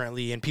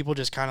differently, and people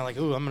just kind of like,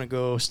 oh, I'm going to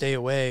go stay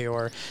away,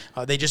 or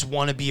they just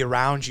want to be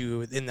around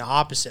you in the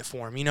opposite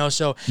form,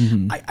 So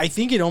I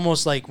think it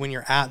almost, like, when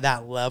you're at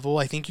that level,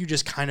 I think you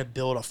just kind of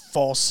build a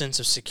false sense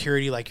of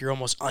security, like you're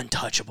almost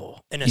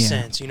untouchable in a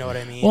sense, you know what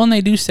I mean? Well, and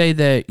they do say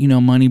that,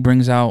 money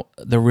brings out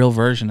the real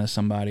version of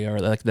somebody, or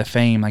like the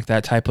fame, like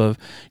that type of,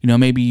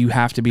 maybe you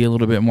have to be a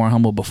little bit more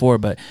humble before.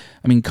 But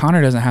I mean,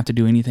 Conor doesn't have to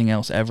do anything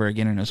else ever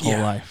again in his whole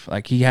life.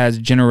 Like, he has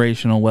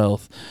generational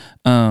wealth,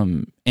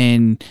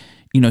 and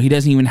he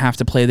doesn't even have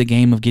to play the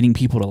game of getting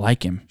people to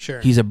like him. Sure.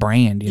 He's a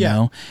brand, you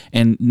know,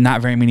 and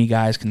not very many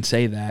guys can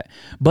say that.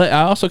 But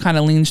I also kind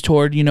of leans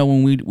toward,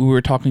 when we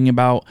were talking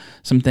about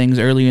some things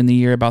earlier in the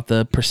year about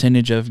the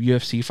percentage of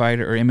UFC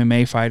fighter or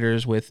MMA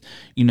fighters with,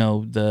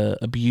 the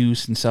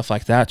abuse and stuff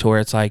like that, to where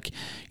it's like,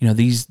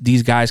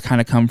 these guys kind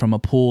of come from a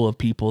pool of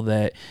people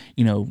that,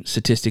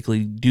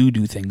 statistically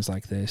do things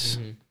like this.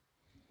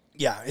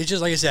 Yeah, it's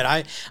just like I said,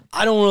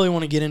 I don't really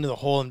want to get into the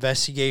whole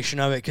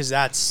investigation of it, because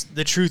that's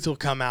the truth will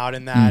come out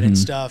in that and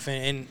stuff,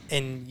 and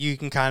you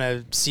can kind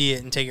of see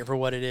it and take it for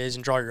what it is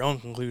and draw your own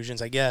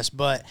conclusions, I guess.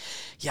 But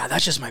yeah,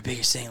 that's just my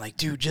biggest thing. Like,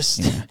 dude,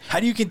 just how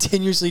do you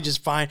continuously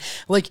just find,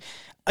 like,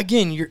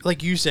 again, you're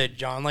like you said,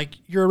 John, like,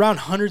 you're around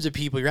hundreds of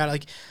people. You're at,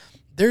 like,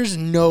 there's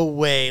no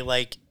way,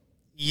 like,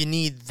 you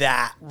need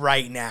that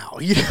right now.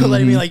 You know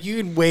what I mean? Like, you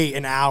can wait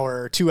an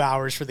hour or 2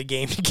 hours for the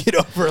game to get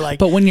over. Like,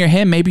 but when you're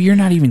him, maybe you're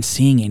not even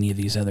seeing any of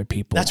these other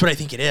people. That's what I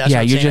think it is. That's what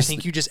I'm saying. I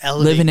think you just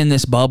elevate. Living in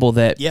this bubble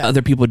that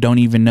other people don't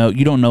even know.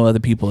 You don't know other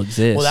people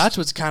exist. Well, that's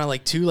what's kind of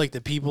like, too, like the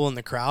people in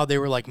the crowd, they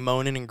were like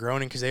moaning and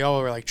groaning because they all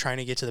were like trying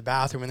to get to the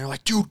bathroom, and they're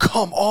like, dude,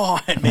 come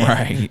on, man.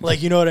 Right.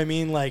 Like, you know what I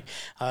mean? Like,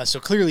 so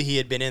clearly he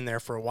had been in there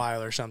for a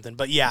while or something.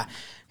 But yeah,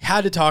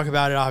 Had to talk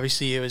about it.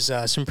 Obviously, it was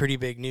some pretty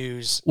big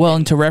news. Well,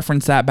 and to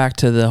reference that back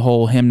to the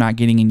whole him not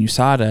getting in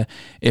USADA,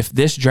 if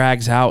this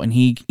drags out and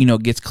he,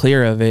 gets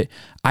clear of it,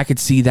 I could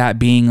see that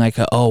being like,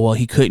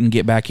 he couldn't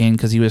get back in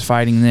because he was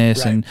fighting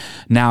this, and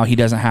now he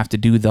doesn't have to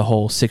do the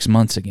whole 6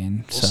 months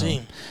again. We'll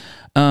see.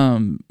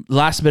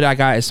 Last bit I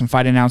got is some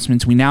fight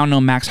announcements. We now know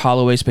Max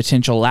Holloway's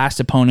potential last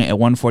opponent at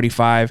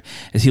 145,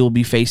 as he will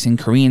be facing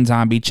Korean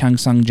Zombie Chung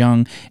Sung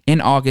Jung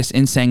in August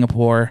in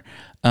Singapore.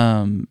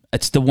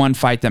 It's the one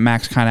fight that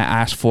Max kind of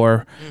asked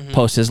for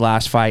post his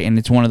last fight, and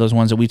it's one of those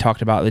ones that we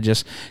talked about that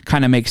just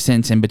kind of makes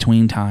sense in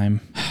between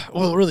time.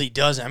 Well, it really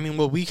doesn't. I mean,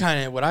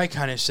 what I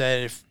kind of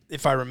said,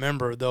 if I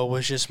remember though,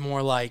 was just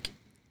more like,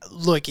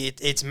 look,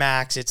 it's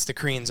Max, it's the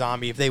Korean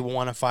Zombie. If they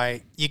want to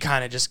fight, you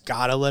kind of just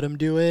gotta let them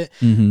do it.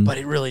 But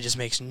it really just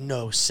makes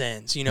no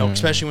sense,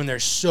 especially when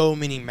there's so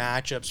many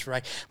matchups.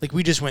 Right, like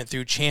we just went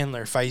through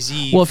Chandler,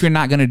 Faizi. Well, if you're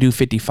not gonna do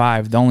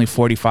 55, the only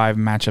 45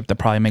 matchup that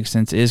probably makes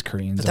sense is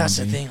Korean Zombie. But that's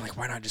the thing. Like,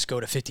 why not just go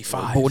to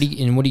 55? But what do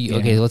you?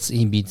 Okay, let's say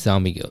he beats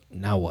Zombie.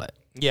 Now what?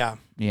 Yeah.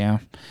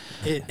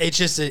 It's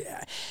just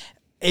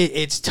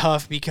it's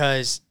tough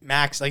because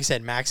Max, like I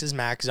said, Max is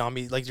Max.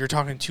 Zombie, like you're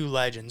talking two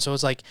legends, so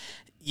it's like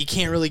you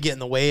can't really get in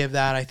the way of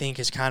that. I think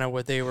is kind of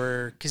what they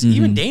were, because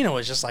even Dana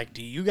was just like,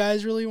 "Do you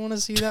guys really want to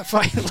see that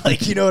fight?"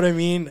 Like, you know what I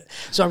mean?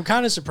 So I'm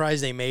kind of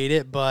surprised they made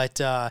it, but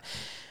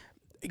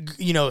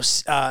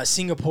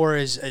Singapore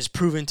is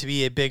proven to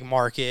be a big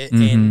market,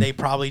 and they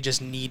probably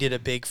just needed a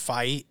big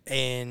fight,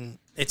 and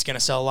it's going to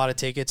sell a lot of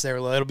tickets there.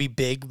 It'll be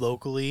big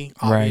locally,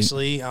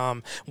 obviously.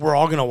 Right. We're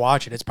all going to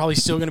watch it. It's probably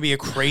still going to be a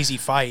crazy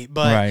fight.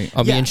 But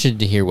I'll be interested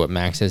to hear what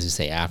Max has to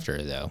say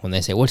after, though, when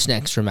they say, what's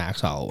next for Max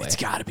Holloway? It's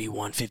got to be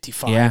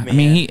 155, man. I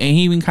mean, he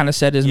even kind of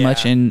said as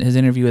much in his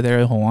interview with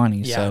Ariel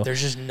Helwani. Yeah, so.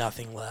 There's just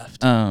nothing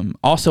left.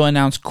 Also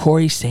announced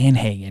Corey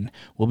Sandhagen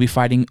will be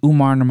fighting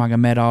Umar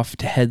Nurmagomedov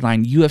to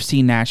headline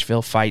UFC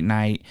Nashville Fight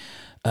Night.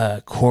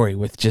 Corey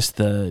with just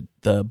the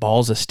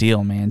balls of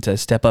steel, man, to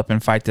step up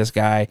and fight this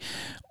guy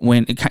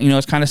when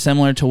it's kind of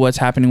similar to what's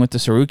happening with the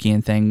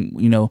Sarukian thing,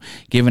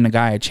 giving a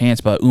guy a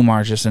chance, but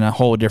Umar's just in a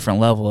whole different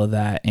level of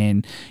that,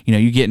 and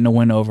you getting a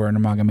win over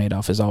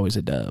Nurmagomedov is always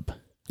a dub.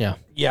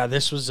 Yeah,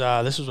 this was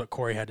what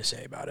Corey had to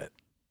say about it.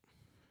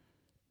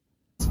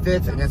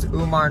 Fifth against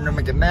Umar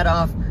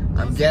Nurmagomedov.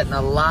 I'm getting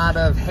a lot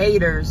of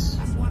haters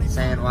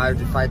saying, why would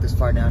you fight this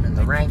far down in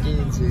the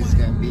rankings? He's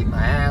going to beat my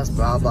ass,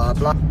 blah, blah,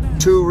 blah.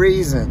 2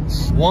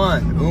 reasons.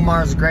 1,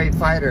 Umar's a great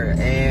fighter,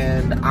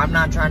 and I'm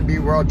not trying to be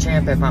world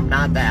champ if I'm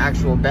not the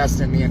actual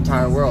best in the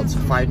entire world. So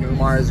fighting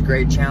Umar is a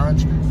great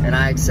challenge, and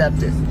I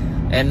accept it.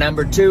 And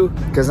number 2,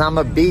 because I'm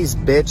a beast,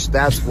 bitch,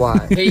 that's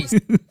why.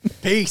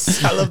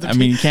 Peace. I love the I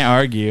mean, you can't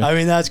argue. I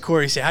mean, that's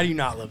Corey saying, how do you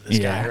not love this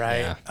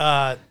guy,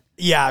 right?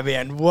 Yeah,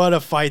 man, what a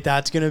fight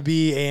that's going to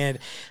be. And,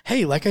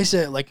 hey, like I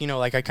said, like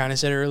I kind of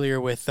said earlier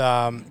with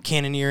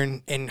Cannonier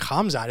and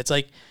Khamzat, it's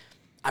like,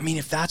 I mean,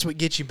 if that's what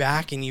gets you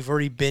back and you've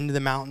already been to the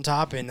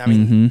mountaintop, and, I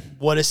mean,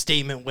 what a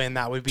statement win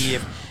that would be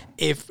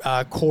if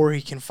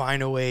Corey can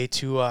find a way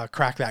to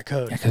crack that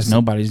code. Because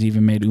nobody's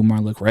even made Umar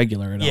look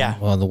regular at all.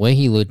 Well, the way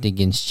he looked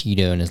against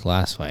Cheeto in his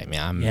last fight,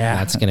 man,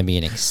 that's going to be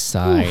an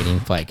exciting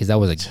fight, because that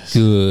was a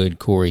good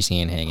Corey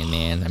Sandhagen,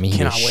 man. I mean,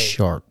 he was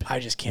sharp. I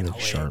just cannot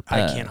wait.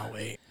 I cannot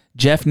wait.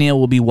 Jeff Neal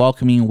will be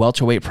welcoming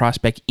welterweight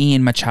prospect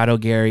Ian Machado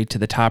Gary to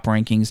the top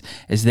rankings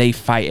as they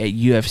fight at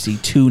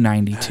UFC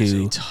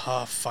 292. That's a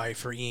tough fight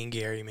for Ian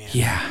Gary, man.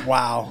 Yeah.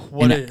 Wow.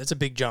 That's a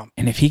big jump.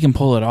 And if he can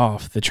pull it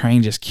off, the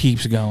train just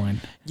keeps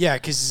going. Yeah,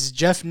 because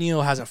Jeff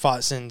Neal hasn't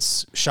fought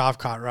since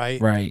Shavkat, right?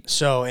 Right.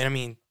 So, and I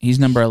mean, he's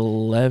number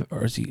 11,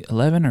 or is he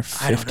 11 or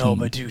 15? I don't know,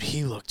 but dude,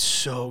 he looked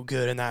so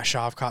good in that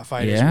Shavkat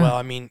fight as well.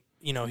 I mean,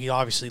 he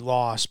obviously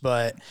lost,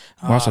 but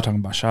we're also talking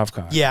about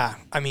Shavkat. Yeah,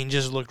 I mean,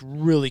 just looked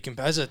really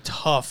competitive. That's a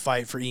tough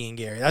fight for Ian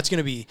Gary. That's going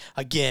to be,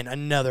 again,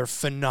 another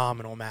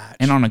phenomenal match.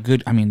 And on the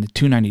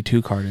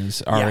 292 card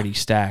is already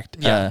stacked.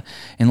 Yeah.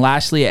 And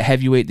lastly, at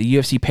heavyweight, the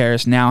UFC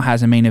Paris now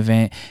has a main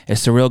event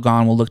as Cyril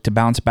Gane will look to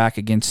bounce back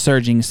against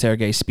surging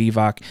Sergey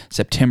Spivak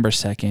September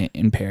 2nd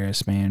in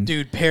Paris, man.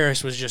 Dude,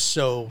 Paris was just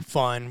so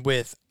fun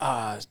with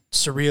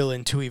Cyril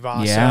and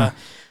Tuivasa. Yeah.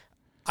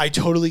 I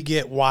totally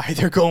get why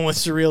they're going with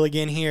Cyril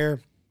again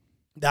here.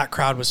 That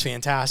crowd was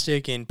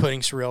fantastic, and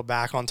putting Cyril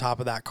back on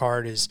top of that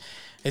card it's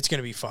going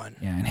to be fun.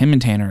 Yeah, and him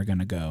and Tanner are going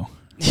to go.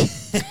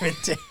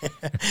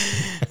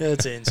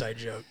 That's an inside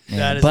joke.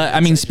 Yeah. But I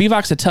mean,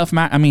 Spivak's a tough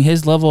match. I mean,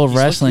 his level of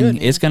wrestling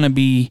is going to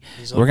be.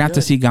 We're going to have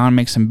to see Gane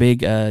make some big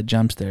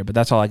jumps there. But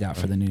that's all I got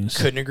for the news.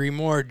 Couldn't agree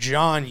more.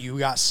 John, you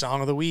got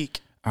Song of the Week.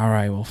 All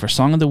right. Well, for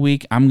Song of the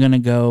Week, I'm going to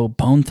go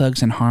Bone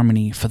Thugs and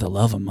Harmony, For the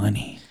Love of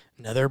Money.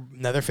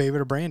 Another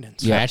favorite of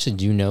Brandon's. Yeah, I actually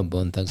do know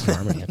Bone Thugs and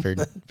Harmony. I've heard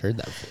that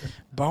before.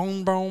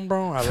 Bone. I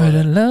love For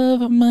the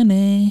love of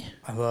money.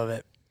 I love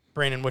it.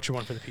 Brandon, what's your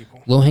one for the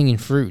people? Low hanging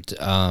fruit.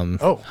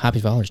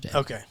 Happy Father's Day.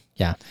 Okay.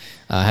 Yeah.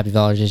 Happy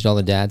Father's Day to all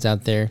the dads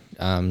out there.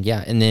 And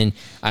then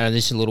I know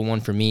this is a little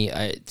one for me.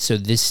 So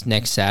this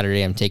next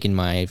Saturday, I'm taking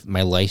my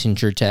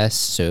licensure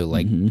test. So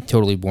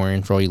totally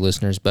boring for all you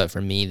listeners, but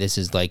for me, this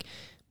is like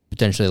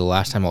potentially the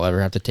last time I'll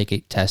ever have to take a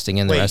test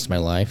again the rest of my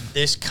life.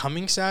 This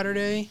coming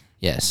Saturday?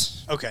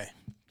 Yes. Okay.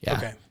 Yeah.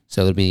 Okay.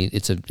 So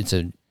it's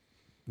a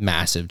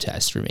massive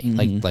test for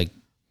me, like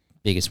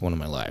biggest one of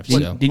my life.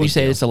 So, Did you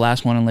say it's the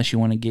last one unless you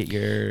want to get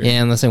your?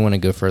 Yeah, unless I want to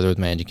go further with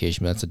my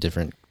education, but that's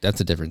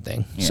a different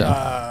thing.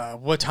 Yeah. So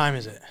What time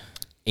is it?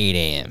 8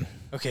 a.m.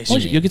 Okay, Oh,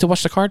 you'll get to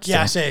watch the cards.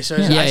 yeah, still? I just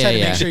had to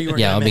make sure you weren't.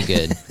 Yeah, I'll gonna be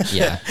good.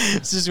 Yeah.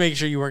 Just making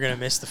sure you weren't going to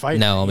miss the fight.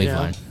 No, I'll be you know?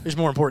 fine. There's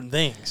more important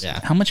things.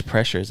 Yeah. How much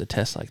pressure is a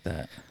test like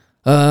that?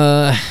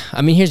 I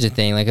mean, here's the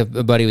thing. Like, a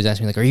buddy was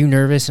asking me, like, "Are you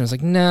nervous?" And I was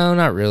like, "No,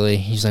 not really."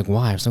 He's like,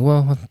 "Why?" I was like,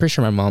 "Well, I'm pretty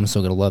sure my mom's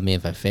still gonna love me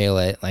if I fail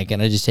it. Like,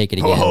 and I just take it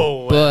again."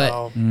 Oh, but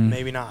well,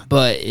 maybe not.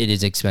 but it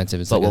is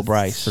expensive. It's But like will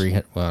Bryce?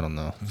 300. Well, I don't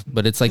know,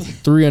 but it's like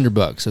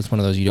 $300. So it's one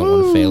of those you don't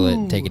want to fail it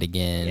and take it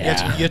again. You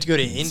have to go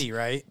to Indy,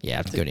 right? Yeah, I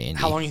have to go to Indy.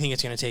 How long do you think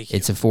it's going to take you?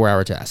 It's a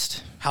 4-hour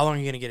test. How long are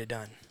you going to get it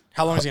done?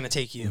 How long is it going to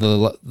take you?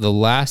 The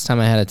last time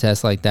I had a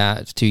test like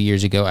that 2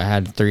 years ago, I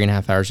had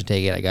 3.5 hours to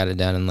take it. I got it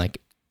done in like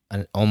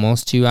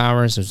almost 2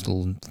 hours. It was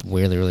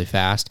really, really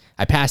fast.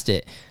 I passed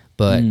it,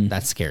 but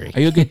that's scary.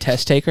 Are you a good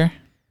test taker?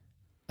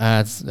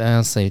 I'll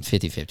say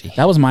 50-50.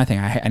 That was my thing.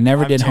 I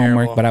never did terrible.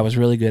 homework, but I was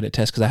really good at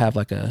tests because I have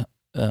like a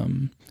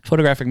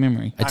photographic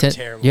memory. I'm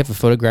terrible. You have a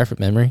photographic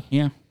memory?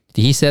 Yeah.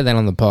 He said that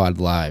on the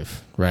pod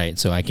live, right?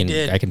 So I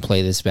did. can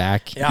play this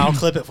back. Yeah, I'll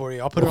clip it for you.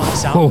 I'll put it on the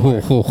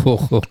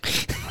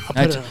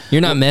soundboard.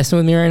 You're not messing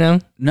with me right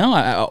now? No,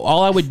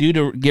 all I would do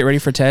to get ready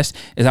for tests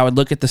is I would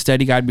look at the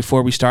study guide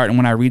before we start, and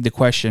when I read the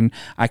question,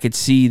 I could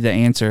see the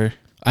answer.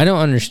 I don't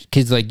understand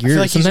because like feel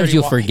like he's sometimes already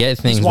you'll forget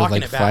things with walking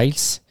like it back.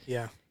 fights.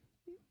 Yeah.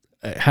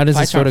 How does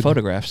Fights this aren't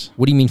photographs.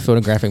 What do you mean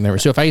photographic memory?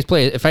 So if I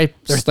play it, if I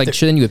like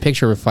send you a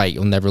picture of a fight,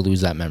 you'll never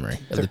lose that memory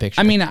of the picture.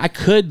 I mean, I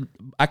could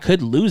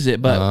lose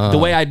it, but the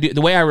way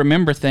I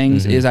remember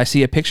things is I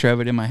see a picture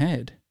of it in my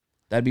head.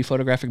 That'd be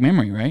photographic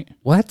memory, right?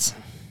 What?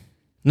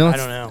 No, I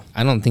don't know.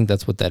 I don't think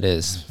that's what that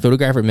is.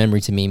 Photographic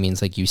memory to me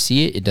means like you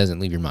see it, it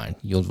doesn't leave your mind.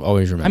 You'll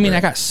always remember. I mean, it.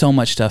 I got so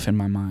much stuff in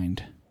my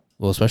mind.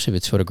 Well, especially if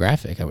it's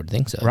photographic, I would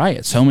think so.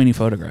 Right, so many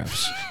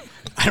photographs.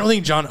 I don't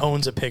think John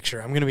owns a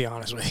picture. I'm going to be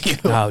honest with you.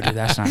 Oh, dude,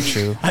 that's not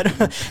true.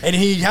 And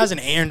he has an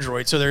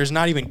Android, so there's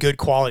not even good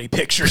quality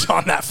pictures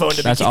on that phone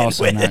to That's begin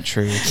also with. not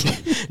true.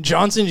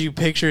 John sends you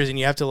pictures, and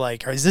you have to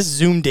like, is this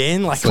zoomed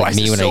in? Like, It's like why is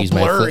me this when so I use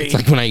my flip. blurry? It's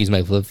like when I use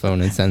my flip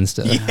phone and send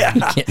stuff. Yeah,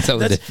 you can't tell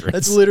the difference.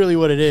 That's literally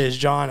what it is,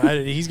 John.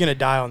 He's going to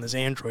die on this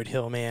Android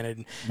hill, man.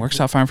 And Works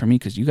out fine for me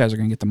because you guys are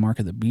going to get the mark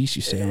of the beast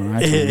you say on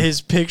iPhone.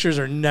 his pictures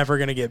are never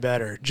going to get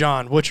better.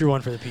 John, what's your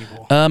one for the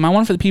people? My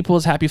one for the people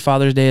is Happy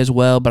Father's Day as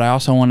well, but I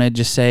also want to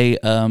just say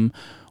I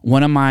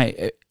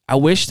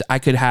wished I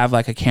could have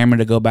like a camera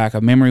to go back,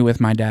 a memory with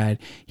my dad.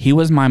 He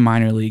was my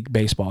minor league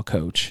baseball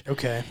coach.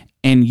 Okay.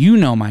 And you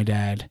know my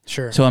dad.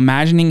 Sure. So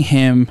imagining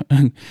him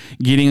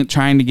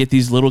trying to get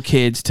these little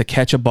kids to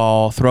catch a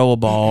ball, throw a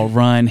ball,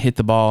 run, hit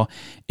the ball.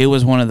 It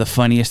was one of the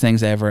funniest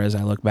things ever as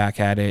I look back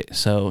at it.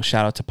 So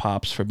shout out to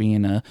Pops for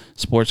being a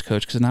sports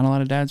coach because not a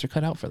lot of dads are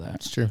cut out for that.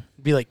 It's true.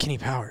 Be like Kenny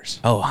Powers.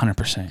 Oh,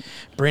 100%.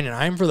 Brandon,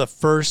 I'm for the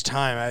first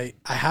time.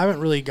 I haven't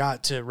really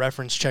got to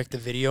reference check the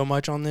video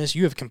much on this.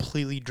 You have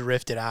completely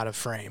drifted out of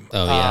frame.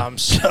 Oh, yeah.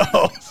 So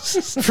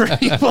for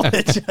people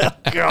that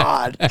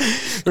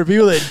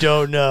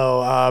don't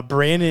know,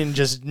 Brandon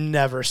just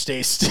never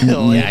stays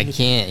still. Yeah, I And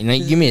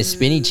can't. Give me a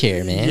spinny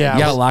chair, man. Yeah. You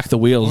got to lock the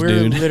wheels, we're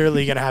dude.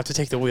 literally gonna have to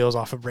take the wheels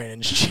off of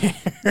Brandon's chair.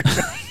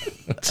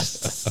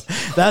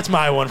 That's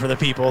my one for the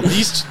people.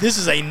 This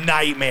is a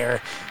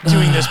nightmare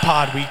doing this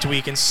pod week to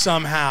week, and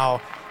somehow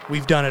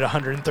we've done it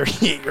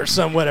 138 or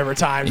some whatever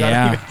times.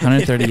 Yeah,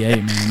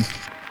 138, man.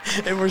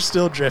 And we're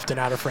still drifting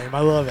out of frame. I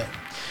love it.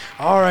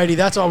 Alrighty,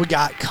 that's all we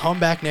got. Come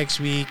back next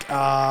week.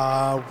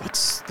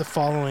 What's the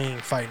following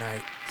fight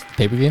night?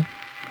 Pay-per-view?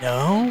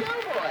 No?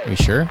 Are you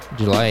sure? Not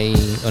July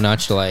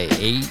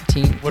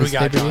 18th. What do we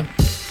got, John?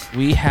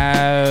 We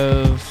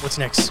have What's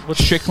next?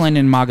 What's Strickland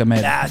and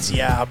Magomedov. That's,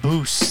 yeah, a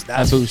boost.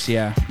 That's, Abus,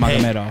 yeah.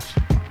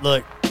 Magomedov.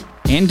 Look,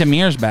 And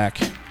Demir's back.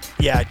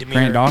 yeah, Demir.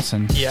 Grant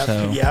Dawson. Yep,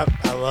 So. yep.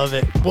 I love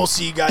it. We'll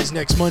see you guys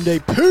next Monday.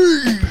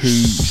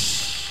 Peace.